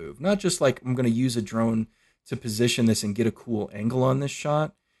camera move, not just like I'm going to use a drone to position this and get a cool angle on this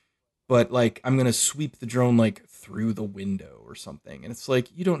shot, but like I'm going to sweep the drone like through the window or something. And it's like,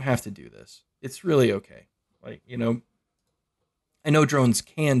 you don't have to do this. It's really okay. Like, I know drones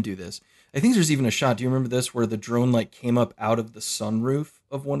can do this. I think there's even a shot. Do you remember this where the drone like came up out of the sunroof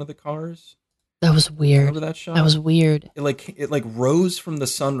of one of the cars? That was Do you weird. remember that That shot? was weird. It like rose from the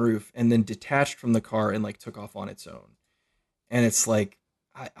sunroof and then detached from the car and like took off on its own. And it's like,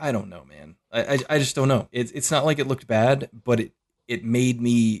 I don't know, man. I just don't know. It's not like it looked bad, but it made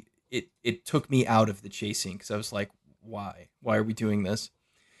me it took me out of the chasing because I was like, why are we doing this?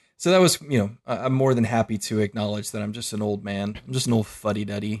 So that was, I'm more than happy to acknowledge that I'm just an old man. I'm just an old fuddy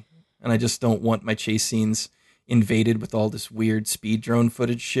duddy, and I just don't want my chase scenes invaded with all this weird speed drone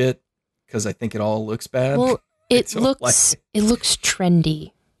footage shit because I think it all looks bad. Well, I don't like it. it looks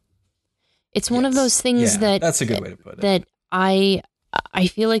trendy. It's one of Yes, those things yeah, that's a good way to put it. that I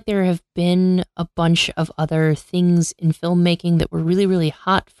feel like there have been a bunch of other things in filmmaking that were really really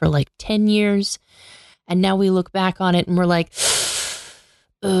hot for like 10 years, and now we look back on it and we're like,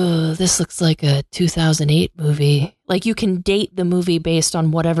 "Oh, this looks like a 2008 movie." Like you can date the movie based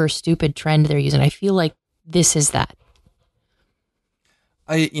on whatever stupid trend they're using. I feel like this is that.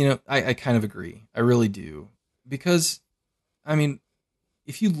 I kind of agree. I really do. Because, I mean,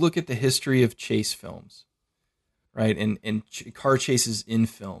 if you look at the history of chase films, right, and car chases in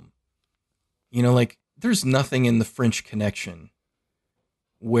film, like there's nothing in The French Connection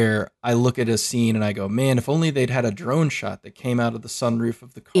where I look at a scene and I go, man, if only they'd had a drone shot that came out of the sunroof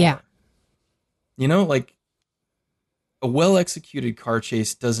of the Yeah. car. Like a well executed car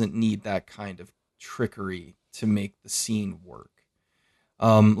chase doesn't need that kind of trickery to make the scene work.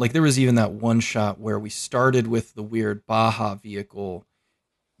 Like there was even that one shot where we started with the weird Baja vehicle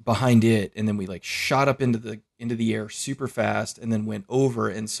behind it, and then we like shot up into the air super fast, and then went over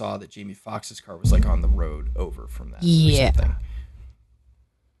and saw that Jamie Foxx's car was like on the road over from that or Yeah. something.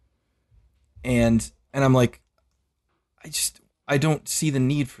 And I'm like, I don't see the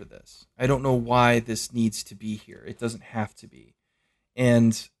need for this. I don't know why this needs to be here. It doesn't have to be.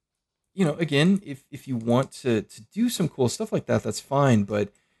 And again, if you want to do some cool stuff like that, that's fine.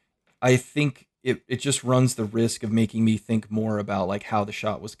 But I think it just runs the risk of making me think more about like how the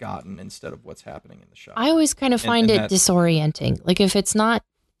shot was gotten instead of what's happening in the shot. I always kind of And find and it that disorienting. Like if it's not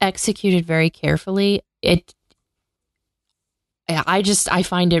executed very carefully, I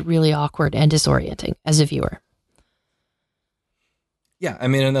find it really awkward and disorienting as a viewer. yeah, I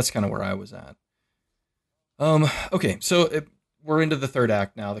mean, and that's kind of where I was at. Okay, so we're into the third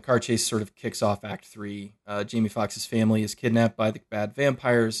act now. The car chase sort of kicks off Act 3. Jamie Foxx's family is kidnapped by the bad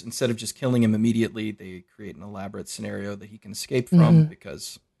vampires. Instead of just killing him immediately, they create an elaborate scenario that he can escape from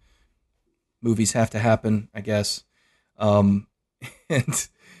because movies have to happen, I guess. Um, and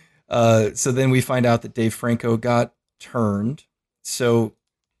so then we find out that Dave Franco got turned. So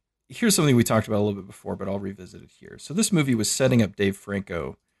here's something we talked about a little bit before, but I'll revisit it here. So this movie was setting up Dave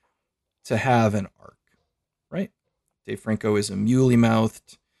Franco to have an arc, right? Dave Franco is a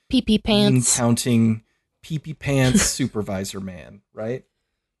muley-mouthed, Pee pee pants. counting, pee-pee pants supervisor man, right?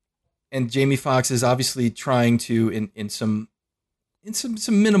 And Jamie Foxx is obviously trying to, in some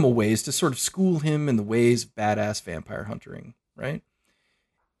minimal ways, to sort of school him in the ways of badass vampire hunting, right?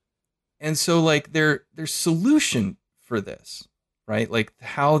 And so like their solution for this, right? Like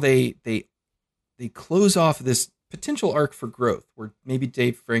how they close off this potential arc for growth where maybe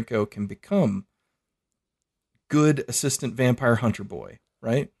Dave Franco can become good assistant vampire hunter boy,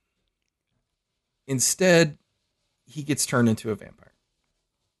 right? Instead, he gets turned into a vampire.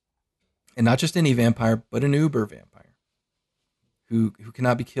 And not just any vampire, but an uber vampire who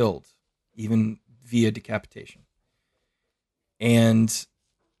cannot be killed even via decapitation. And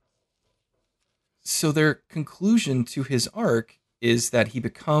so their conclusion to his arc is that he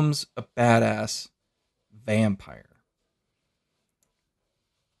becomes a badass vampire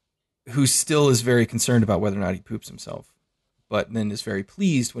who still is very concerned about whether or not he poops himself, but then is very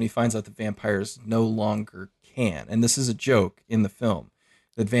pleased when he finds out that vampires no longer can. And this is a joke in the film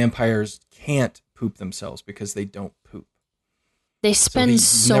that vampires can't poop themselves because they don't poop. They spend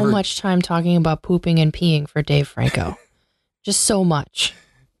so much time talking about pooping and peeing for Dave Franco. Just so much.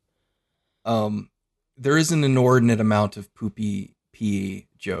 There is an inordinate amount of poopy pee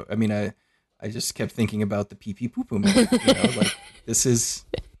joke. I mean, I just kept thinking about the pee pee poo poo man. You know, like this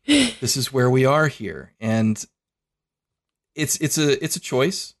is where we are here, and it's a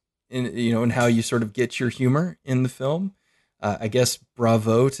choice in, you know, in how you sort of get your humor in the film. I guess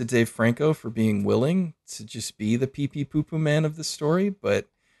bravo to Dave Franco for being willing to just be the pee pee poo poo man of the story, but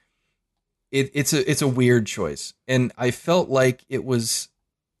it's a weird choice, and I felt like it was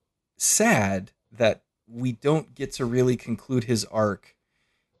sad that we don't get to really conclude his arc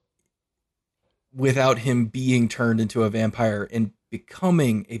without him being turned into a vampire and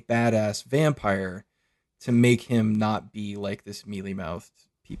becoming a badass vampire to make him not be like this mealy-mouthed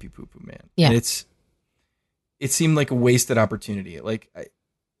pee pee poo poo man. Yeah. And it seemed like a wasted opportunity. Like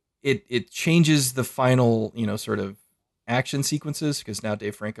it changes the final, you know, sort of action sequences, because now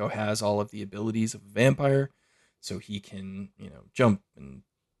Dave Franco has all of the abilities of a vampire, so he can, you know, jump and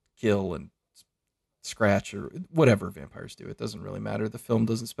kill and scratch or whatever vampires do. It doesn't really matter. The film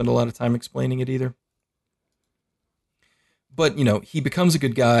doesn't spend a lot of time explaining it either. But, you know, he becomes a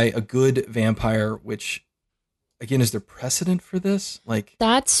good guy, a good vampire, which, again, is there precedent for this? Like,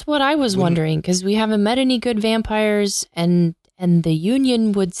 that's what I was wondering, because we haven't met any good vampires, and the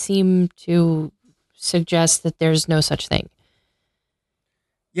Union would seem to suggest that there's no such thing.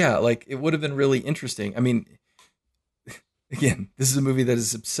 Yeah, like, it would have been really interesting. I mean, again, this is a movie that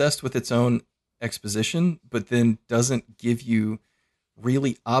is obsessed with its own exposition, but then doesn't give you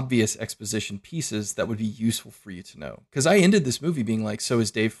really obvious exposition pieces that would be useful for you to know. Because I ended this movie being like, so is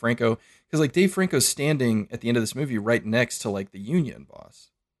Dave Franco? Because like Dave Franco's standing at the end of this movie right next to like the Union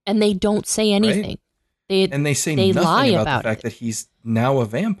boss, and they don't say anything. Right? They say nothing about the fact that he's now a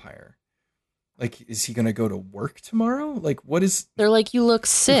vampire. Like, is he going to go to work tomorrow? Like, what is? They're like, you look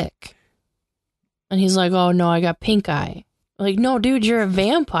sick, and he's like, oh no, I got pink eye. Like, no, dude, you're a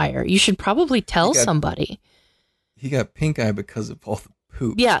vampire. You should probably tell somebody. He got pink eye because of all the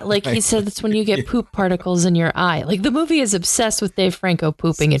poop. Yeah, like he said, that's when you get poop particles in your eye. Like, the movie is obsessed with Dave Franco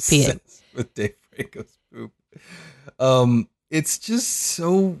pooping and peeing. With Dave Franco's poop. It's just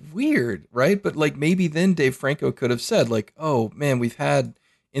so weird, right? But like maybe then Dave Franco could have said like, oh man, we've had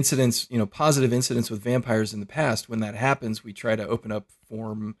incidents, you know, positive incidents with vampires in the past. When that happens, we try to open up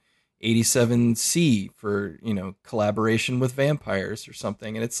Form 87C for, you know, collaboration with vampires or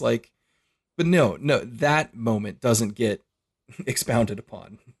something. And it's like, but no, that moment doesn't get expounded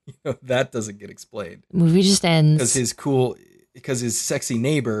upon. You know, that doesn't get explained. The movie just ends. Because his sexy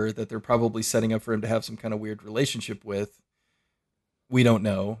neighbor that they're probably setting up for him to have some kind of weird relationship with, we don't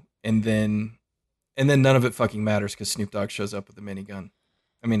know. And then none of it fucking matters because Snoop Dogg shows up with a minigun.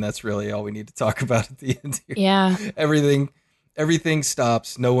 I mean, that's really all we need to talk about at the end here. Yeah. Everything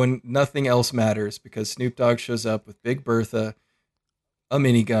stops. Nothing else matters because Snoop Dogg shows up with Big Bertha, a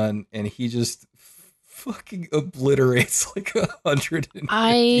minigun, and he just fucking obliterates like 150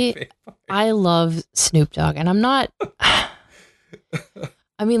 vampires. I love Snoop Dogg, and I'm not.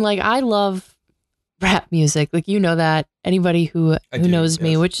 I mean, like, I love rap music. Like, you know that. Anybody who knows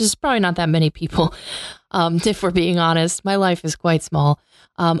me, which is probably not that many people, if we're being honest. My life is quite small.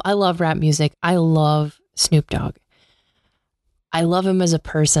 I love rap music. I love Snoop Dogg. I love him as a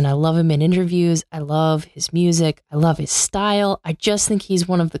person. I love him in interviews. I love his music. I love his style. I just think he's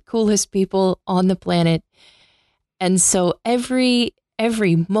one of the coolest people on the planet. And so every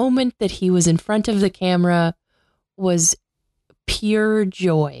moment that he was in front of the camera was pure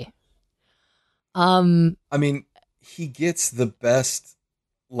joy. I mean, he gets the best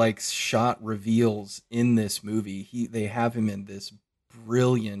like shot reveals in this movie. They have him in this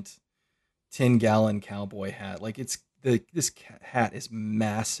brilliant 10-gallon cowboy hat. Like this hat is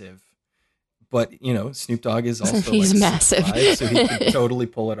massive, but you know, Snoop Dogg is also he's like massive, 6'5", so he can totally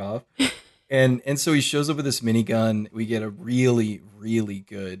pull it off. And so he shows up with this minigun. We get a really, really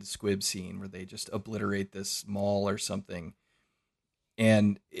good squib scene where they just obliterate this mall or something.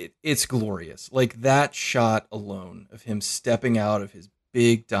 And it's glorious. Like that shot alone of him stepping out of his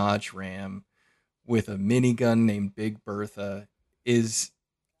big Dodge Ram with a minigun named Big Bertha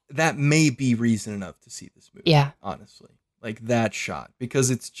that may be reason enough to see this movie. Yeah. Honestly. like that shot, because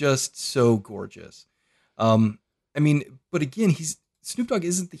it's just so gorgeous. I mean, but again, Snoop Dogg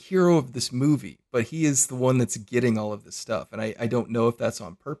isn't the hero of this movie, but he is the one that's getting all of this stuff. And I don't know if that's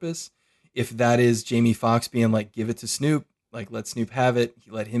on purpose, if that is Jamie Foxx being like, give it to Snoop, like let Snoop have it,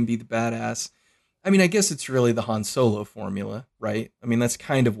 let him be the badass. I mean, I guess it's really the Han Solo formula, right? I mean, that's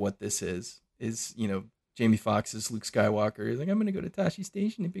kind of what this is, Jamie Foxx is Luke Skywalker. He's like, I'm going to go to Tashi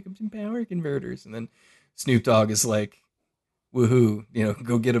Station and pick up some power converters. And then Snoop Dogg is like, woohoo,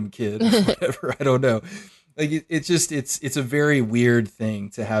 go get him, kid, whatever. I don't know. Like it's a very weird thing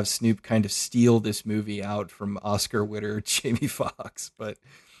to have Snoop kind of steal this movie out from Oscar winner Jamie Foxx, but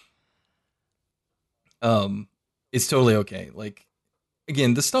it's totally okay. Like,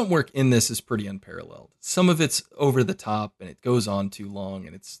 again, the stunt work in this is pretty unparalleled. Some of it's over the top and it goes on too long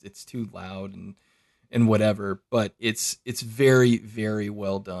and it's too loud and whatever, but it's very, very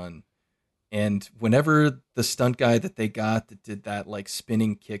well done. And whenever the stunt guy that they got that did that like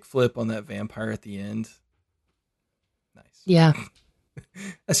spinning kickflip on that vampire at the end, nice. Yeah.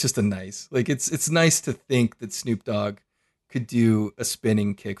 That's just it's nice to think that Snoop Dogg could do a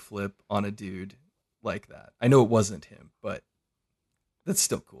spinning kickflip on a dude like that. I know it wasn't him, but that's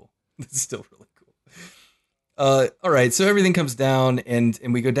still cool. That's still really cool. All right, so everything comes down and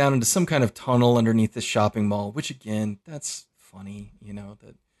we go down into some kind of tunnel underneath this shopping mall, which again, that's funny,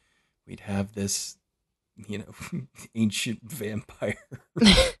 that we'd have this, ancient vampire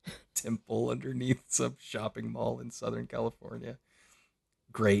temple underneath some shopping mall in Southern California.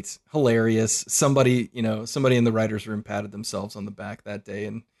 Great, hilarious. Somebody in the writer's room patted themselves on the back that day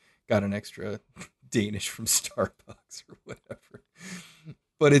and got an extra Danish from Starbucks or whatever.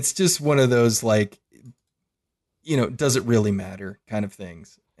 But it's just one of those like, does it really matter kind of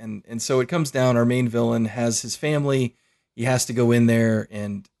things. And so it comes down, our main villain has his family. He has to go in there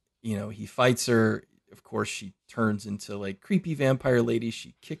and, he fights her. Of course, she turns into like creepy vampire lady.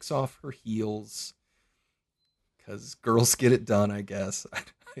 She kicks off her heels because girls get it done, I guess. I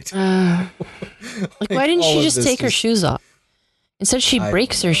don't know. Like, why didn't she just take her shoes off? Instead, she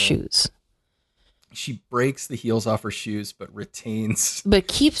breaks her shoes. She breaks the heels off her shoes, but retains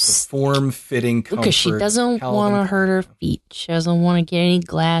keeps the form-fitting comfort. Because she doesn't want to hurt her feet. She doesn't want to get any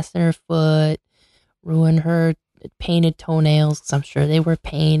glass in her foot, ruin her painted toenails, because I'm sure they were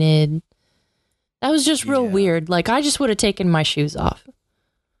painted. That was just real weird. Like, I just would have taken my shoes off.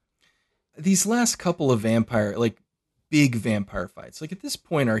 These last couple of big vampire fights, like at this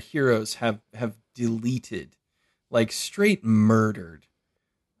point, our heroes have deleted, like straight murdered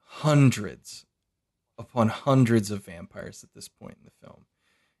hundreds upon hundreds of vampires at this point in the film.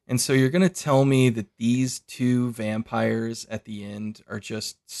 And so you're going to tell me that these two vampires at the end are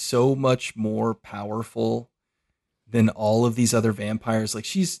just so much more powerful than all of these other vampires. Like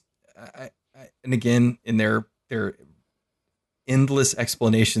and again, in their endless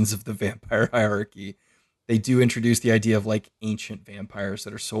explanations of the vampire hierarchy, they do introduce the idea of like ancient vampires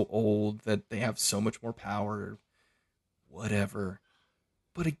that are so old that they have so much more power or whatever.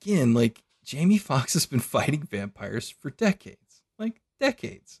 But again, like Jamie Foxx has been fighting vampires for decades. Like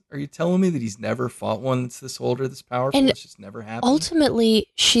decades. Are you telling me that he's never fought one that's this old or this powerful? And it's just never happened. Ultimately,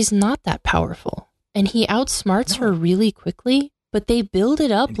 she's not that powerful. And he outsmarts her really quickly, but they build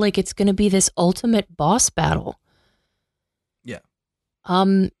it up like it's going to be this ultimate boss battle. Yeah.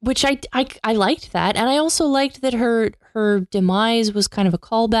 Which I liked that. And I also liked that her demise was kind of a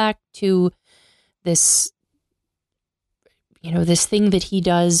callback to this, this thing that he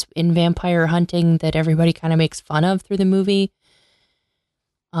does in vampire hunting that everybody kind of makes fun of through the movie.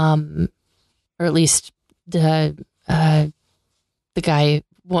 Or at least the guy,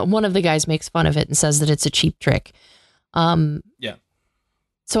 one of the guys makes fun of it and says that it's a cheap trick. Yeah.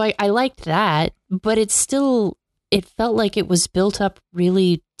 So I liked that, but it felt like it was built up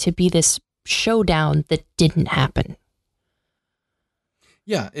really to be this showdown that didn't happen.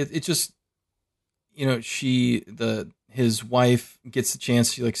 Yeah. It just, his wife gets the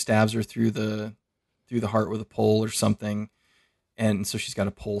chance, she like stabs her through the heart with a pole or something. And so she's got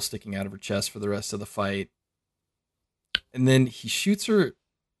a pole sticking out of her chest for the rest of the fight. And then he shoots her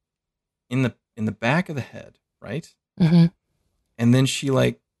in the back of the head, right? Mm-hmm. And then she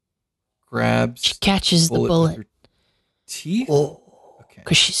like grabs, she catches the bullet with her teeth. Oh, okay,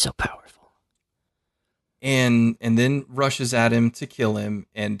 because she's so powerful. And then rushes at him to kill him,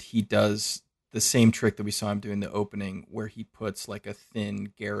 and he does the same trick that we saw him do in the opening, where he puts like a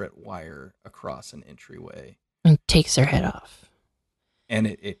thin garrote wire across an entryway and takes her head off. And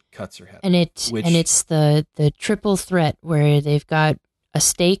it cuts her head and off. And it's the triple threat where they've got a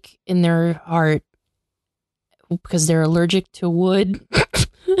stake in their heart because they're allergic to wood,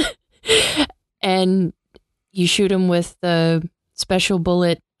 and You shoot him with the special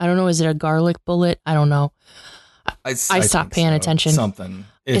bullet. I don't know. Is it a garlic bullet? I don't know. I stopped paying attention. Something.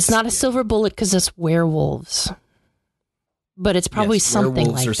 It's not a silver bullet because it's werewolves. But it's probably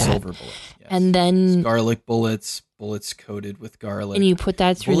something like that. Silver bullets. Yes. And then it's garlic bullets coated with garlic. And you put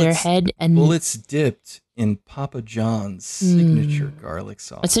that through their head, and bullets dipped in Papa John's signature garlic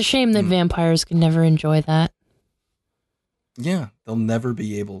sauce. It's a shame that vampires can never enjoy that. Yeah, they'll never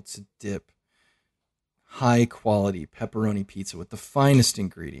be able to dip high quality pepperoni pizza with the finest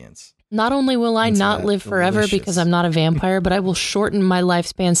ingredients. Not only will I not live forever because I'm not a vampire, but I will shorten my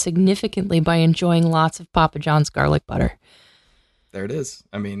lifespan significantly by enjoying lots of Papa John's garlic butter. There it is.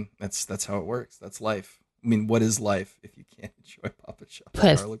 I mean, that's how it works. That's life. I mean, what is life if you can't enjoy Papa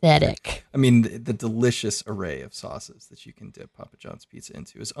John's garlic butter? Pathetic. I mean, the delicious array of sauces that you can dip Papa John's pizza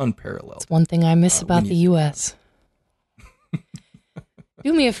into is unparalleled. It's one thing I miss about the U.S.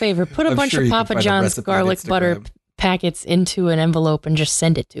 Do me a favor. Put a bunch of Papa John's garlic butter packets into an envelope and just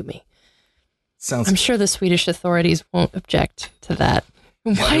send it to me. I'm sure the Swedish authorities won't object to that.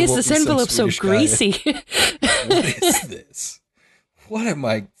 Why is this envelope so greasy? What is this? What am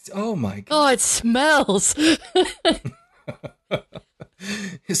I? Oh my God. Oh, it smells.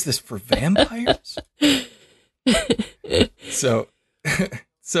 Is this for vampires? So,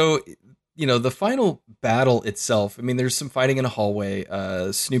 the final battle itself, I mean, there's some fighting in a hallway.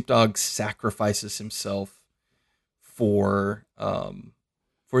 Snoop Dogg sacrifices himself for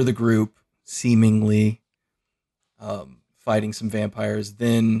the group, seemingly fighting some vampires.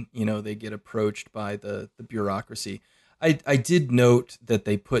 Then, they get approached by the bureaucracy. I did note that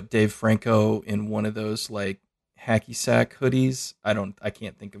they put Dave Franco in one of those like hacky sack hoodies. I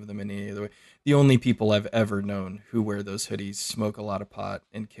can't think of them in any other way. The only people I've ever known who wear those hoodies smoke a lot of pot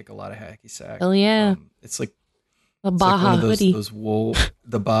and kick a lot of hacky sack. Oh yeah. It's like the Baja hoodie. Those wool,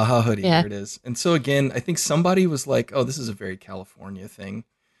 the Baja hoodie. Yeah. There it is. And so again, I think somebody was like, "Oh, this is a very California thing,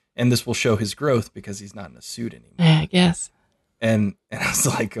 and this will show his growth because he's not in a suit anymore." I guess. And I was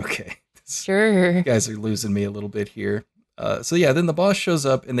like, "Okay, sure, you guys are losing me a little bit here." So yeah, then the boss shows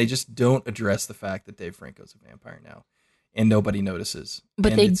up, and they just don't address the fact that Dave Franco's a vampire now, and nobody notices.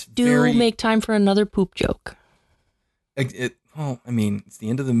 But and they do make time for another poop joke. Well, I mean, it's the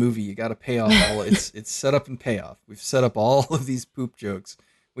end of the movie. You got to pay off all. It's set up and payoff. We've set up all of these poop jokes.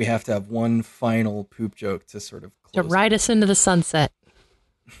 We have to have one final poop joke to sort of close to ride us into the sunset.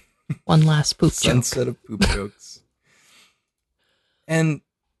 One last poop joke. Sunset of poop jokes. And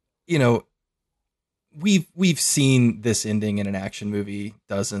we've seen this ending in an action movie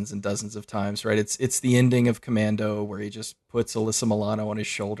dozens and dozens of times, right? It's the ending of Commando where he just puts Alyssa Milano on his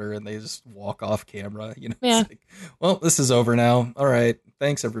shoulder and they just walk off camera. Yeah. It's like, well, this is over now. All right,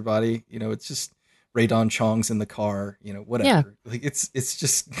 thanks everybody. It's just Ray Don Chong's in the car. Whatever. Yeah. Like it's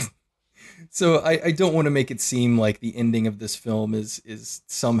just. So I don't want to make it seem like the ending of this film is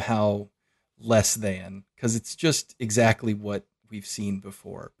somehow less than, because it's just exactly what we've seen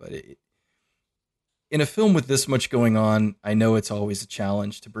before, but in a film with this much going on, I know it's always a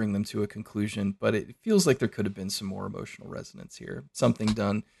challenge to bring them to a conclusion, but it feels like there could have been some more emotional resonance here. Something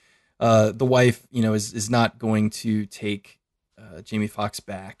done. The wife, is not going to take Jamie Foxx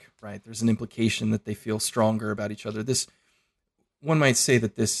back, right? There's an implication that they feel stronger about each other. One might say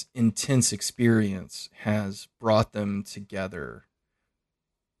that this intense experience has brought them together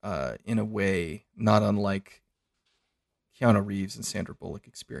in a way not unlike Keanu Reeves and Sandra Bullock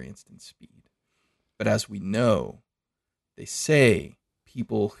experienced in Speed. But as we know, they say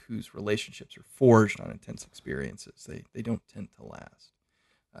people whose relationships are forged on intense experiences, they don't tend to last.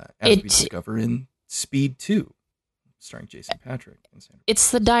 As we discover in Speed 2, starring Jason Patric and Sandra Bullock.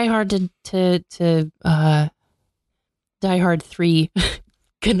 It's the Die Hard to Die Hard 3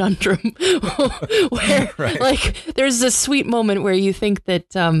 conundrum where like there's this sweet moment where you think that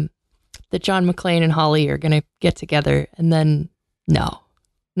that John McClane and Holly are going to get together, and then no,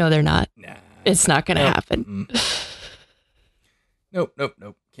 they're not. Nah. It's not going to happen. Nope.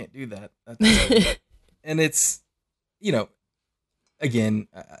 Can't do that. And it's, again,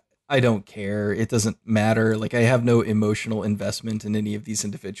 I don't care. It doesn't matter. Like, I have no emotional investment in any of these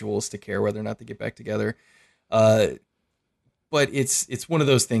individuals to care whether or not they get back together. But it's one of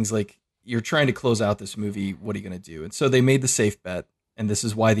those things, like, you're trying to close out this movie. What are you going to do? And so they made the safe bet. And this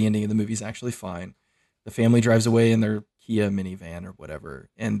is why the ending of the movie is actually fine. The family drives away in their Kia minivan or whatever,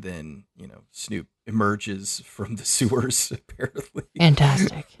 and then Snoop emerges from the sewers apparently.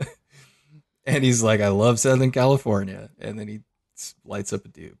 Fantastic. And he's like, "I love Southern California," and then he lights up a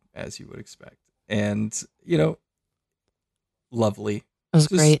dude, as you would expect, and lovely. It was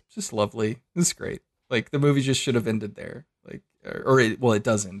great. Just lovely. It's great. Like, the movie just should have ended there. Like, it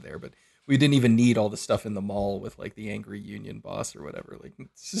does end there, but we didn't even need all the stuff in the mall with like the angry union boss or whatever. Like,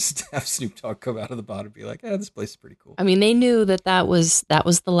 just have Snoop Dogg come out of the bottom and be like, this place is pretty cool. I mean, they knew that was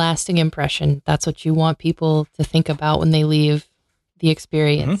the lasting impression. That's what you want people to think about when they leave the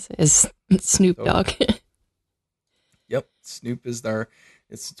experience is Snoop Dogg. Yep, Snoop is there.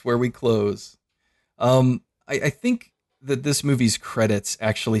 It's where we close. I think that this movie's credits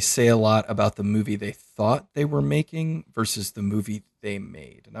actually say a lot about the movie they thought they were making versus the movie they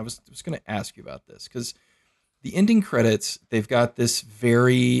made. And I was going to ask you about this because the ending credits, they've got this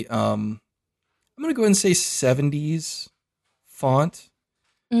very, I'm going to go ahead and say 70s font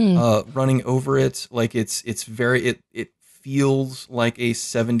running over it. Like it feels like a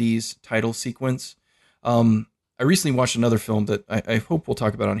 70s title sequence. I recently watched another film that I hope we'll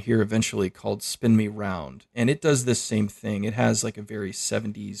talk about on here eventually called Spin Me Round. And it does this same thing. It has like a very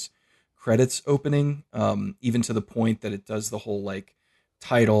 70s credits opening, even to the point that it does the whole like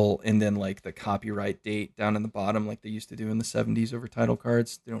title and then like the copyright date down in the bottom like they used to do in the 70s over title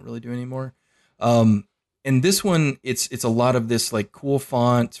cards. They don't really do anymore. And this one, it's a lot of this like cool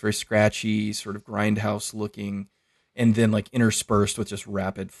font. It's very scratchy, sort of grindhouse looking, and then like interspersed with just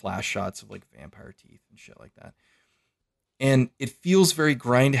rapid flash shots of like vampire teeth and shit like that. And it feels very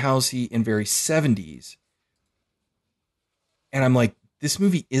grindhousey and very 70s. And I'm like, this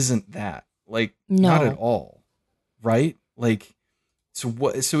movie isn't that. Like, not at all. Right? Like, it's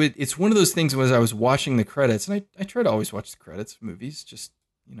one of those things as I was watching the credits, and I try to always watch the credits of movies, just,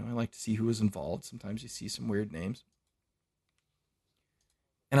 I like to see who was involved. Sometimes you see some weird names.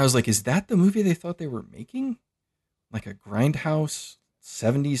 And I was like, is that the movie they thought they were making? Like a grindhouse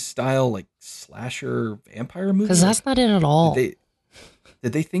 70s style like slasher vampire movie? Because that's not it at all. Did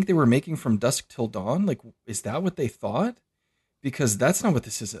they think they were making From Dusk Till Dawn? Like, is that what they thought? Because that's not what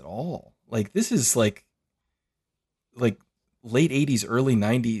this is at all. Like, this is like late 80s, early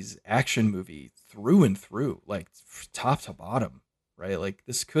 90s action movie through and through, like top to bottom, right? Like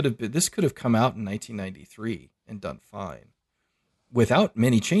this could have come out in 1993 and done fine without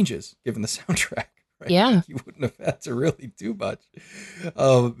many changes given the soundtrack. Right? Yeah. You wouldn't have had to really do much.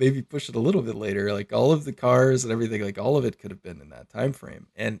 Maybe push it a little bit later. Like all of the cars and everything, like all of it could have been in that time frame.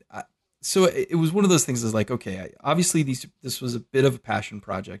 And so it was one of those things is like, okay, obviously this was a bit of a passion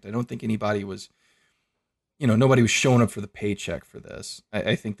project. I don't think anybody was, nobody was showing up for the paycheck for this.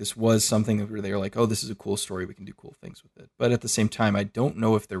 I think this was something where they were like, oh, this is a cool story. We can do cool things with it. But at the same time, I don't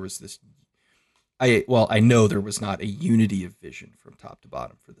know if there was this, I know there was not a unity of vision from top to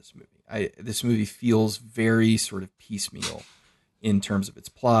bottom for this movie. This movie feels very sort of piecemeal in terms of its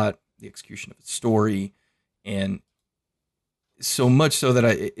plot, the execution of its story, and so much so that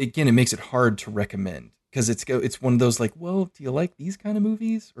it makes it hard to recommend because it's one of those like, well, do you like these kind of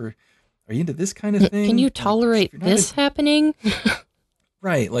movies or are you into this kind of thing? Can you tolerate this happening?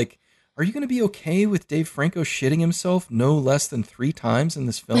 Right, like, are you going to be okay with Dave Franco shitting himself no less than 3 times in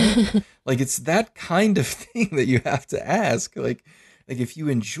this film? Like, it's that kind of thing that you have to ask. Like if you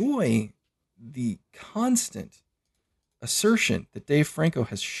enjoy the constant assertion that Dave Franco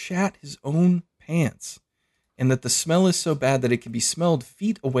has shat his own pants and that the smell is so bad that it can be smelled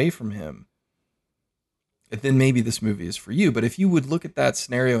feet away from him, then maybe this movie is for you. But if you would look at that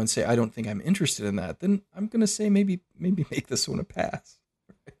scenario and say, I don't think I'm interested in that, then I'm going to say maybe make this one a pass.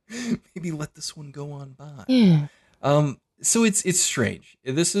 Maybe let this one go on by. Yeah. So it's strange.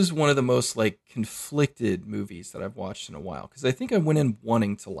 This is one of the most like conflicted movies that I've watched in a while because I think I went in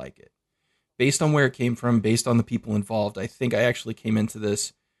wanting to like it. Based on where it came from, based on the people involved, I think I actually came into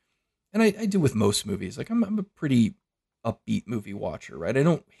this, and I do with most movies. Like I'm a pretty upbeat movie watcher, right? I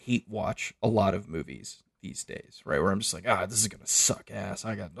don't hate watch a lot of movies these days, right? Where I'm just like, this is gonna suck ass.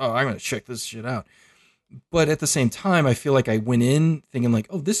 I'm gonna check this shit out. But at the same time, I feel like I went in thinking like,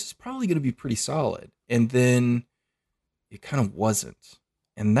 this is probably gonna be pretty solid, and then it kind of wasn't,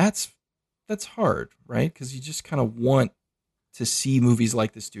 and that's hard, right? Because you just kind of want to see movies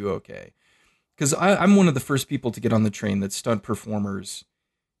like this do okay. Because I'm one of the first people to get on the train that stunt performers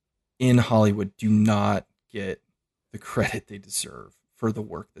in Hollywood do not get the credit they deserve for the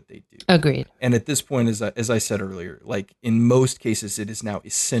work that they do. Agreed. And at this point, as I said earlier, like in most cases, it is now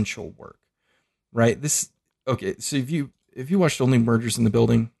essential work, right? Okay. So if you watched Only Murders in the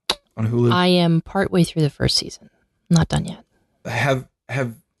Building on Hulu, I am partway through the first season, not done yet. Have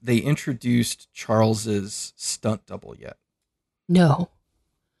they introduced Charles's stunt double yet? No.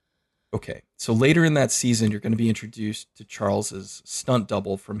 Okay, so later in that season, you're going to be introduced to Charles's stunt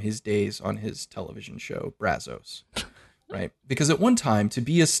double from his days on his television show, Brazos, right? Because at one time, to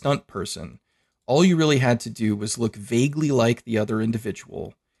be a stunt person, all you really had to do was look vaguely like the other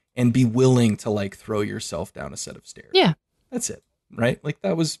individual and be willing to like throw yourself down a set of stairs. Yeah. That's it, right? Like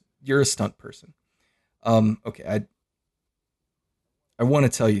that was you're a stunt person. Okay, I want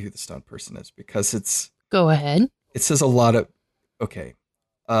to tell you who the stunt person is because Go ahead. it says a lot of. Okay,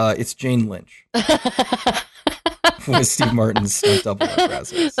 it's Jane Lynch with Steve Martin's stunt double on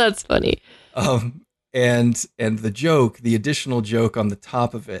Brazos. That's funny. And the additional joke on the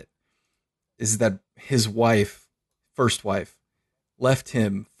top of it is that his first wife, left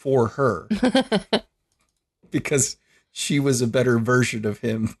him for her because she was a better version of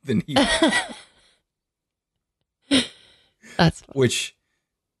him than he was. That's funny. Which,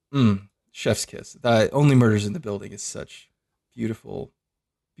 chef's kiss. Only Murders in the Building is such beautiful,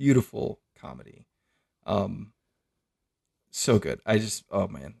 beautiful comedy. So good. Oh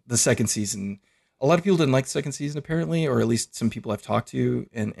man, the second season. A lot of people didn't like the second season apparently, or at least some people I've talked to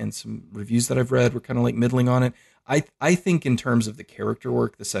and some reviews that I've read were kind of like middling on it. I think in terms of the character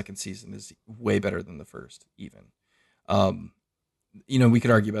work, the second season is way better than the first, even. We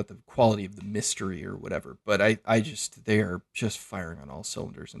could argue about the quality of the mystery or whatever, but they are just firing on all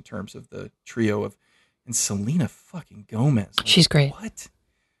cylinders in terms of the trio and Selena fucking Gomez. Like, she's great. What?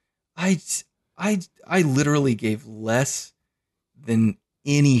 I literally gave less than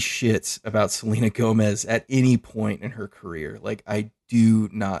any shits about Selena Gomez at any point in her career. Like, I do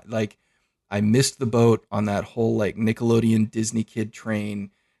not like. I missed the boat on that whole like Nickelodeon Disney kid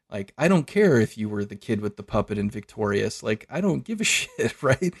train. Like, I don't care if you were the kid with the puppet in Victorious. Like, I don't give a shit,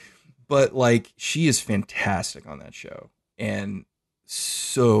 right? But like, she is fantastic on that show and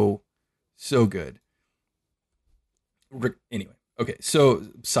so good. Anyway, okay. So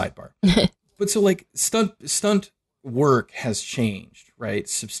sidebar, but so like stunt work has changed, right?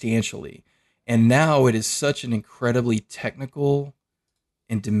 Substantially. And now it is such an incredibly technical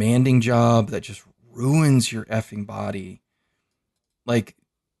and demanding job that just ruins your effing body. Like,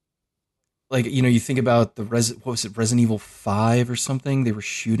 you think about what was it, Resident Evil 5 or something? They were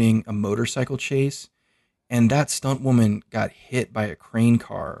shooting a motorcycle chase and that stunt woman got hit by a crane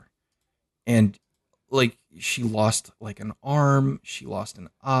car and like she lost like an arm, she lost an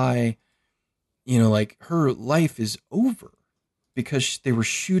eye. Like her life is over because they were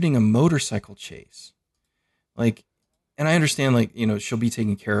shooting a motorcycle chase. Like, and I understand, like, she'll be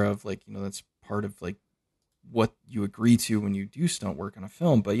taken care of. Like, that's part of like what you agree to when you do stunt work on a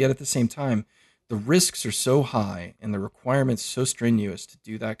film. But yet at the same time, the risks are so high and the requirements so strenuous to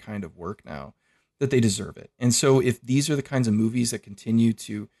do that kind of work now that they deserve it. And so if these are the kinds of movies that continue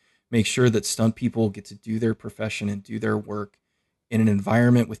to make sure that stunt people get to do their profession and do their work in an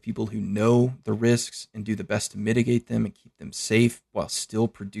environment with people who know the risks and do the best to mitigate them and keep them safe while still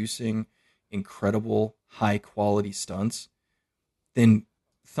producing incredible high quality stunts, then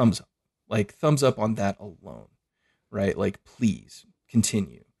thumbs up. Like, thumbs up on that alone, right? Like, please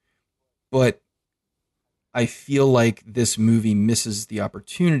continue. But I feel like this movie misses the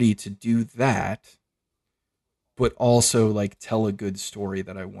opportunity to do that, but also like tell a good story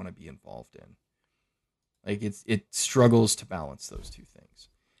that I want to be involved in. Like, it struggles to balance those two things,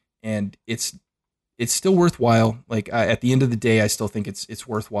 and it's still worthwhile. Like, at the end of the day, I still think it's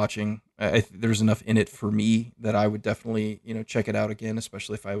worth watching. There's enough in it for me that I would definitely check it out again,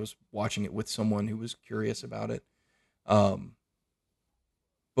 especially if I was watching it with someone who was curious about it.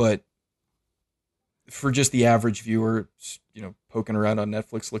 But for just the average viewer, poking around on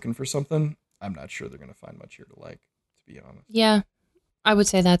Netflix looking for something, I'm not sure they're going to find much here to like, to be honest. Yeah, I would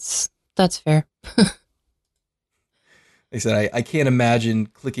say that's fair. Like I said, I can't imagine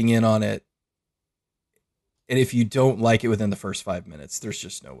clicking in on it, and if you don't like it within the first 5 minutes, there's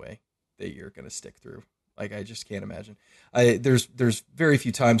just no way that you're going to stick through. Like, I just can't imagine. There's very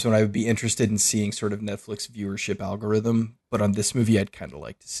few times when I would be interested in seeing sort of Netflix viewership algorithm, but on this movie, I'd kind of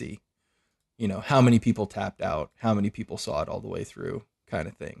like to see, how many people tapped out, how many people saw it all the way through, kind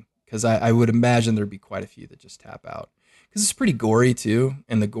of thing. Because I would imagine there'd be quite a few that just tap out. Because it's pretty gory too,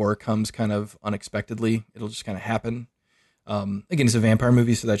 and the gore comes kind of unexpectedly. It'll just kind of happen. Again, it's a vampire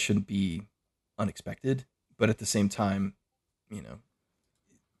movie, so that shouldn't be unexpected. But at the same time,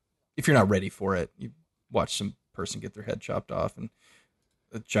 if you're not ready for it, you watch some person get their head chopped off and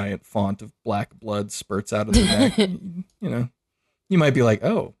a giant font of black blood spurts out of their neck. You might be like,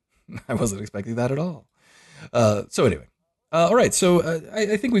 oh, I wasn't expecting that at all. So anyway, all right. So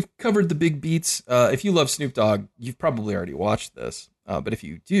I think we've covered the big beats. If you love Snoop Dogg, you've probably already watched this. But if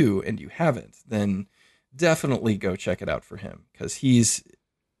you do and you haven't, then definitely go check it out for him, because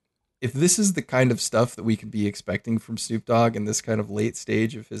if this is the kind of stuff that we can be expecting from Snoop Dogg in this kind of late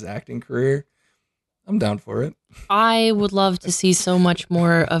stage of his acting career, I'm down for it. I would love to see so much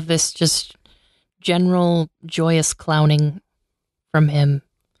more of this just general joyous clowning from him.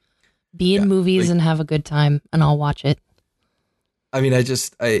 Be in movies and have a good time, and I'll watch it. I mean, it's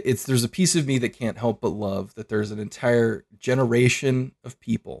there's a piece of me that can't help but love that there's an entire generation of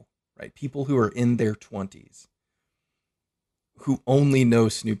people, right? People who are in their 20s who only know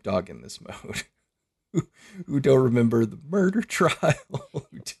Snoop Dogg in this mode, who, who don't remember the murder trial,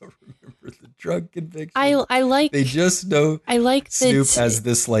 who don't remember the drug I convictions. I They like just know I like Snoop that, as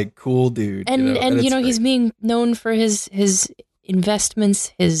this like cool dude, you know, and and it's he's great. being known for his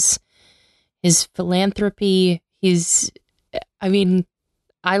investments, his philanthropy. His I mean,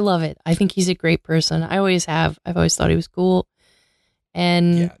 I love it. I think he's a great person. I always have. I've always thought he was cool.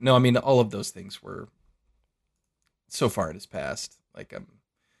 And Yeah, no, I mean, all of those things were so far in his past. Like I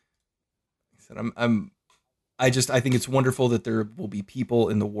said, I think it's wonderful that there will be people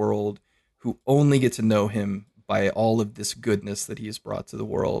in the world who only get to know him by all of this goodness that he has brought to the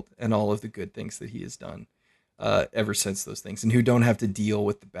world and all of the good things that he has done ever since those things, and who don't have to deal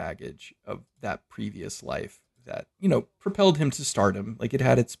with the baggage of that previous life that propelled him to stardom. Like it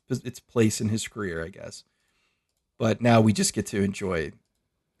had its place in his career, I guess. But now we just get to enjoy,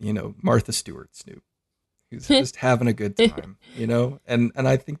 Martha Stewart Snoop, who's just having a good time, and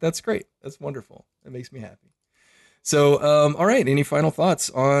I think that's great. That's wonderful. It makes me happy. So, all right. Any final thoughts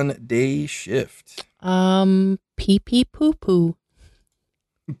on Day Shift? pee pee poo poo.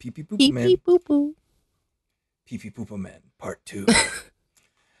 Pee Pee Poopa Pee pee Man. poo poo. Pee Pee Poopa Man Part 2.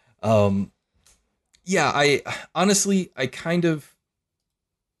 um, yeah, I honestly, I guess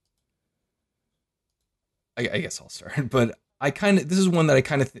I'll start, but this is one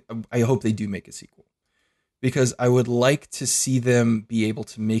that I hope they do make a sequel because I would like to see them be able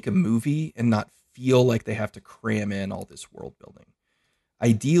to make a movie and not feel like they have to cram in all this world building.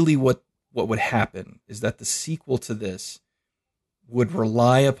 Ideally, what would happen is that the sequel to this would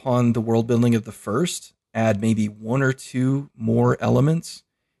rely upon the world building of the first, add maybe one or two more elements,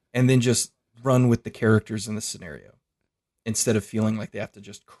 and then just run with the characters in the scenario instead of feeling like they have to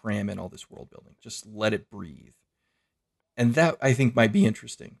just cram in all this world building. Just let it breathe. And that I think might be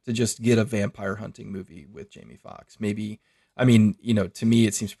interesting to just get a vampire hunting movie with Jamie Foxx. Maybe, I mean, to me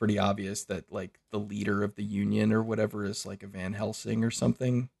it seems pretty obvious that like the leader of the union or whatever is like a Van Helsing or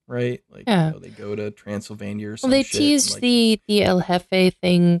something, right? Like, Yeah. they go to Transylvania or Well, some they shit and teased like the El Jefe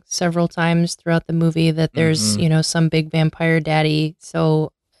thing several times throughout the movie that there's, mhm. some big vampire daddy.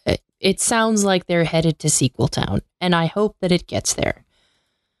 So it sounds like they're headed to Sequel Town, and I hope that it gets there.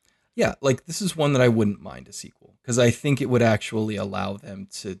 Yeah, like this is one that I wouldn't mind a sequel because I think it would actually allow them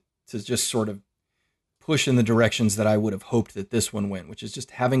to just sort of push in the directions that I would have hoped that this one went, which is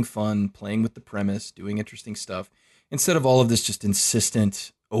just having fun, playing with the premise, doing interesting stuff, instead of all of this just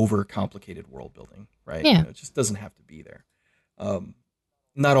insistent, over complicated world building, right? Yeah, It just doesn't have to be there. Um,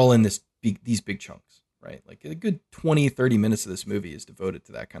 Not all in these big chunks, right? Like a good 20, 30 minutes of this movie is devoted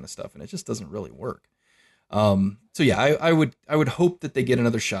to that kind of stuff, and it just doesn't really work. So yeah, I would hope that they get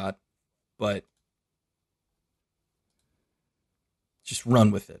another shot, but just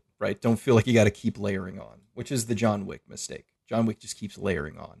run with it, right? Don't feel like you got to keep layering on, which is the John Wick mistake. John Wick just keeps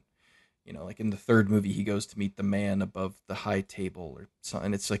layering on. Like in the third movie, he goes to meet the man above the high table or something.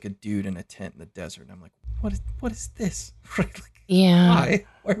 And it's like a dude in a tent in the desert. And I'm like, what is this? Right? Like, yeah.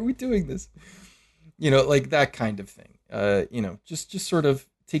 why are we doing this? Like that kind of thing. Just sort of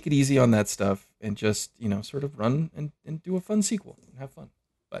take it easy on that stuff and just, sort of run and do a fun sequel and have fun.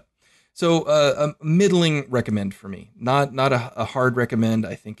 But so a middling recommend for me, not a hard recommend.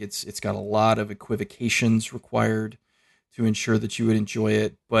 I think it's got a lot of equivocations required to ensure that you would enjoy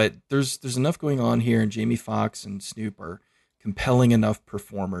it. But there's enough going on here, and Jamie Foxx and Snoop are compelling enough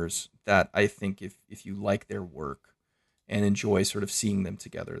performers that I think if you like their work and enjoy sort of seeing them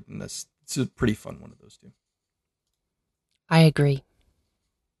together, then it's a pretty fun one of those two. I agree.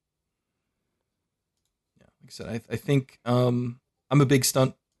 Yeah, like I said, I think I'm a big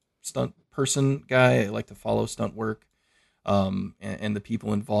stunt person guy. I like to follow stunt work, and the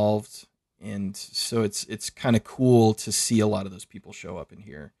people involved, and so it's kind of cool to see a lot of those people show up in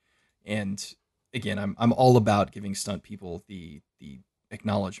here. And again, I'm all about giving stunt people the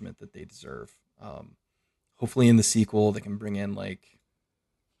acknowledgement that they deserve. Hopefully, in the sequel, they can bring in like,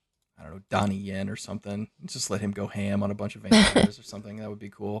 I don't know, Donnie Yen or something. Just let him go ham on a bunch of vampires or something. That would be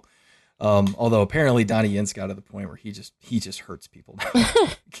cool. Although apparently Donnie Yen's got to the point where he just hurts people now.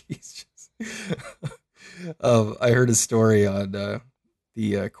 He's just. I heard a story on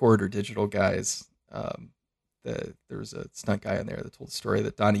the Corridor Digital guys. There was a stunt guy in there that told the story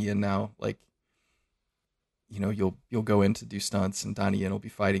that Donnie Yen now, like, you'll go in to do stunts and Donnie Yen will be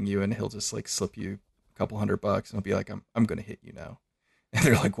fighting you and he'll just like slip you a couple $100 and he'll be like, I'm gonna hit you now. And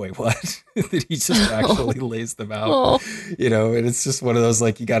they're like, wait, what? That he just actually lays them out, Oh, and it's just one of those,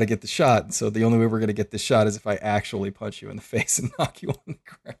 like, you got to get the shot. And so the only way we're going to get this shot is if I actually punch you in the face and knock you on the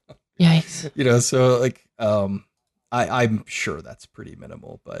ground. yikes. So like, I'm sure that's pretty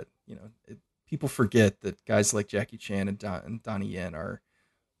minimal, but people forget that guys like Jackie Chan and Donnie Yen are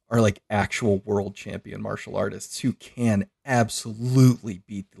like actual world champion martial artists who can absolutely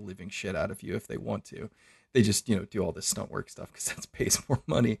beat the living shit out of you if they want to. They just, do all this stunt work stuff because that pays more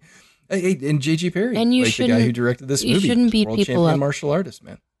money. And J.G. Perry, And you like the guy who directed this movie, shouldn't beat world people champion up. martial artist,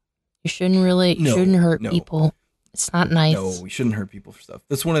 man. You shouldn't hurt people. It's not nice. No, we shouldn't hurt people for stuff.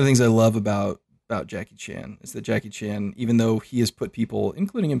 That's one of the things I love about Jackie Chan is that Jackie Chan, even though he has put people,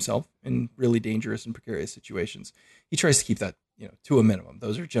 including himself, in really dangerous and precarious situations, he tries to keep that, to a minimum.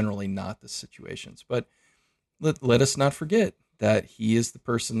 Those are generally not the situations. But let us not forget that he is the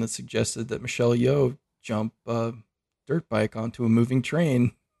person that suggested that Michelle Yeoh jump a dirt bike onto a moving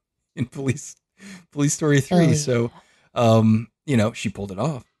train in Police Story 3. yeah. So, she pulled it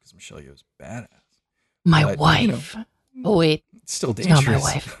off because Michelle Yeoh is badass. My But, wife. Oh, wait. It's still It's not dangerous.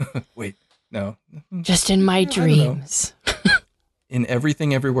 my wife. Wait, no. Just in my I don't know. dreams. In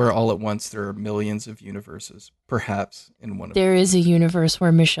Everything Everywhere All at Once, there are millions of universes. Perhaps in one of There is a universe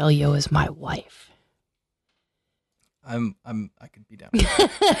where Michelle Yeoh is my wife. I could be down.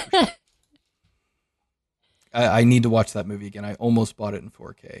 I need to watch that movie again. I almost bought it in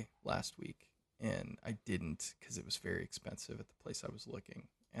 4K last week, and I didn't because it was very expensive at the place I was looking.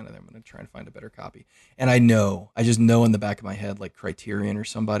 And I'm going to try and find a better copy. And I just know in the back of my head, like Criterion or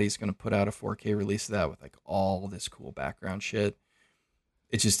somebody's going to put out a 4K release of that with like all this cool background shit.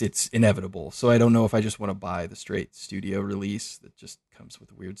 It's inevitable. So I don't know if I just want to buy the straight studio release that just comes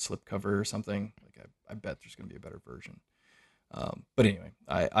with a weird slipcover or something. Like I bet there's going to be a better version. But anyway,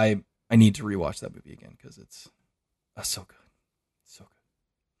 I need to rewatch that movie again because it's so good. So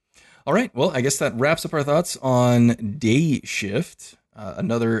good. All right. Well, I guess that wraps up our thoughts on Day Shift.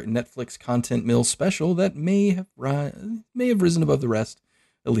 Another Netflix content mill special that may have risen above the rest,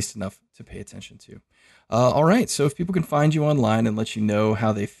 at least enough to pay attention to. All right, so if people can find you online and let you know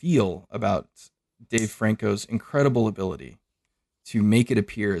how they feel about Dave Franco's incredible ability to make it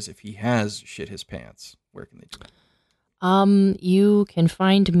appear as if he has shit his pants, where can they do it? You can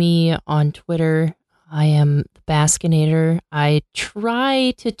find me on Twitter. I am the Baskinator. I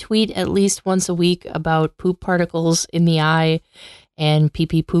try to tweet at least once a week about poop particles in the eye and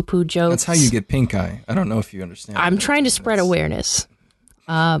pee-pee poo-poo jokes. That's how you get pink eye. I don't know if you understand. I'm trying to spread awareness.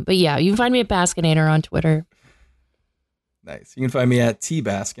 But yeah, you can find me at Baskinator on Twitter. Nice. You can find me at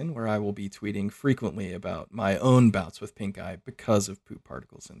 @TBaskin, where I will be tweeting frequently about my own bouts with pink eye because of poop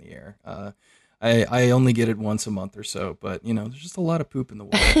particles in the air. I only get it once a month or so, but there's just a lot of poop in the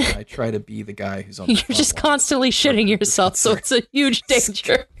world. And I try to be the guy who's on the You're front just line. constantly shitting yourself, so it's a huge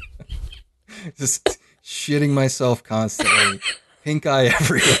danger. Just shitting myself constantly. Pink eye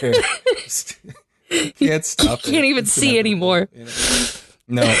everywhere. Just can't stop. You can't even see anymore.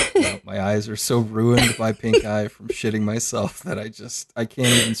 No, my eyes are so ruined by pink eye from shitting myself that I can't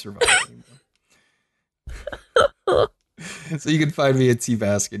even survive anymore. So you can find me at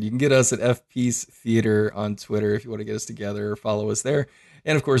TBaskin. You can get us at FPeace Theater on Twitter if you want to get us together or follow us there.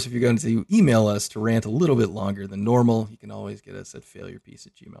 And of course, if you're going to email us to rant a little bit longer than normal, you can always get us at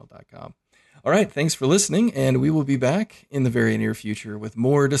failurepiece@gmail.com. All right, thanks for listening, and we will be back in the very near future with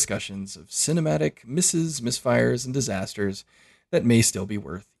more discussions of cinematic misses, misfires, and disasters that may still be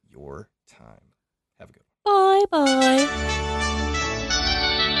worth your time. Have a good one. Bye-bye.